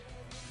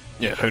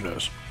 Yeah, who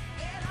knows?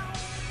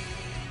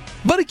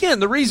 But again,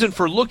 the reason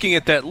for looking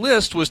at that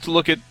list was to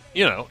look at,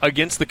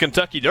 against the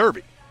Kentucky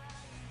Derby.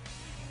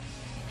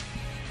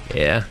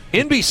 Yeah.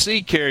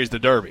 NBC carries the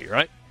Derby,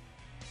 right?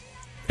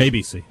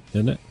 ABC,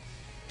 isn't it?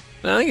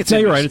 I think it's NBC.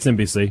 NBC. You're right, it's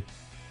NBC.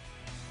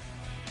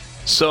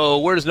 So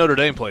where does Notre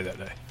Dame play that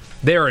day?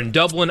 They're in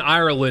Dublin,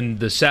 Ireland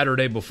the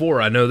Saturday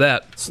before. I know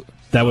that.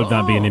 That would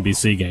not be an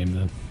NBC game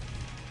then.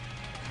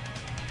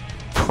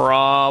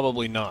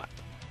 Probably not.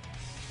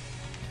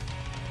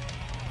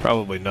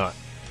 Probably not.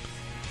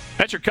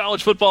 That's your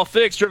college football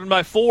fix, driven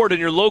by Ford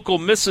and your local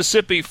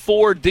Mississippi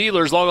Ford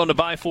dealers. Log on to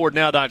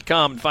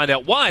buyfordnow.com and find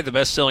out why the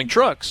best-selling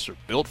trucks are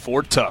built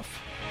Ford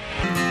tough.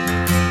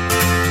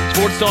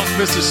 Sports Talk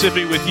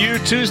Mississippi with you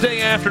Tuesday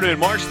afternoon,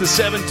 March the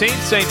 17th,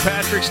 St.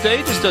 Patrick's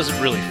Day. Just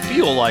doesn't really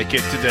feel like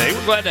it today.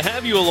 We're glad to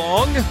have you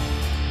along.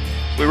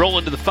 We roll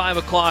into the 5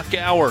 o'clock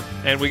hour,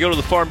 and we go to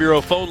the Farm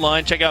Bureau phone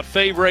line. Check out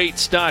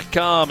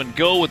favorites.com and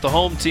go with the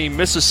home team,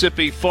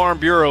 Mississippi Farm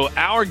Bureau.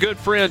 Our good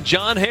friend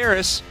John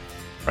Harris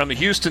from the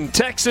Houston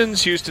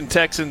Texans,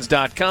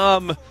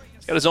 HoustonTexans.com.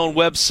 Got his own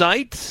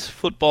website,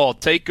 Football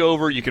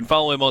Takeover. You can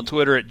follow him on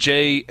Twitter at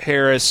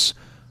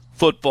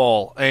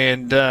jharrisfootball.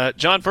 And,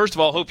 John, first of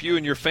all, hope you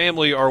and your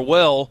family are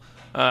well.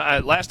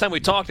 Last time we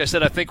talked, I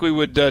said I think we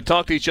would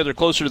talk to each other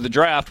closer to the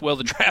draft. Well,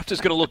 the draft is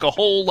going to look a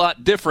whole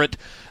lot different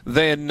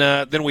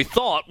than we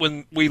thought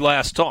when we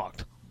last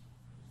talked.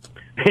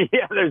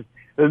 Yeah, there's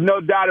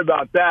no doubt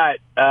about that.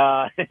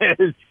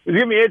 It's going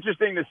to be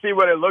interesting to see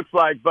what it looks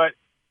like, but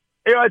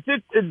it's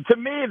to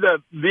me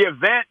the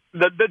event,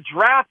 the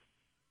draft.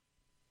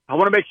 I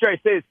want to make sure I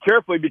say this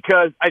carefully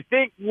because I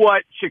think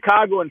what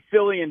Chicago and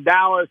Philly and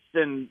Dallas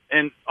and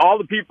all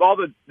the people, all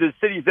the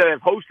cities that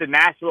have hosted,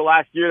 Nashville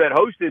last year that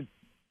hosted,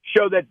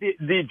 show that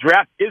the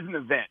draft is an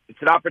event.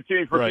 It's an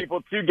opportunity for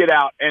people to get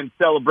out and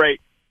celebrate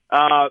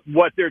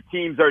what their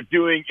teams are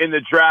doing in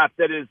the draft.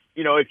 That is,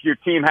 if your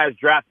team has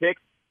draft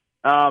picks.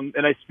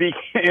 And I speak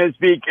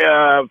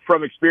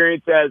from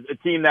experience as a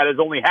team that has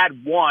only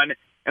had one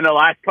in the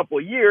last couple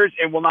of years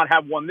and will not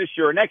have one this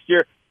year or next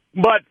year,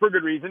 but for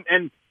good reason.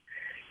 And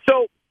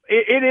so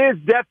it is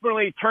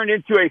definitely turned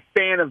into a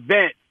fan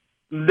event.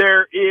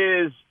 There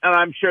is, and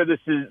I'm sure this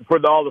is for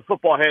all the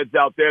football heads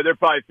out there, they're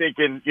probably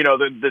thinking,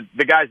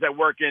 the guys that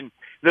work in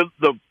I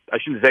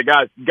shouldn't say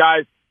guys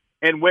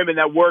and women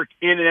that work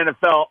in an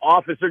NFL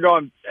office are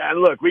going,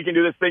 look, we can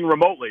do this thing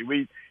remotely.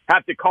 We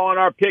have to call in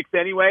our picks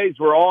anyways.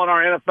 We're all in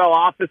our NFL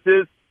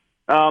offices.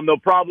 They'll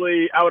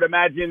probably, I would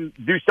imagine,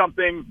 do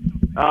something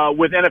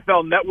with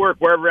NFL Network,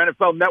 wherever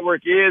NFL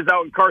Network is,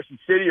 out in Carson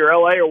City or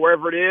LA or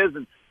wherever it is,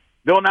 and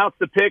they'll announce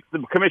the picks. The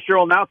commissioner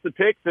will announce the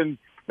picks, and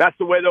that's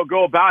the way they'll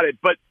go about it.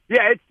 But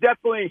yeah, it's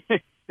definitely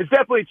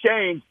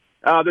changed.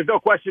 There's no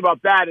question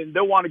about that, and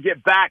they'll want to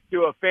get back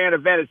to a fan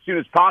event as soon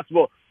as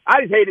possible.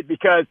 I just hate it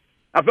because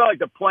I felt like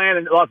the plan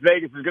in Las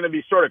Vegas is going to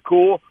be sort of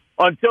cool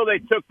until they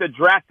took the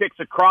draft picks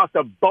across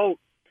a boat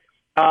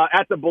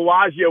at the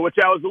Bellagio, which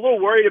I was a little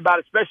worried about,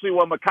 especially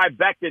when Mekhi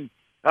Becton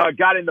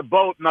got in the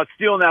boat, and I was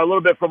stealing that a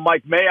little bit from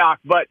Mike Mayock,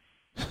 but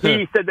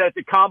he said that at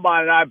the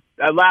Combine, and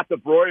I laughed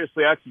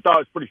uproariously. I actually thought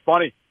it was pretty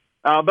funny.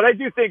 But I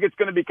do think it's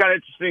going to be kind of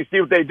interesting to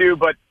see what they do,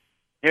 but,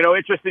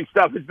 interesting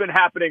stuff has been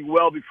happening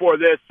well before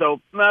this,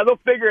 so they'll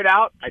figure it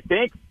out, I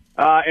think,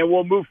 and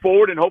we'll move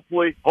forward and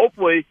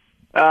hopefully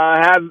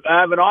have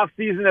an off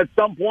season at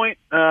some point,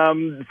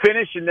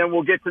 finish, and then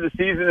we'll get to the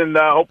season, and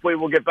hopefully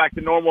we'll get back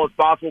to normal as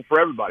possible for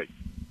everybody.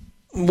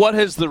 What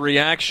has the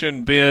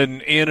reaction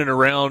been in and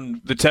around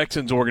the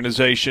Texans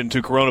organization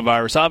to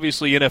coronavirus?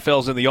 Obviously,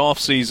 NFL's in the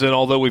offseason,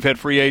 although we've had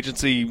free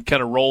agency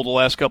kind of roll the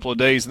last couple of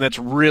days, and that's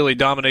really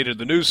dominated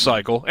the news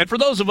cycle. And for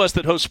those of us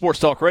that host sports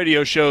talk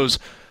radio shows,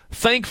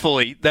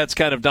 thankfully, that's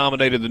kind of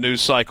dominated the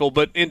news cycle.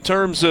 But in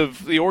terms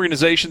of the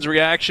organization's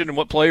reaction and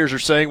what players are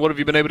saying, what have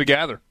you been able to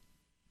gather?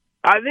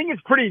 I think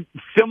it's pretty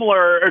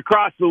similar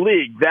across the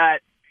league that,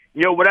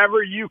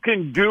 whatever you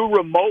can do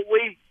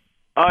remotely,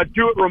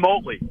 do it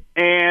remotely.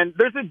 And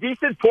there's a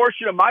decent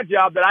portion of my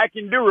job that I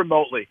can do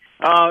remotely.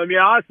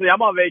 Honestly,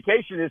 I'm on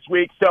vacation this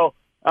week, so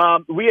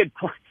we had,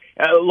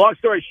 long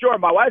story short,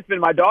 my wife and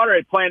my daughter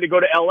had planned to go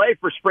to L.A.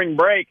 for spring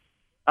break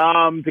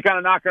to kind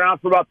of knock around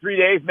for about 3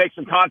 days, make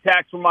some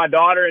contacts with my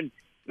daughter. And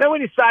then we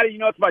decided,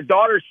 it's my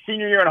daughter's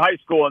senior year in high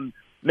school, and,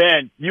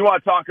 man, you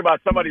want to talk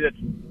about somebody that's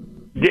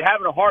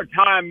having a hard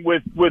time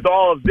with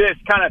all of this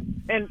kind of,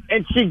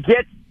 and she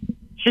gets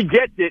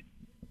it.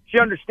 She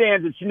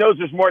understands it. She knows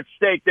there's more at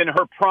stake than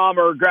her prom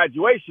or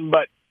graduation,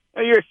 but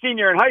you're a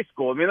senior in high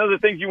school. Those are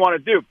things you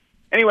want to do.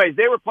 Anyways,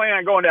 they were planning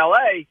on going to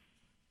L.A.,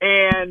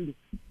 and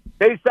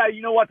they decided,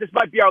 you know what, this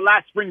might be our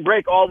last spring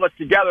break, all of us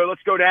together.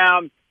 Let's go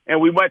down. And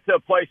we went to a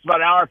place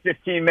about an hour and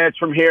 15 minutes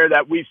from here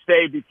that we've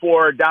stayed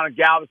before down in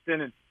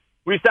Galveston, and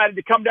we decided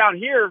to come down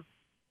here,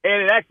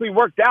 and it actually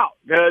worked out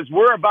because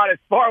we're about as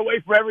far away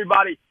from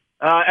everybody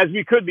as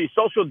we could be.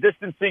 Social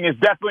distancing is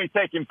definitely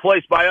taking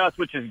place by us,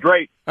 which is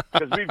great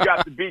because we've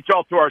got the beach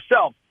all to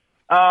ourselves.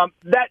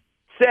 That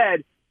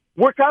said,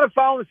 we're kind of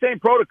following the same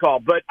protocol,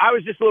 but I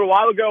was just a little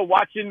while ago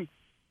watching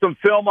some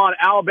film on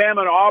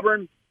Alabama and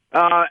Auburn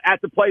at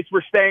the place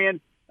we're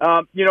staying.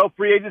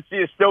 Free agency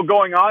is still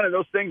going on, and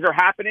those things are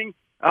happening.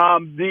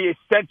 The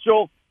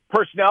essential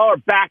personnel are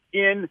back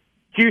in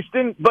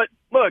Houston. But,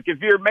 look, if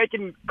you're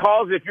making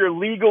calls, if you're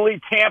legally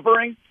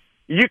tampering,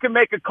 you can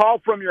make a call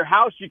from your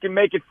house. You can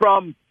make it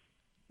from,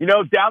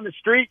 down the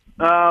street.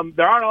 There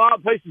aren't a lot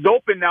of places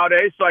open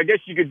nowadays, so I guess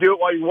you could do it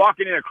while you're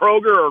walking in a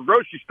Kroger or a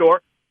grocery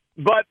store.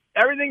 But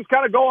everything's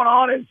kind of going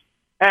on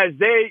as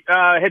they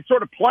had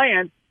sort of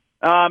planned.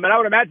 And I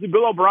would imagine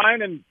Bill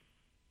O'Brien and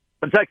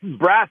the Texans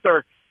brass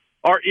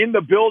are in the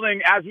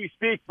building as we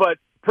speak, but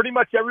pretty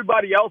much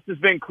everybody else has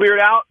been cleared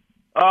out.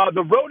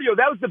 The rodeo,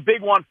 that was the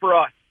big one for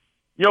us.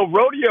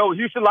 Rodeo,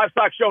 Houston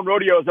Livestock Show and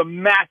Rodeo is a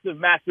massive,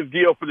 massive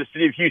deal for the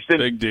city of Houston.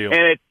 Big deal.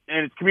 And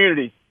its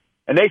communities.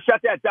 And they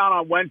shut that down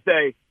on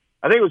Wednesday.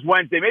 I think it was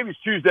Wednesday, maybe it was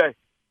Tuesday.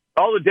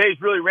 All the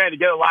days really ran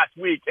together last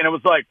week, and it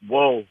was like,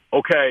 whoa,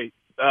 okay.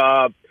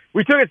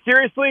 We took it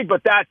seriously,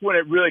 but that's when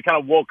it really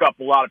kind of woke up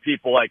a lot of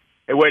people like,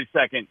 hey, wait a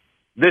second,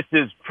 this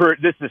is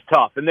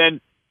tough. And then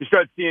you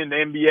start seeing the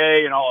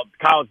NBA and all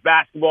college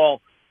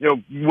basketball,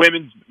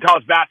 women's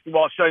college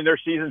basketball shutting their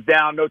seasons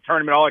down, no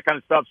tournament, all that kind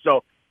of stuff.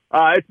 So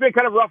it's been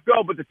kind of a rough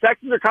go, but the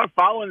Texans are kind of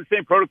following the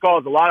same protocol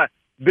as a lot of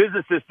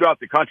businesses throughout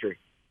the country.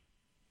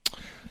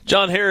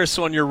 John Harris,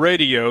 on your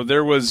radio,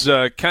 there was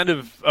kind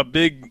of a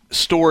big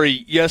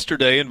story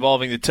yesterday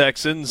involving the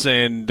Texans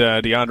and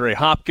DeAndre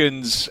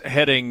Hopkins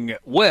heading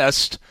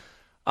west.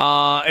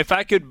 If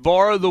I could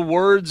borrow the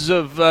words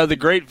of the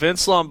great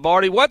Vince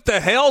Lombardi, what the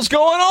hell's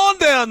going on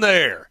down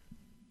there?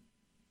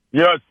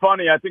 It's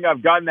funny. I think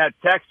I've gotten that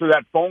text or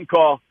that phone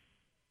call,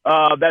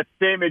 that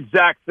same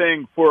exact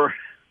thing for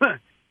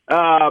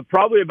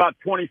probably about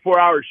 24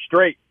 hours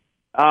straight.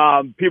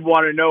 People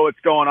want to know what's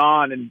going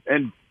on.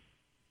 And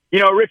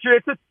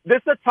Richard, this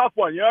is a tough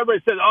one. Everybody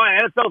says,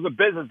 NFL's a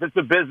business. It's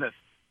a business.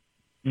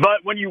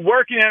 But when you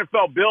work in an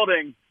NFL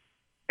building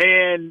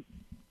and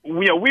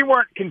we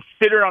weren't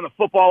considered on the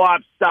football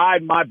ops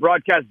side, my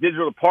broadcast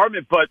digital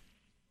department, but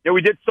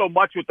we did so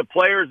much with the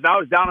players, and I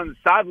was down on the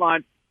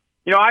sideline.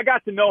 I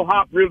got to know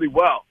Hop really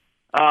well,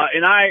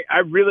 and I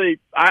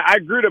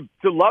grew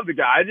to love the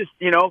guy. I just,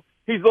 he's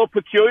a little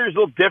peculiar, he's a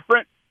little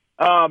different.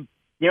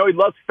 He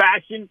loves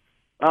fashion,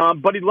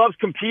 but he loves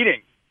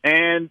competing,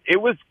 and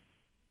it was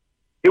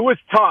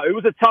tough. It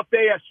was a tough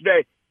day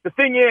yesterday. The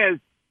thing is,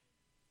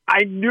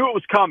 I knew it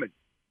was coming,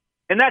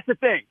 and that's the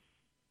thing.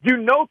 You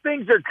know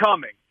things are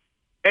coming,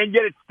 and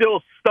yet it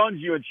still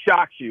stuns you and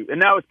shocks you.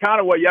 And that was kind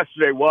of what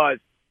yesterday was.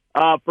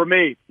 for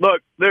me.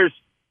 Look, they're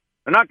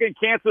not going to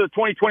cancel the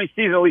 2020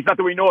 season, at least not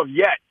that we know of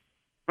yet.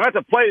 We're going to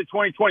have to play the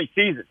 2020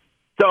 season.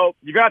 So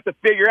you're going to have to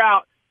figure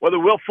out whether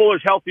Will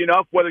Fuller's healthy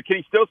enough, whether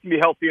Kenny Stills can be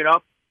healthy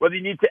enough, whether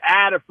you need to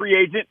add a free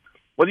agent,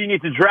 whether you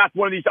need to draft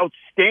one of these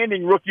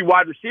outstanding rookie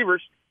wide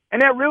receivers.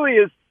 And that really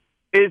is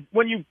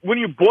when you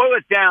boil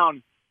it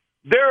down,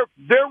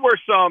 there were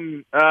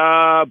some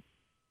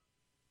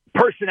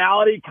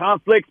personality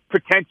conflicts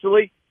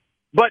potentially,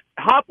 but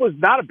Hop was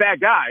not a bad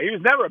guy. He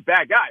was never a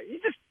bad guy.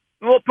 He's just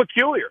a little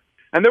peculiar.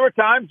 And there were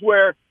times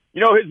where,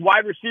 his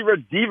wide receiver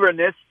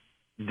divaness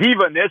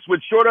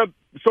would sort of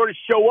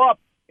show up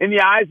in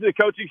the eyes of the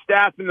coaching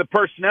staff and the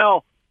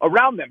personnel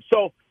around them.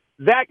 So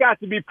that got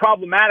to be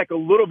problematic a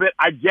little bit,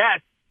 I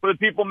guess, for the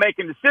people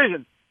making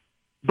decisions.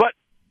 But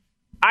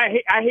I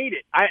hate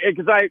it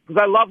because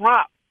I love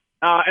Hop,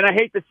 and I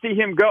hate to see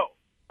him go.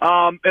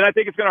 And I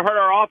think it's going to hurt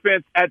our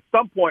offense at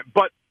some point.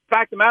 But the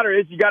fact of the matter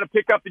is, you got to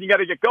pick up and you got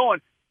to get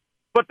going.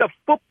 But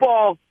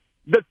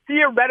the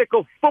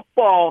theoretical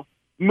football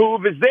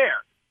move is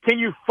there. Can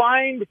you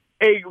find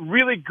a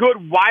really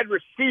good wide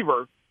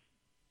receiver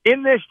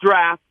in this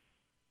draft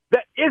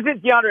that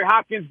isn't DeAndre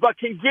Hopkins, but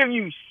can give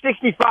you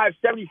 65,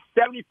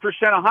 70%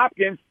 of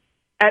Hopkins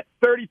at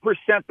 30%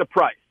 the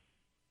price?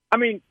 I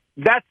mean,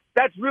 that's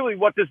really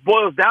what this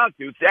boils down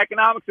to. It's the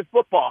economics of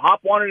football.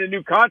 Hop wanted a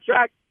new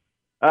contract.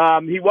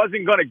 He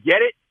wasn't going to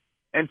get it,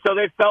 and so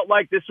they felt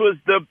like this was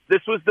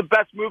the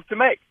best move to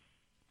make.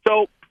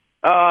 So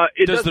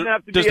it doesn't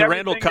have to be the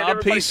Randall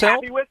Cobb piece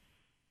help? With.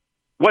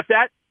 What's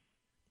that?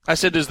 I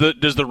said, does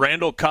the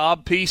Randall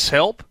Cobb piece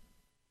help?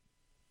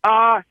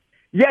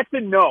 Yes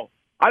and no.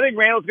 I think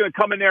Randall's going to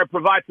come in there and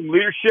provide some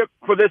leadership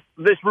for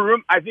this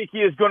room. I think he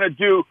is going to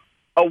do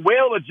a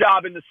whale of a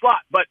job in the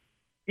slot. But,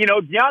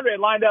 DeAndre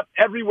lined up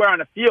everywhere on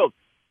the field.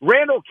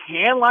 Randall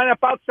can line up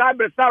outside,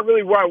 but it's not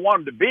really where I want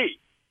him to be.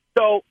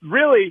 So,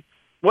 really,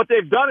 what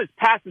they've done is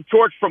pass the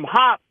torch from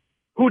Hop,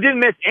 who didn't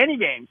miss any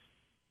games,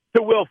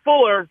 to Will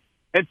Fuller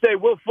and say,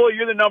 Will Fuller,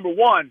 you're the number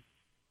one.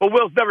 But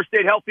Will's never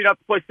stayed healthy enough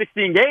to play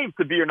 16 games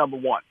to be your number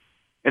one.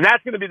 And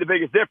that's going to be the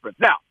biggest difference.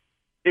 Now,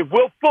 if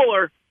Will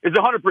Fuller is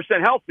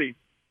 100% healthy,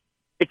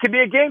 it could be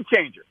a game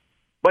changer.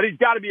 But he's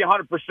got to be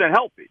 100%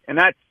 healthy. And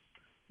that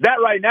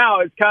right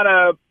now is kind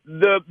of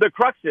the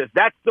crux of this.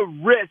 That's the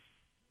risk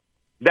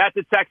that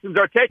the Texans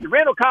are taking.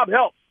 Randall Cobb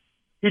helps.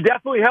 He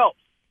definitely helps.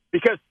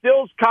 Because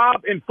Stills,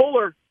 Cobb, and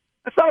Fuller,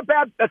 that's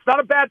not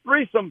a bad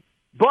threesome.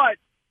 But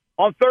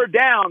on third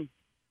down,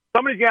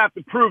 somebody's going to have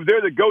to prove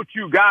they're the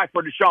go-to guy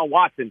for Deshaun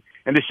Watson.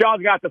 And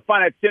Deshaun's going to have to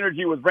find that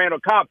synergy with Randall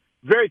Cobb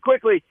very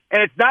quickly.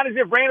 And it's not as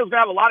if Randall's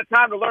going to have a lot of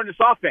time to learn this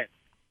offense.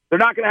 They're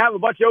not going to have a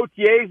bunch of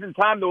OTAs and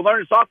time to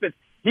learn this offense.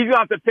 He's going to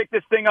have to pick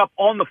this thing up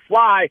on the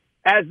fly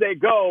as they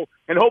go,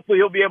 and hopefully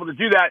he'll be able to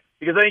do that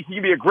because I think he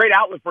can be a great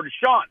outlet for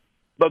Deshaun.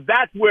 But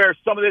that's where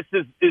some of this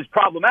is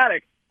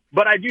problematic.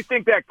 But I do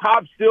think that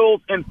Cobb,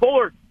 Stills, and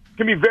Fuller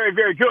can be very,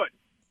 very good.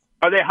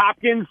 Are they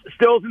Hopkins,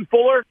 Stills, and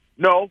Fuller?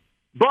 No.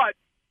 But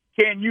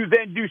can you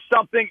then do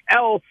something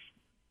else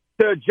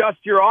to adjust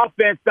your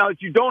offense now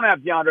that you don't have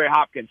DeAndre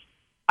Hopkins?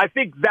 I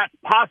think that's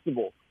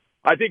possible.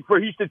 I think for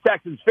Houston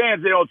Texans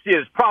fans, they don't see it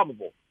as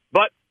probable.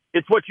 But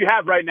it's what you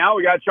have right now.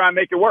 We got to try and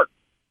make it work.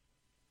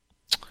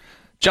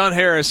 John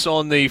Harris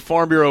on the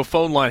Farm Bureau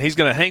phone line. He's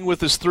going to hang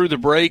with us through the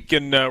break,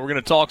 and we're going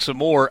to talk some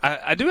more.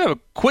 I do have a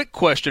quick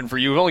question for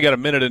you. We've only got a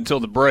minute until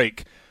the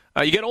break.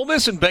 You got Ole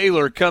Miss and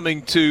Baylor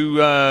coming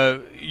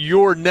to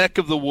your neck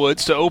of the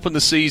woods to open the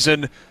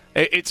season.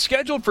 It's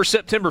scheduled for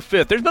September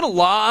 5th. There's been a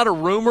lot of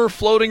rumor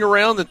floating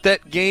around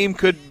that game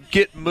could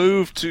get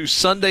moved to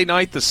Sunday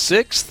night the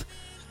 6th.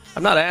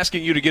 I'm not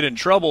asking you to get in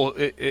trouble.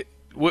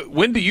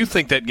 When do you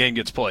think that game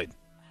gets played?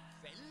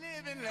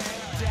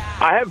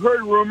 I have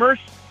heard rumors,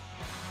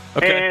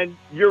 and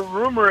your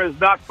rumor is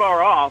not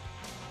far off.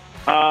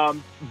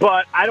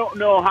 But I don't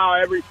know how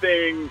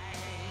everything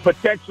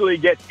potentially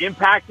gets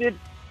impacted.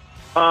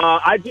 But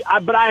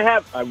I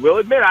will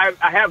admit, I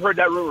have heard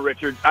that rumor,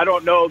 Richard. I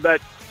don't know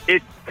that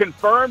it's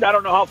confirmed. I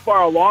don't know how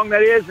far along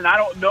that is, and I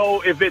don't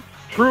know if it's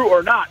true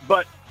or not.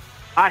 But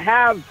I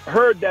have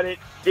heard that it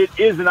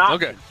is an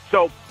option. Okay.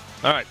 So,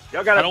 all right.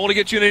 I don't want to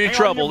get you in any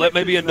trouble. That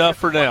may be enough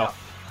for now.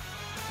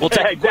 We'll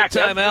take a quick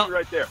time out.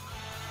 Right there.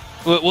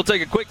 We'll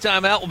take a quick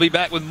time out. We'll be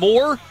back with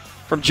more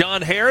from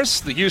John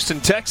Harris, the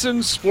Houston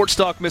Texans, Sports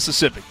Talk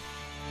Mississippi.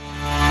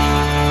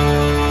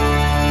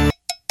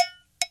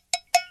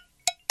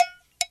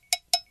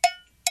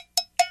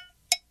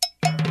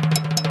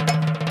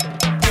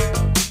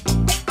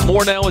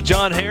 More now with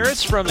John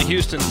Harris from the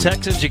Houston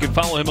Texans. You can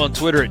follow him on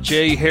Twitter at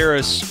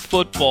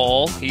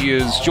jharrisfootball. He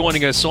is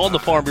joining us on the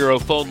Farm Bureau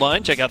phone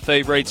line. Check out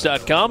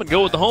favorites.com and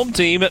go with the home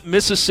team at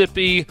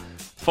Mississippi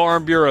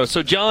Farm Bureau.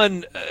 So,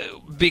 John,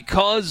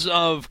 because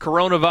of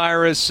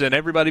coronavirus and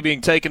everybody being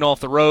taken off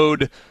the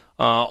road,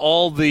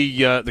 all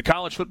the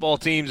college football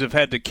teams have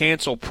had to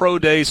cancel pro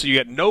days, so you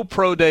got no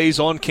pro days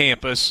on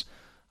campus.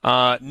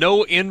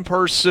 No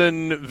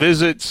in-person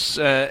visits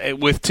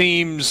with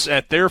teams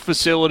at their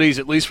facilities,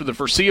 at least for the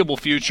foreseeable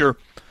future.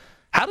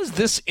 How does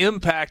this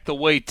impact the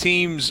way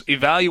teams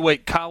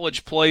evaluate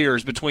college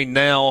players between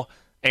now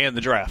and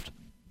the draft?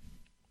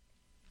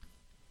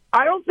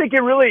 I don't think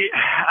it really –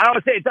 I don't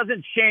want to say it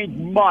doesn't change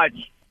much.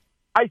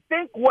 I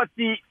think what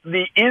the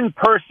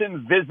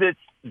in-person visits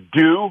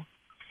do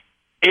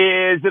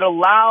is it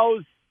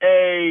allows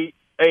a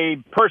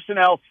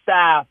personnel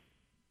staff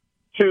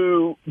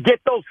to get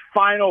those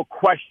final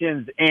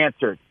questions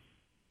answered.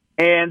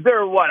 And there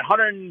are,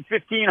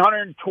 115,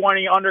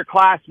 120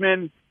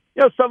 underclassmen.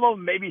 You know, some of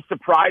them maybe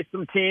surprised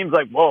some teams,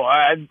 like, whoa,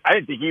 I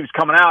didn't think he was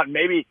coming out. And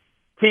maybe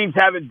teams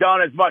haven't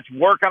done as much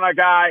work on a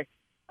guy.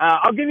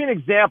 I'll give you an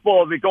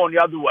example of it going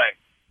the other way.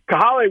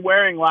 Kahale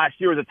Waring last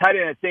year was a tight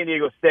end at San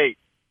Diego State.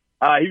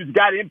 He was a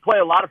guy that didn't play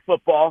a lot of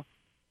football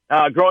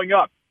growing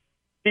up.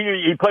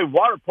 He played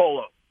water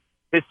polo.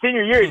 His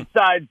senior year, he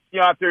decides,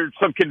 after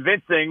some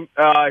convincing,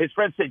 his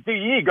friends say, dude,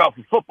 you need to go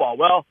for football.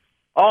 Well,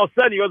 all of a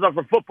sudden he goes up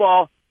for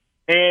football,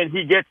 and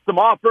he gets some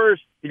offers.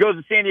 He goes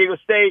to San Diego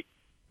State.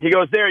 He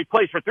goes there. He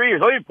plays for 3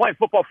 years. He's been playing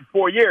football for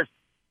 4 years,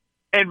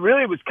 and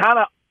really was kind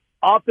of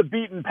off the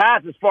beaten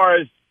path as far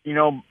as,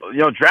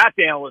 draft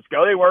analysts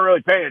go. They weren't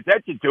really paying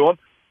attention to him.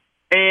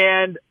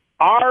 And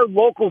our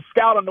local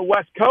scout on the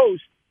West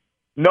Coast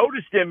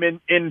noticed him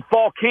in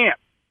fall camp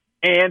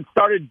and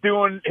started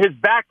doing his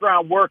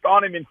background work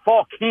on him in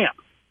fall camp,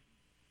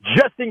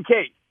 just in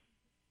case.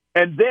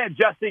 And then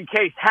just in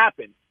case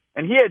happened.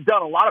 And he had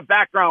done a lot of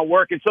background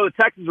work, and so the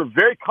Texans were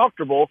very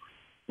comfortable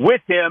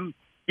with him,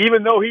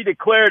 even though he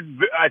declared,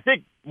 I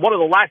think, one of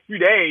the last few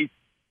days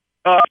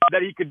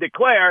that he could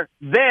declare.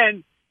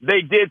 Then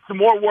they did some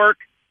more work.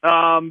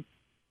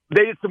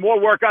 They did some more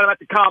work on him at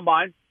the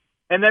Combine,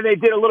 and then they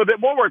did a little bit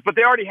more work. But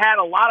they already had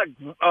a lot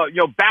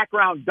of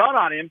background done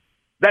on him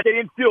that they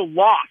didn't feel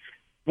lost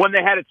when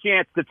they had a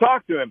chance to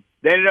talk to him.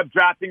 They ended up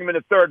drafting him in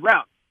the 3rd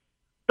round.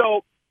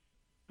 So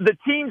the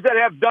teams that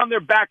have done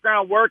their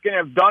background work and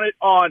have done it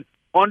on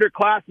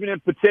underclassmen in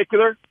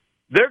particular,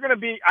 they're going to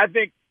be, I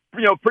think,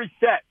 pretty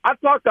set.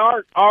 I've talked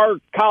to our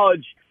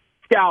college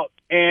scout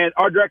and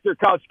our director of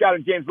college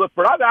scouting, James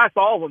Lifford. I've asked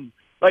all of them,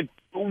 like,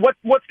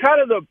 what's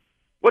kind of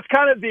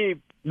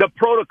the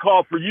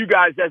protocol for you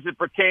guys as it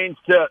pertains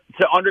to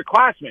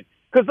underclassmen?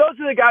 Because those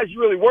are the guys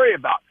you really worry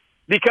about.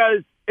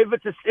 Because if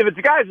it's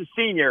a guy who's a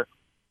senior,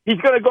 he's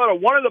going to go to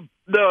one of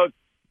the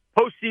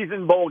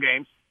postseason bowl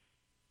games.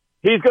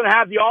 He's going to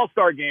have the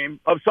All-Star game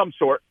of some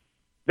sort.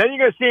 Then you're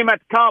going to see him at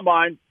the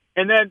Combine,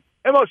 and then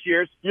in most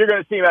years, you're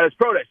going to see him at his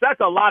pro day. So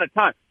that's a lot of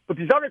time. But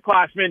these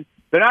underclassmen,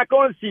 they're not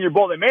going to the Senior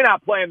Bowl. They may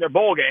not play in their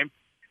bowl game.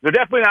 They're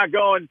definitely not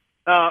going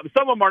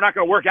some of them are not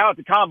going to work out at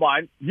the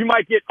Combine. You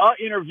might get an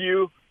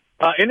interview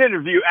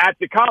at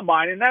the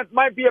Combine, and that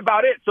might be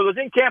about it. So those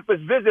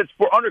in-campus visits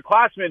for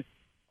underclassmen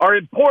are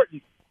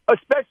important,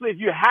 especially if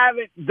you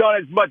haven't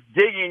done as much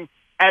digging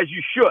as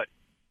you should.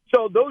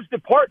 So those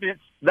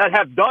departments that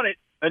have done it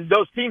and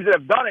those teams that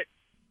have done it,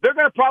 they're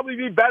going to probably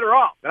be better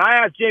off. And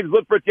I asked James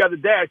Lippert the other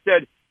day, I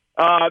said,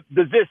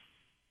 does this,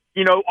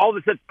 all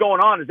this that's going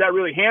on, does that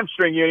really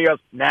hamstring you? And he goes,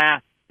 nah.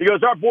 He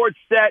goes, our board's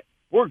set.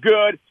 We're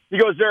good. He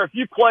goes, there are a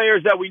few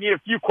players that we need a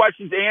few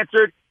questions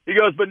answered. He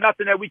goes, but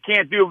nothing that we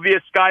can't do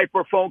via Skype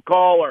or phone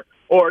call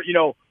or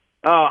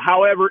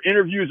however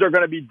interviews are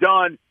going to be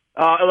done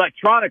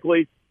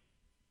electronically.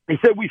 He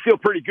said, we feel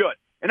pretty good.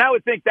 And I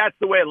would think that's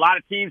the way a lot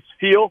of teams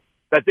feel,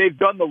 that they've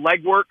done the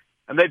legwork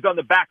and they've done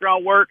the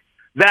background work,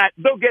 that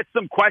they'll get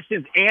some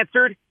questions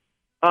answered.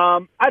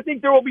 I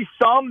think there will be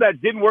some that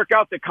didn't work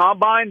out the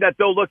Combine that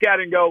they'll look at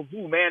and go,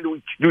 ooh, man,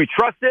 do we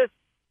trust this?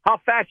 How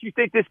fast do you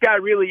think this guy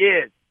really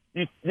is?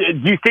 Do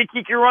you think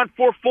he can run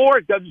 4.4?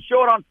 It doesn't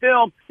show it on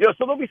film. So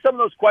there'll be some of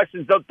those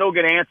questions that they'll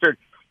get answered.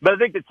 But I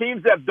think the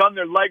teams that have done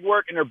their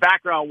legwork and their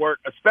background work,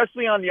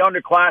 especially on the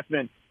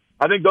underclassmen,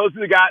 I think those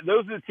are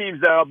the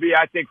teams that will be,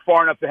 I think,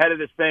 far enough ahead of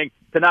this thing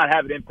to not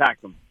have it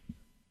impact them.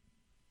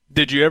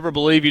 Did you ever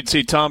believe you'd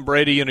see Tom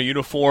Brady in a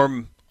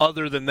uniform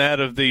other than that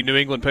of the New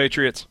England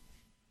Patriots?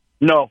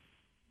 No.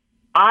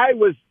 I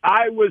was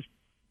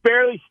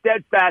fairly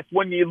steadfast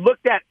when you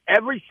looked at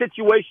every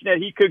situation that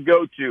he could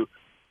go to.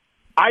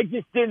 I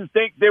just didn't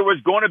think there was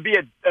going to be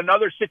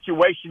another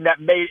situation that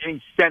made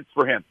any sense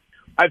for him.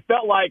 I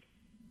felt like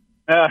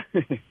I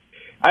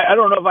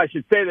don't know if I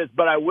should say this,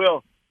 but I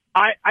will.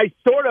 I had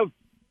a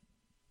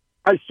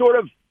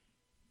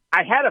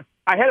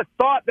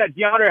thought that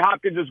DeAndre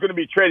Hopkins was going to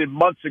be traded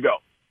months ago.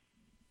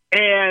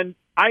 And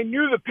I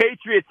knew the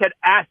Patriots had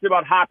asked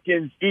about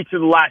Hopkins each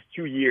of the last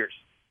 2 years.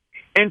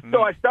 And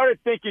so I started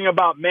thinking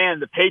about,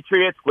 the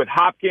Patriots with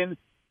Hopkins,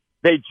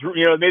 maybe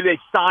they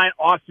sign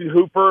Austin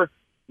Hooper.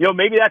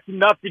 Maybe that's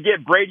enough to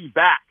get Brady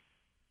back.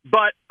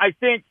 But I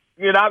think,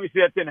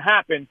 obviously that didn't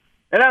happen.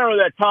 And I don't know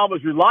that Tom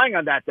was relying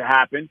on that to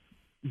happen.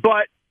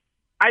 But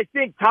I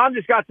think Tom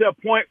just got to a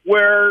point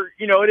where,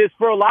 it is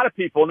for a lot of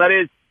people. And that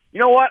is, you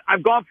know what?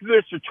 I've gone through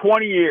this for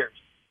 20 years.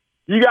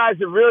 You guys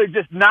have really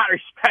just not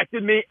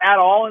respected me at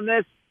all in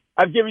this.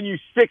 I've given you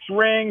 6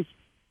 rings.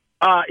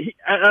 And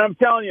I'm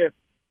telling you,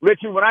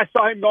 Richard, when I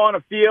saw him go on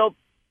a field,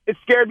 it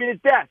scared me to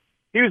death.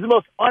 He was the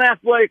most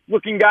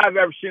unathletic-looking guy I've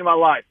ever seen in my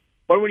life.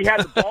 But when he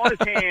had the ball in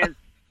his hands,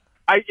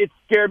 it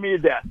scared me to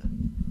death.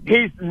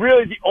 He's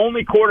really the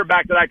only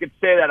quarterback that I could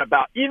say that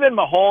about. Even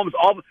Mahomes,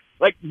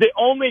 the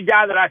only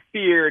guy that I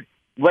feared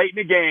late in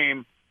the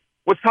game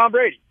was Tom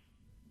Brady.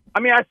 I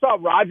mean, I saw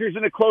Rodgers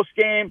in a close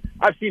game.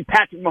 I've seen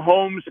Patrick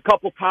Mahomes a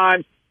couple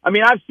times. I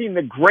mean, I've seen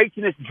the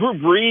greatness. Drew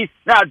Brees.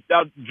 Now,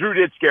 Drew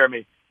did scare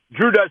me.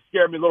 Drew does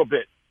scare me a little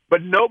bit.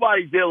 But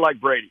nobody did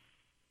like Brady.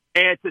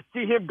 And to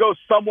see him go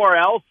somewhere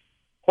else,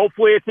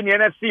 hopefully it's in the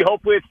NFC,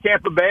 hopefully it's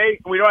Tampa Bay,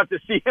 and we don't have to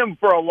see him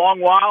for a long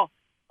while,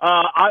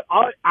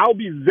 I'll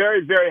be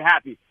very, very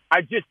happy.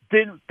 I just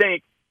didn't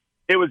think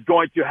it was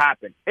going to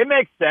happen. It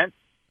makes sense.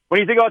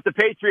 When you think about the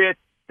Patriots,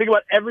 think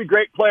about every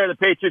great player the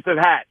Patriots have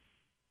had.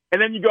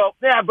 And then you go,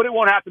 yeah, but it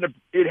won't happen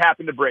it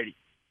happened to Brady.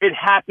 It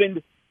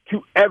happened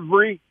to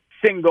every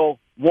single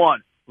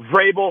one.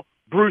 Vrabel,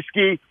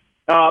 Bruschi,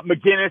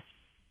 McGinnis,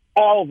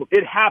 all of them.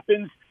 It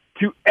happens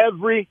to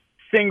every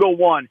single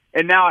one,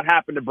 and now it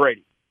happened to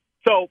Brady.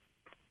 So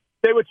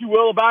say what you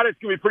will about it. It's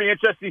going to be pretty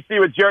interesting to see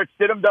what Jarrett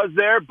Stidham does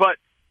there, but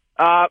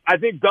I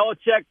think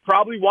Belichick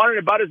probably wanted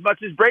about as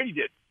much as Brady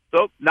did.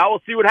 So now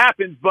we'll see what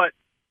happens, but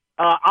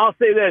I'll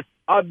say this.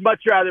 I'd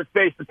much rather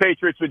face the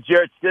Patriots with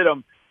Jarrett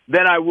Stidham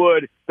than I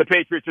would the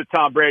Patriots with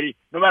Tom Brady,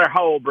 no matter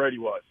how old Brady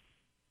was.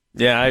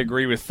 Yeah, I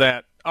agree with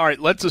that. All right,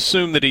 let's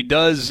assume that he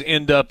does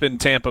end up in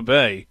Tampa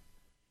Bay.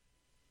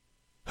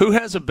 Who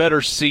has a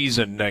better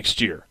season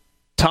next year?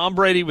 Tom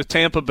Brady with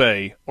Tampa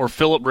Bay or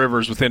Phillip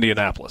Rivers with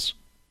Indianapolis?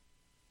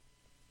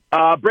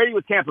 Brady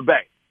with Tampa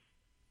Bay.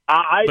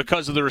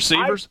 Because of the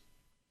receivers?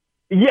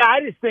 I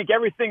just think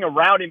everything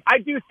around him. I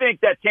do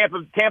think that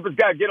Tampa's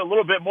got to get a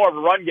little bit more of a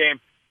run game.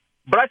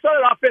 But I saw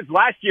that offense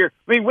last year.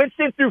 I mean,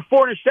 Winston threw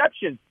 4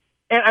 interceptions.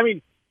 And, I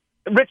mean,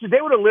 Richard, they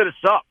would have lit us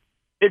up.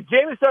 If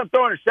Jameis doesn't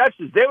throw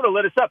interceptions, they would have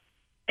lit us up.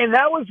 And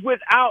that was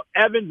without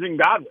Evans and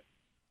Godwin.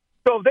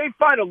 So if they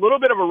find a little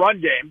bit of a run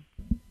game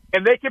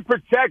and they can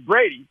protect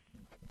Brady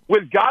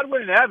with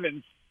Godwin and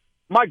Evans,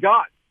 my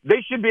God,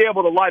 they should be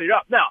able to light it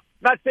up. Now,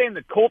 not saying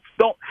the Colts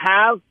don't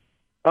have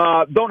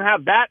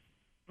that,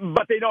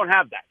 but they don't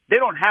have that. They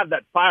don't have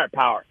that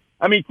firepower.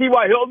 I mean,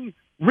 T.Y. Hilton,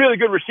 really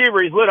good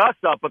receiver. He's lit us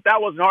up, but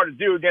that wasn't hard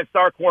to do against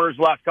our corners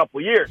the last couple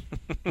of years.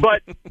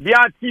 But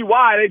beyond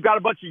T.Y., they've got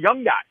a bunch of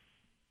young guys.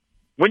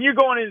 When you're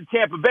going into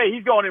Tampa Bay,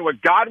 he's going in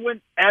with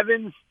Godwin,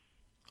 Evans,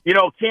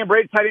 Cam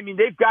Brady type. I mean,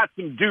 they've got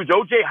some dudes.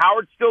 O.J.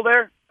 Howard's still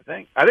there,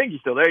 I think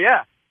he's still there,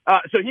 yeah.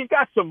 So he's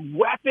got some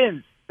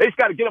weapons. They just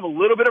got to get him a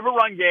little bit of a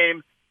run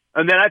game,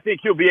 and then I think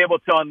he'll be able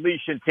to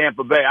unleash in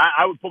Tampa Bay.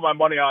 I would put my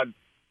money on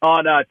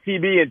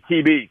TB and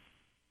TB.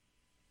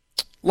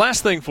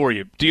 Last thing for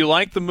you. Do you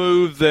like the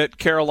move that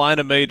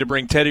Carolina made to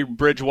bring Teddy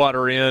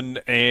Bridgewater in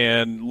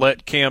and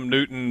let Cam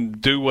Newton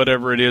do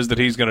whatever it is that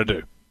he's going to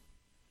do?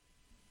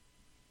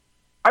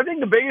 I think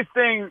the biggest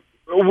thing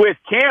with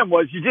Cam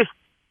was you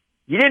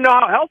didn't know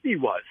how healthy he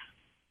was.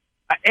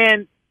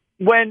 And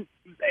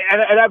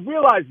I've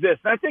realized this,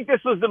 and I think this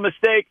was the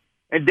mistake,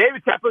 and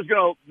David Tepper's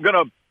going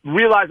to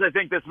realize, I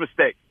think, this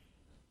mistake.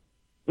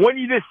 When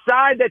you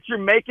decide that you're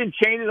making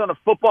changes on the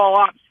football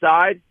ops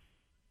side,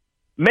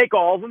 make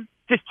all of them.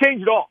 Just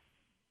change it all.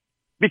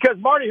 Because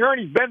Marty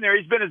Hurney's been there.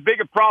 He's been as big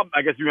a problem.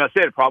 I guess you're going to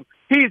say a problem.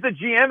 He's the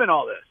GM in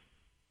all this.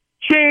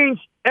 Change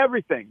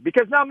everything.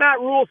 Because now Matt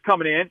Rule's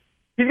coming in.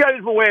 He's got a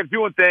different way of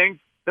doing things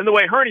than the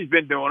way Hurney's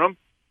been doing them.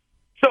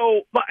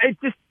 So it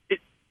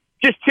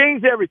just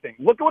changed everything.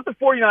 Look at what the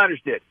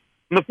 49ers did.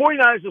 And the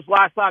 49ers this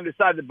last time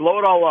decided to blow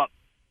it all up.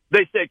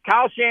 They said,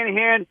 Kyle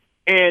Shanahan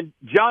and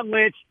John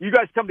Lynch, you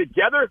guys come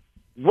together,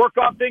 work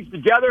on things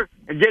together,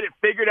 and get it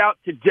figured out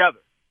together.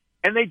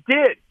 And they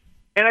did.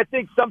 And I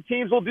think some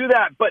teams will do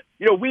that. But,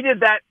 we did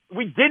that.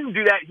 We didn't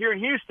do that here in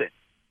Houston.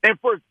 And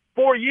for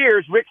 4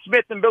 years, Rick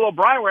Smith and Bill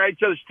O'Brien were at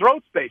each other's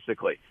throats,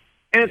 basically.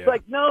 And it's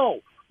like,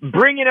 no,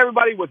 bring in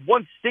everybody with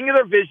one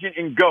singular vision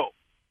and go.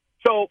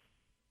 So,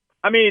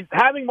 I mean,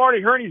 having Marty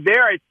Hurney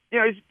there, I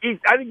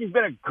think he's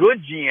been a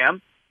good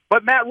GM.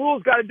 But Matt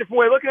Rule's got a different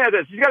way of looking at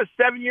this. He's got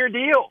a 7-year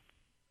deal.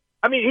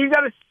 I mean, he's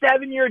got a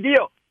 7-year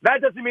deal.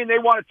 That doesn't mean they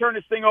want to turn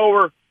this thing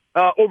over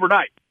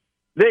overnight.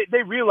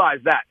 They realize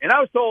that. And I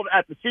was told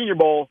at the Senior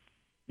Bowl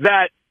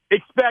that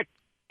expect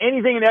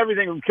anything and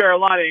everything from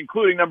Carolina,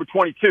 including number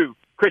 22,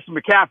 Christian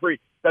McCaffrey,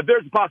 that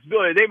there's a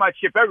possibility they might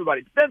ship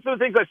everybody. But then some of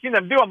the things I've seen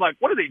them do, I'm like,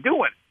 what are they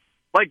doing?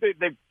 Like,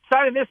 they're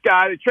signing this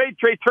guy, they trade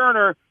Trey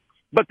Turner,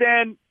 but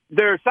then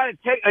they're signing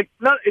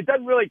it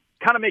doesn't really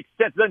kind of make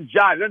sense. It doesn't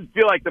jive. It doesn't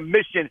feel like the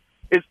mission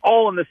is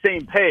all on the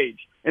same page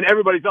and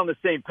everybody's on the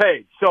same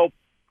page. So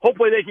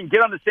hopefully they can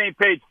get on the same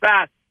page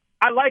fast.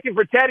 I like it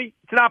for Teddy.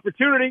 It's an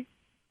opportunity.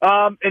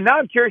 And now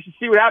I'm curious to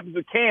see what happens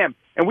with Cam.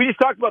 And we just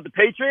talked about the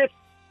Patriots.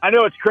 I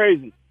know it's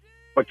crazy.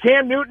 But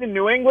Cam Newton in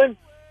New England,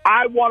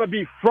 I want to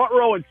be front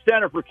row and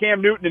center for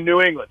Cam Newton in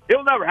New England.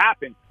 It'll never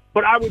happen.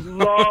 But I would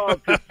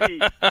love to see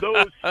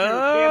those two,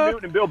 Cam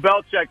Newton and Bill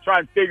Belichick, try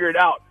and figure it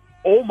out.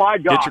 Oh, my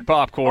God. Get your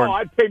popcorn. Oh,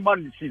 I'd pay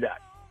money to see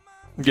that.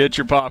 Get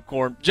your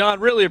popcorn. John,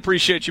 really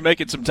appreciate you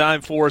making some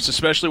time for us,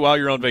 especially while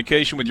you're on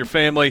vacation with your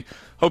family.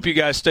 Hope you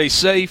guys stay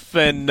safe,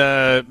 and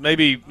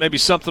maybe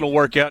something will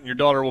work out and your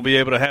daughter will be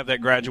able to have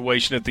that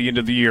graduation at the end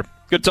of the year.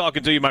 Good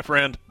talking to you, my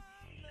friend.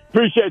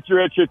 Appreciate you,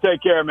 Richard.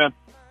 Take care, man.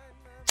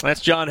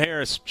 That's John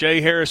Harris,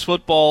 Jay Harris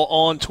Football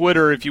on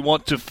Twitter if you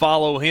want to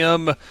follow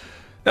him.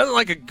 Nothing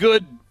like a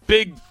good,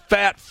 big,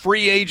 fat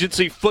free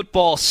agency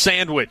football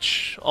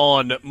sandwich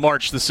on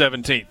March the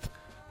 17th.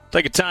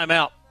 Take a time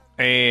out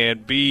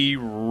and be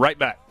right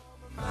back.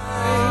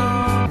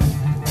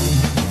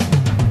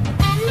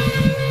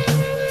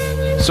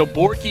 So,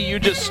 Borky, you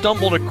just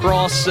stumbled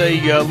across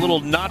a little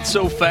not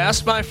so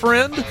fast, my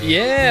friend?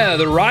 Yeah,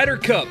 the Ryder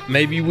Cup.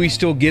 Maybe we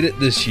still get it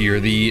this year.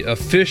 The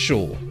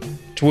official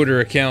Twitter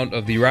account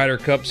of the Ryder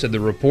Cup said the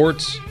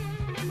reports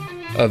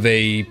of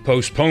a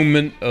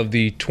postponement of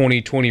the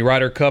 2020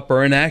 Ryder Cup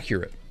are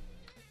inaccurate.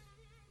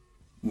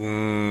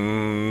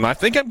 I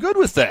think I'm good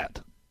with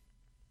that.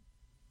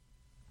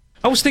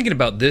 I was thinking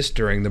about this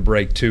during the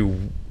break,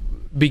 too.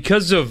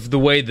 Because of the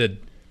way the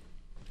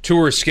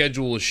tour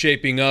schedule is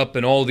shaping up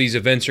and all these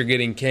events are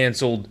getting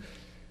canceled,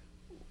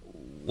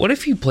 what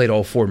if you played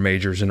all 4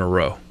 majors in a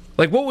row?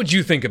 Like, what would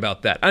you think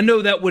about that? I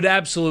know that would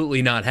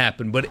absolutely not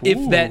happen, but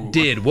if that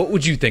did, what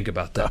would you think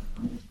about that?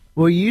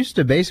 Well, you used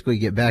to basically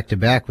get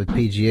back-to-back with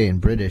PGA and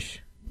British.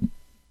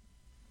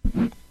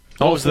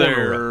 Was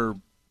there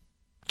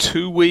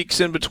 2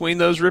 weeks in between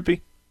those, Rippy?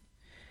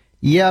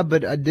 Yeah,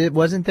 but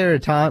wasn't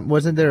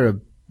there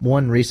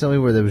one recently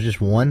where there was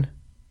just one?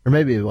 Or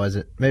maybe it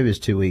wasn't. Maybe it was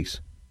 2 weeks.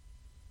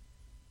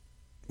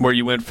 Where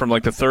you went from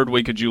like the 3rd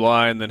week of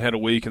July and then had a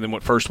week and then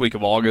went 1st week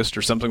of August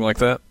or something like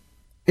that?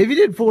 If you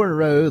did 4 in a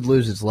row, it would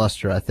lose its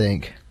luster, I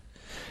think.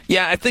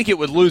 Yeah, I think it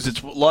would lose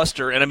its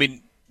luster. And, I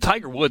mean,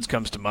 Tiger Woods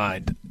comes to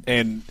mind.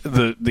 And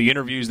the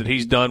interviews that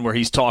he's done where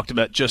he's talked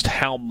about just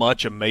how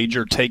much a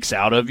major takes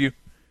out of you,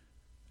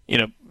 you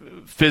know,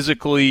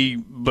 physically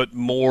but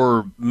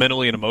more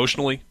mentally and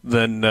emotionally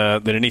than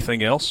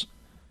anything else.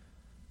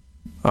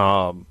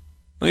 I think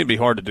it'd be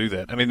hard to do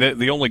that. I mean,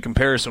 the only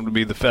comparison would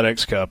be the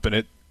FedEx Cup, and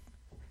it,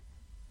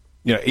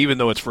 you know, even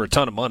though it's for a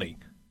ton of money,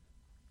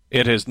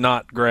 it has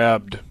not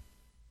grabbed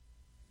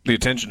the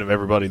attention of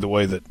everybody the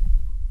way that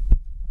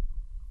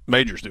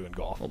majors do in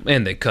golf.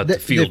 And they cut the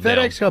field down.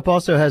 The FedEx Cup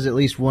also has at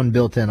least one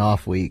built-in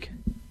off week.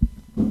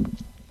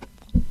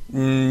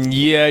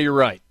 Yeah, you're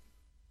right.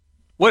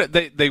 What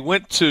they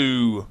went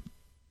to,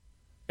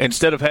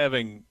 instead of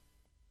having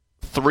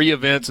 3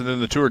 events and then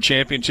the Tour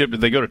Championship,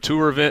 did they go to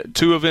 2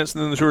 events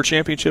and then the Tour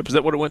Championship? Is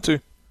that what it went to?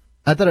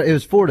 I thought it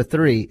was 4 to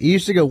 3. It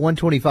used to go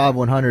 125,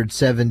 100,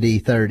 70,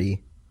 30,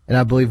 and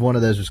I believe one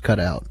of those was cut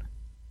out.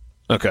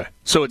 Okay,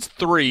 so it's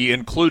 3,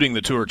 including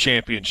the Tour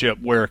Championship,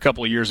 where a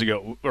couple of years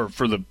ago, or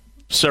for the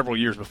several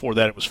years before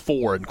that, it was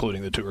 4,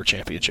 including the Tour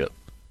Championship.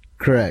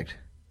 Correct.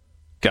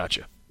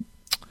 Gotcha.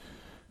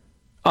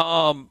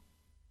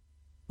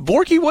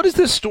 Borky, what is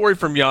this story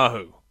from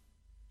Yahoo?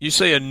 You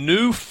say a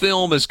new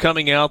film is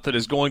coming out that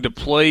is going to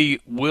play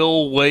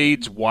Will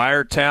Wade's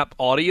wiretap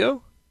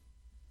audio?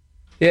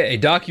 Yeah, a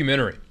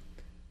documentary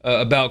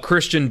about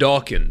Christian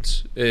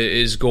Dawkins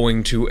is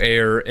going to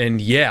air,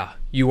 and yeah,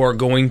 you are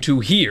going to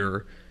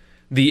hear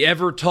the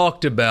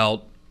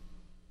ever-talked-about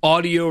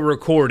audio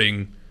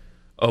recording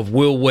of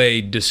Will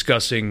Wade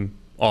discussing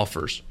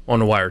offers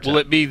on a wiretap. Will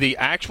it be the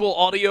actual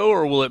audio,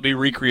 or will it be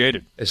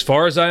recreated? As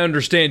far as I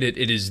understand it,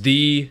 it is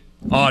the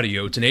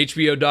audio. It's an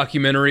HBO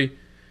documentary.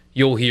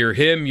 You'll hear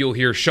him. You'll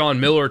hear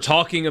Sean Miller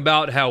talking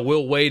about how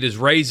Will Wade is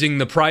raising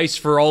the price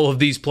for all of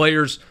these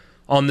players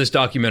on this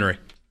documentary.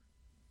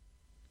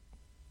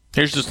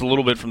 Here's just a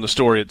little bit from the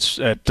story. It's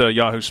at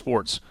Yahoo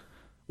Sports.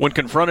 When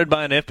confronted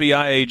by an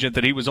FBI agent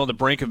that he was on the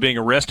brink of being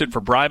arrested for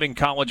bribing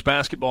college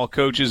basketball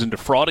coaches and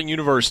defrauding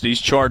universities,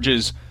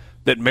 charges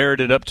that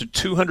merited up to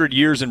 200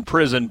 years in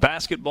prison,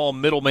 basketball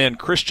middleman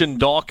Christian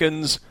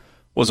Dawkins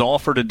was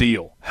offered a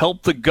deal.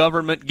 Help the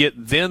government get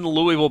then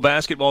Louisville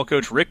basketball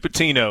coach Rick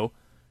Pitino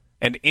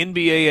and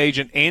NBA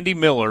agent Andy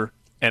Miller,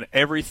 and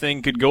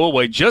everything could go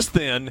away. Just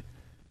then,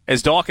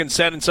 as Dawkins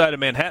sat inside a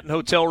Manhattan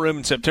hotel room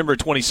in September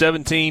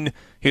 2017,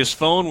 his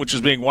phone, which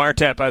was being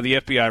wiretapped by the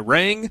FBI,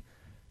 rang.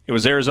 It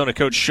was Arizona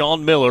coach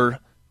Sean Miller.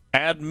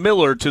 Add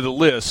Miller to the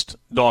list,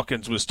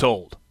 Dawkins was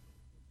told.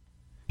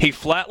 He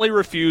flatly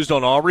refused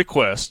on all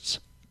requests.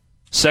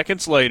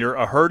 Seconds later,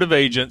 a herd of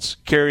agents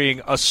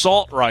carrying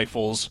assault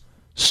rifles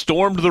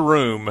stormed the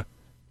room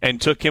and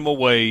took him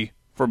away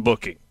for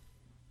booking.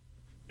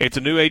 It's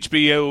a new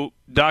HBO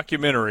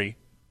documentary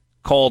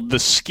called The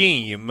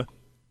Scheme,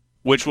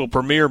 which will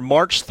premiere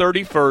March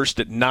 31st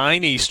at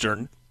 9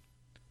 Eastern.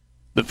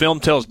 The film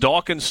tells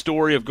Dawkins'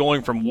 story of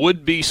going from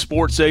would-be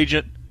sports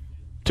agent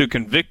to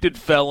convicted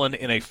felon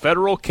in a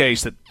federal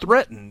case that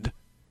threatened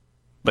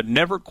but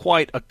never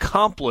quite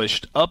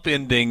accomplished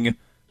upending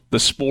the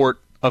sport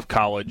of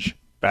college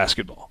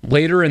basketball.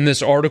 Later in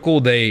this article,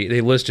 they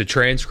list a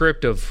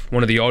transcript of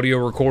one of the audio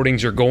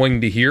recordings you're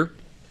going to hear.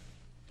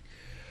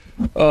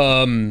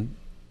 In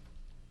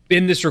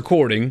this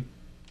recording,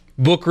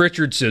 Book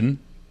Richardson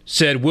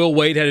said Will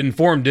Wade had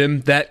informed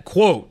him that,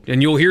 quote,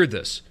 and you'll hear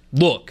this,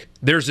 look,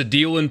 there's a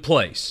deal in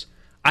place.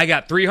 I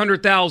got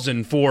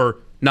 $300,000 for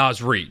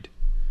Naz Reid.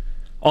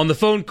 On the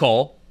phone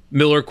call,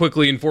 Miller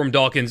quickly informed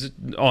Dawkins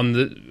on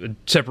the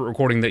separate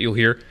recording that you'll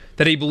hear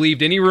that he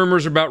believed any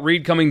rumors about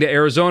Reid coming to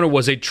Arizona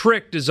was a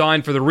trick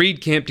designed for the Reid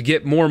camp to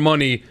get more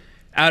money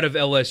out of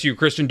LSU.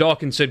 Christian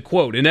Dawkins said,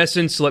 quote, in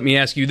essence, let me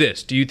ask you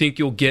this. Do you think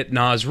you'll get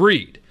Naz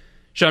Reid?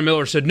 Sean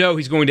Miller said, no,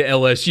 he's going to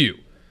LSU.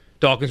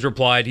 Dawkins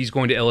replied, he's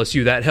going to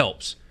LSU. That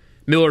helps.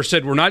 Miller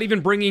said, we're not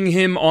even bringing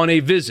him on a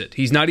visit.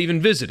 He's not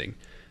even visiting.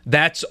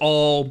 That's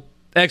all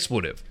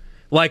expletive.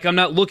 Like, I'm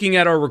not looking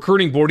at our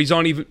recruiting board. He's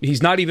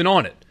not even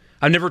on it.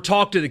 I've never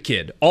talked to the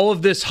kid. All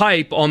of this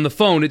hype on the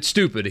phone, it's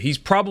stupid. He's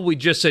probably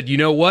just said, you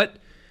know what?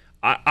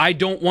 I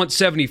don't want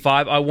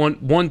 75. I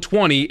want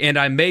 120, and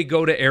I may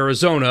go to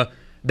Arizona.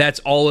 That's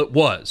all it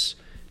was.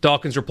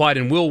 Dawkins replied,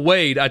 and Will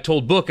Wade, I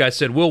told Book, I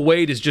said, Will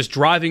Wade is just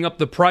driving up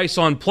the price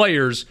on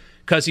players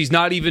because he's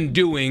not even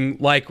doing,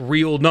 like,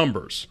 real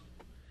numbers.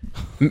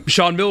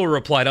 Sean Miller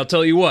replied, I'll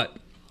tell you what.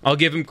 I'll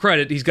give him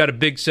credit. He's got a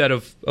big set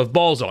of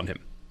balls on him.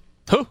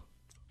 Huh?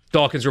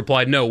 Dawkins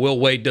replied, no, Will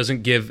Wade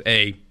doesn't give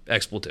a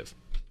expletive.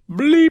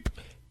 Bleep.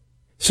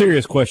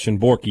 Serious question,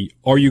 Borky.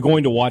 Are you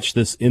going to watch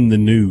this in the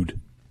nude?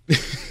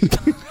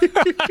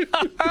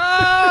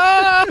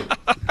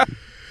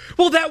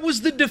 Well, that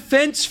was the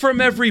defense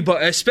from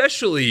everybody,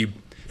 especially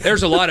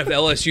there's a lot of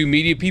LSU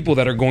media people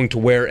that are going to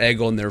wear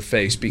egg on their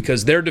face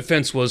because their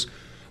defense was,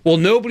 well,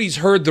 nobody's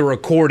heard the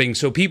recording,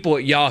 so people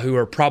at Yahoo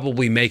are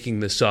probably making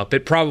this up.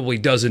 It probably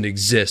doesn't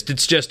exist.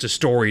 It's just a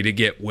story to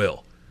get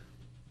Will.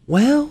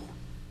 Well,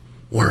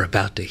 we're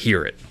about to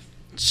hear it.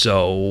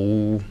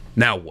 So,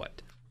 now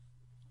what?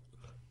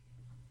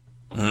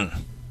 I'm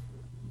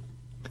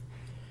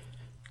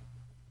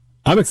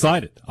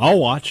excited. I'll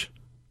watch.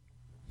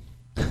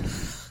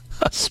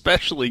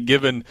 Especially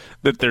given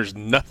that there's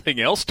nothing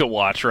else to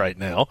watch right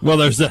now. Well,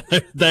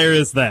 there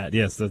is that.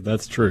 Yes,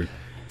 that's true.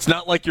 It's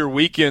not like your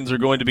weekends are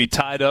going to be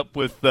tied up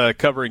with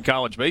covering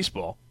college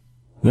baseball.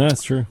 No,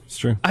 that's true. It's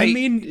true. I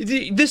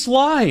mean, this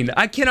line,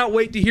 I cannot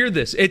wait to hear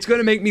this. It's going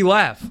to make me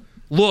laugh.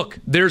 Look,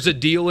 there's a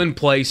deal in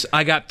place.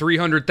 I got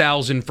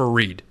 $300,000 for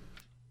Reid.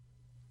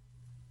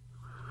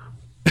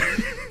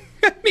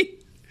 I mean,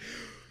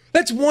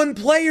 that's one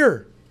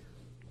player.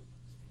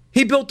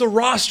 He built a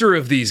roster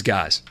of these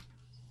guys.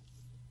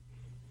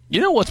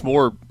 You know what's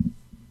more,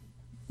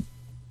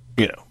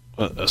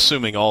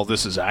 assuming all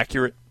this is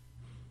accurate,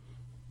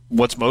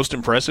 what's most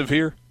impressive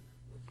here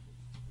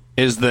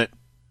is that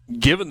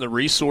given the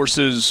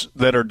resources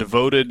that are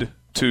devoted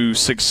to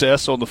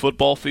success on the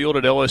football field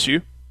at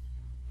LSU,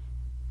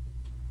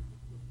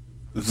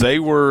 they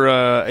were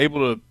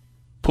able to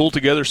pull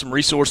together some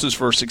resources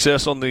for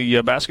success on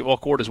the basketball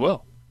court as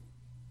well.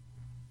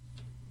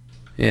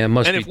 Yeah, it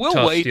must and be if Will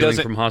tough Wade stealing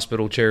from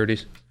hospital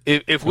charities.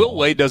 If Will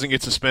Wade doesn't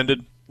get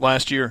suspended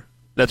last year,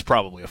 that's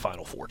probably a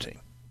Final Four team.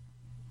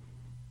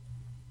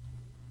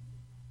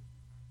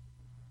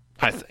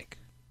 I think.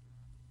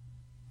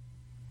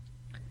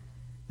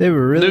 They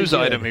were really News good.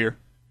 item here.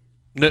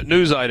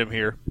 News item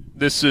here.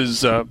 This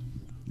is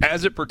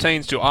as it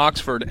pertains to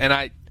Oxford,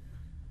 and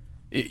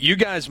you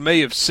guys may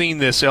have seen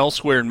this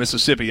elsewhere in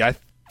Mississippi. I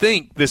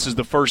think this is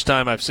the first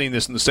time I've seen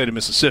this in the state of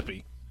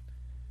Mississippi.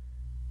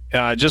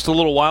 Just a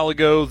little while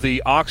ago,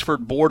 the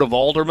Oxford Board of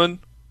Aldermen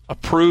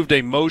approved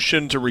a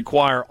motion to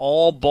require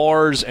all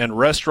bars and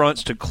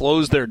restaurants to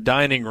close their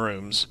dining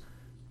rooms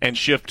and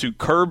shift to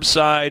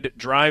curbside,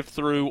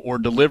 drive-through, or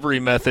delivery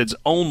methods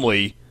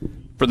only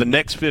for the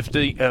next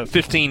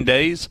 15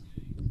 days,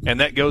 and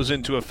that goes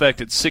into effect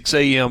at 6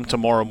 a.m.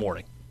 tomorrow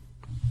morning.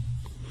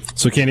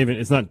 So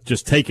it's not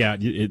just takeout,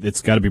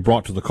 it's got to be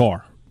brought to the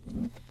car.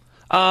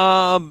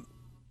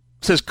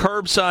 It says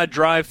curbside,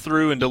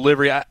 drive-through, and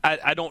delivery.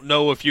 I don't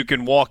know if you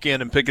can walk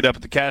in and pick it up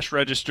at the cash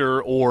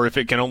register or if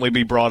it can only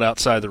be brought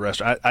outside the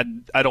restaurant.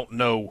 I don't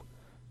know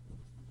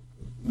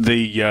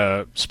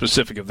the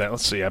specific of that.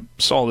 Let's see. I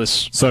saw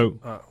this. So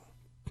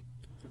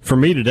for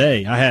me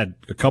today, I had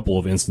a couple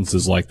of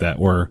instances like that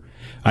where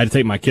I had to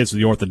take my kids to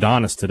the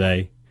orthodontist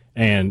today,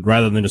 and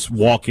rather than just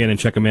walk in and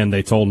check them in,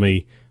 they told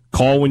me,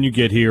 call when you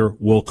get here.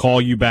 We'll call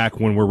you back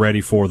when we're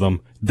ready for them.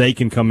 They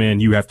can come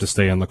in. You have to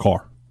stay in the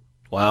car.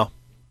 Wow.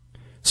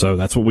 So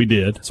that's what we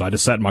did. So I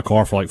just sat in my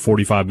car for like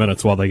 45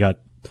 minutes while they got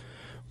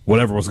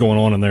whatever was going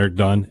on in there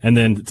done. And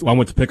then I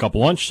went to pick up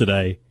lunch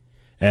today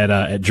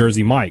at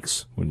Jersey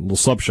Mike's, a little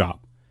sub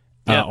shop.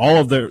 Yeah. All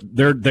of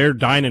their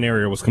dining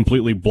area was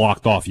completely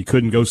blocked off. You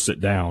couldn't go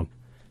sit down.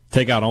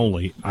 Takeout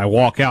only. I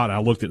walk out and I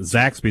looked at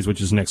Zaxby's,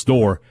 which is next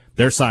door.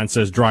 Their sign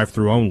says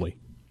drive-through only.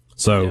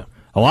 So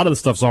a lot of the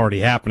stuff's already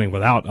happening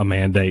without a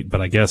mandate,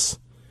 but I guess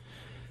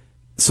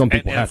some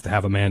people have to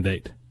have a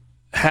mandate.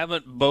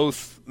 Haven't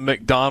both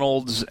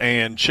McDonald's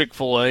and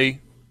Chick-fil-A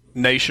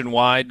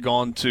nationwide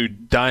gone to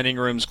dining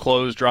rooms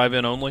closed,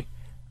 drive-in only?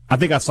 I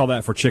think I saw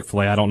that for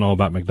Chick-fil-A. I don't know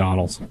about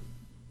McDonald's.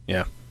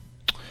 Yeah.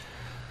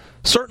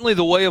 Certainly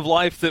the way of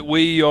life that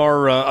we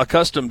are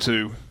accustomed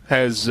to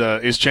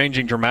is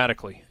changing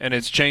dramatically, and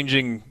it's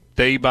changing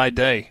day by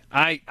day.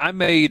 I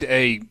made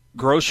a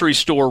grocery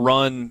store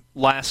run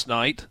last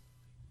night.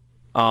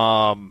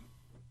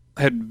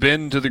 Had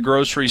been to the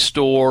grocery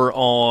store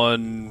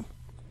on,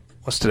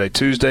 what's today,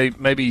 Tuesday,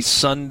 maybe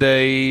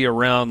Sunday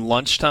around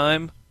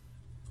lunchtime.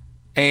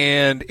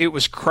 And it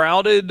was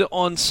crowded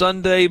on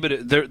Sunday,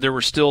 but there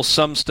were still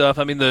some stuff.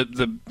 I mean,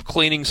 the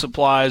cleaning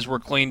supplies were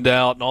cleaned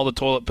out and all the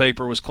toilet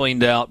paper was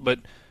cleaned out, but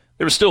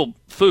there was still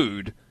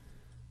food.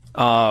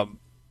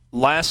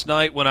 Last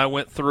night when I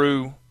went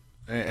through,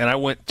 and I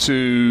went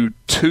to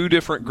 2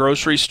 different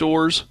grocery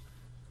stores,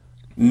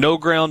 no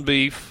ground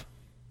beef,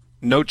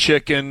 no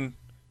chicken,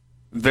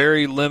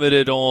 very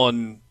limited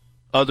on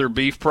other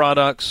beef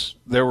products.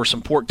 There were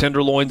some pork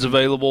tenderloins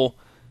available.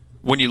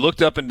 When you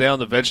looked up and down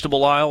the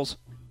vegetable aisles,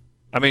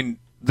 I mean,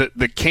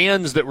 the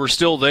cans that were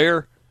still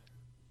there,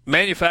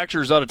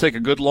 manufacturers ought to take a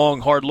good,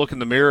 long, hard look in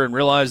the mirror and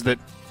realize that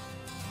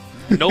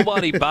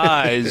nobody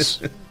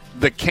buys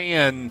the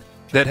can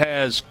that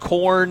has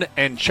corn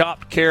and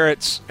chopped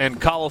carrots and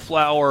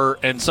cauliflower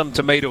and some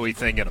tomatoey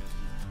thing in them.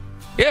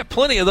 Yeah,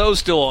 plenty of those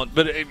still on,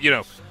 but,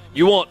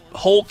 you want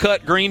whole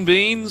cut green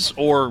beans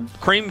or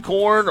cream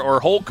corn or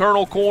whole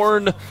kernel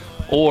corn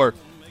or,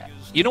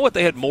 you know what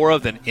they had more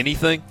of than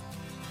anything?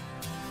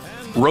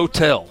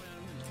 Rotel.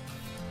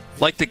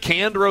 Like the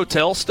canned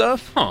Rotel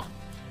stuff? Huh.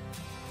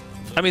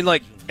 I mean,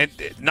 and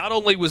not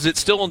only was it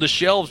still on the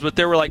shelves, but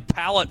there were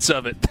pallets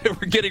of it that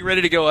were getting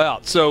ready to go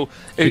out. So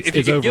if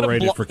it's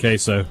overrated for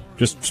queso.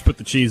 Just put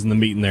the cheese and the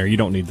meat in there. You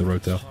don't need the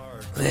Rotel.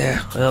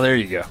 Yeah, well, there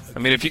you go. I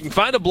mean, if you can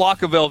find a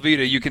block of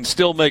Velveeta, you can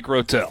still make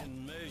Rotel.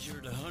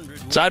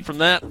 Aside from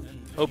that,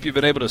 hope you've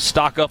been able to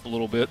stock up a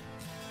little bit.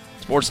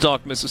 Sports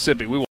Talk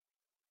Mississippi. We will.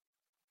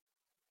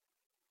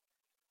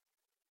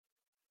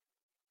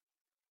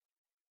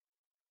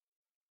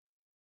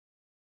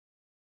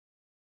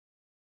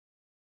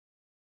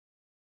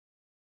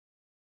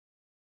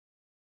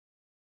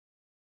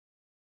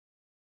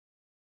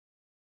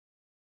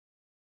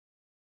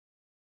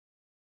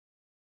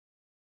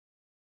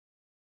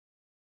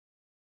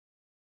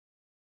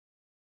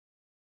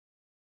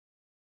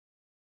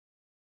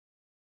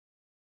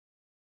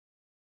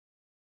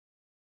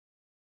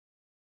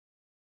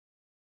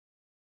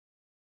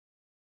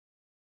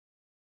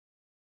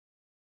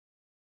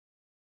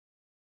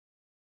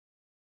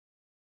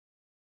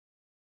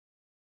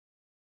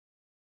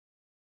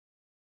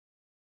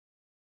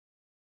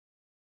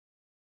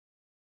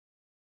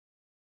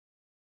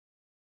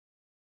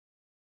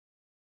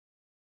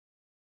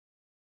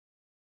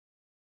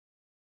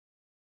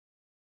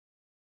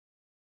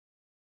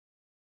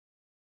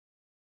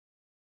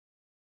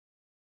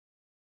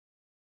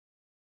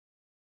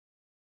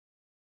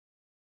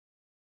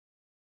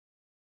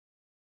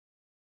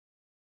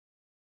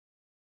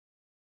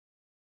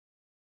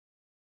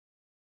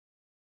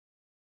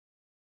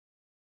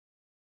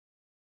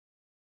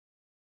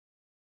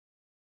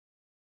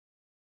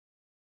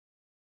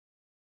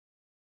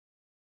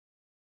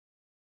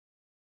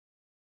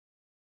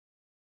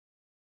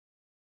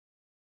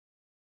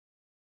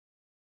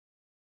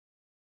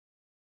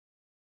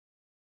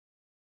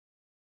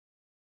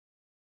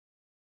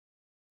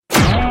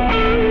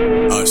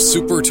 A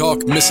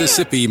SuperTalk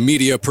Mississippi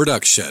media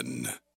production.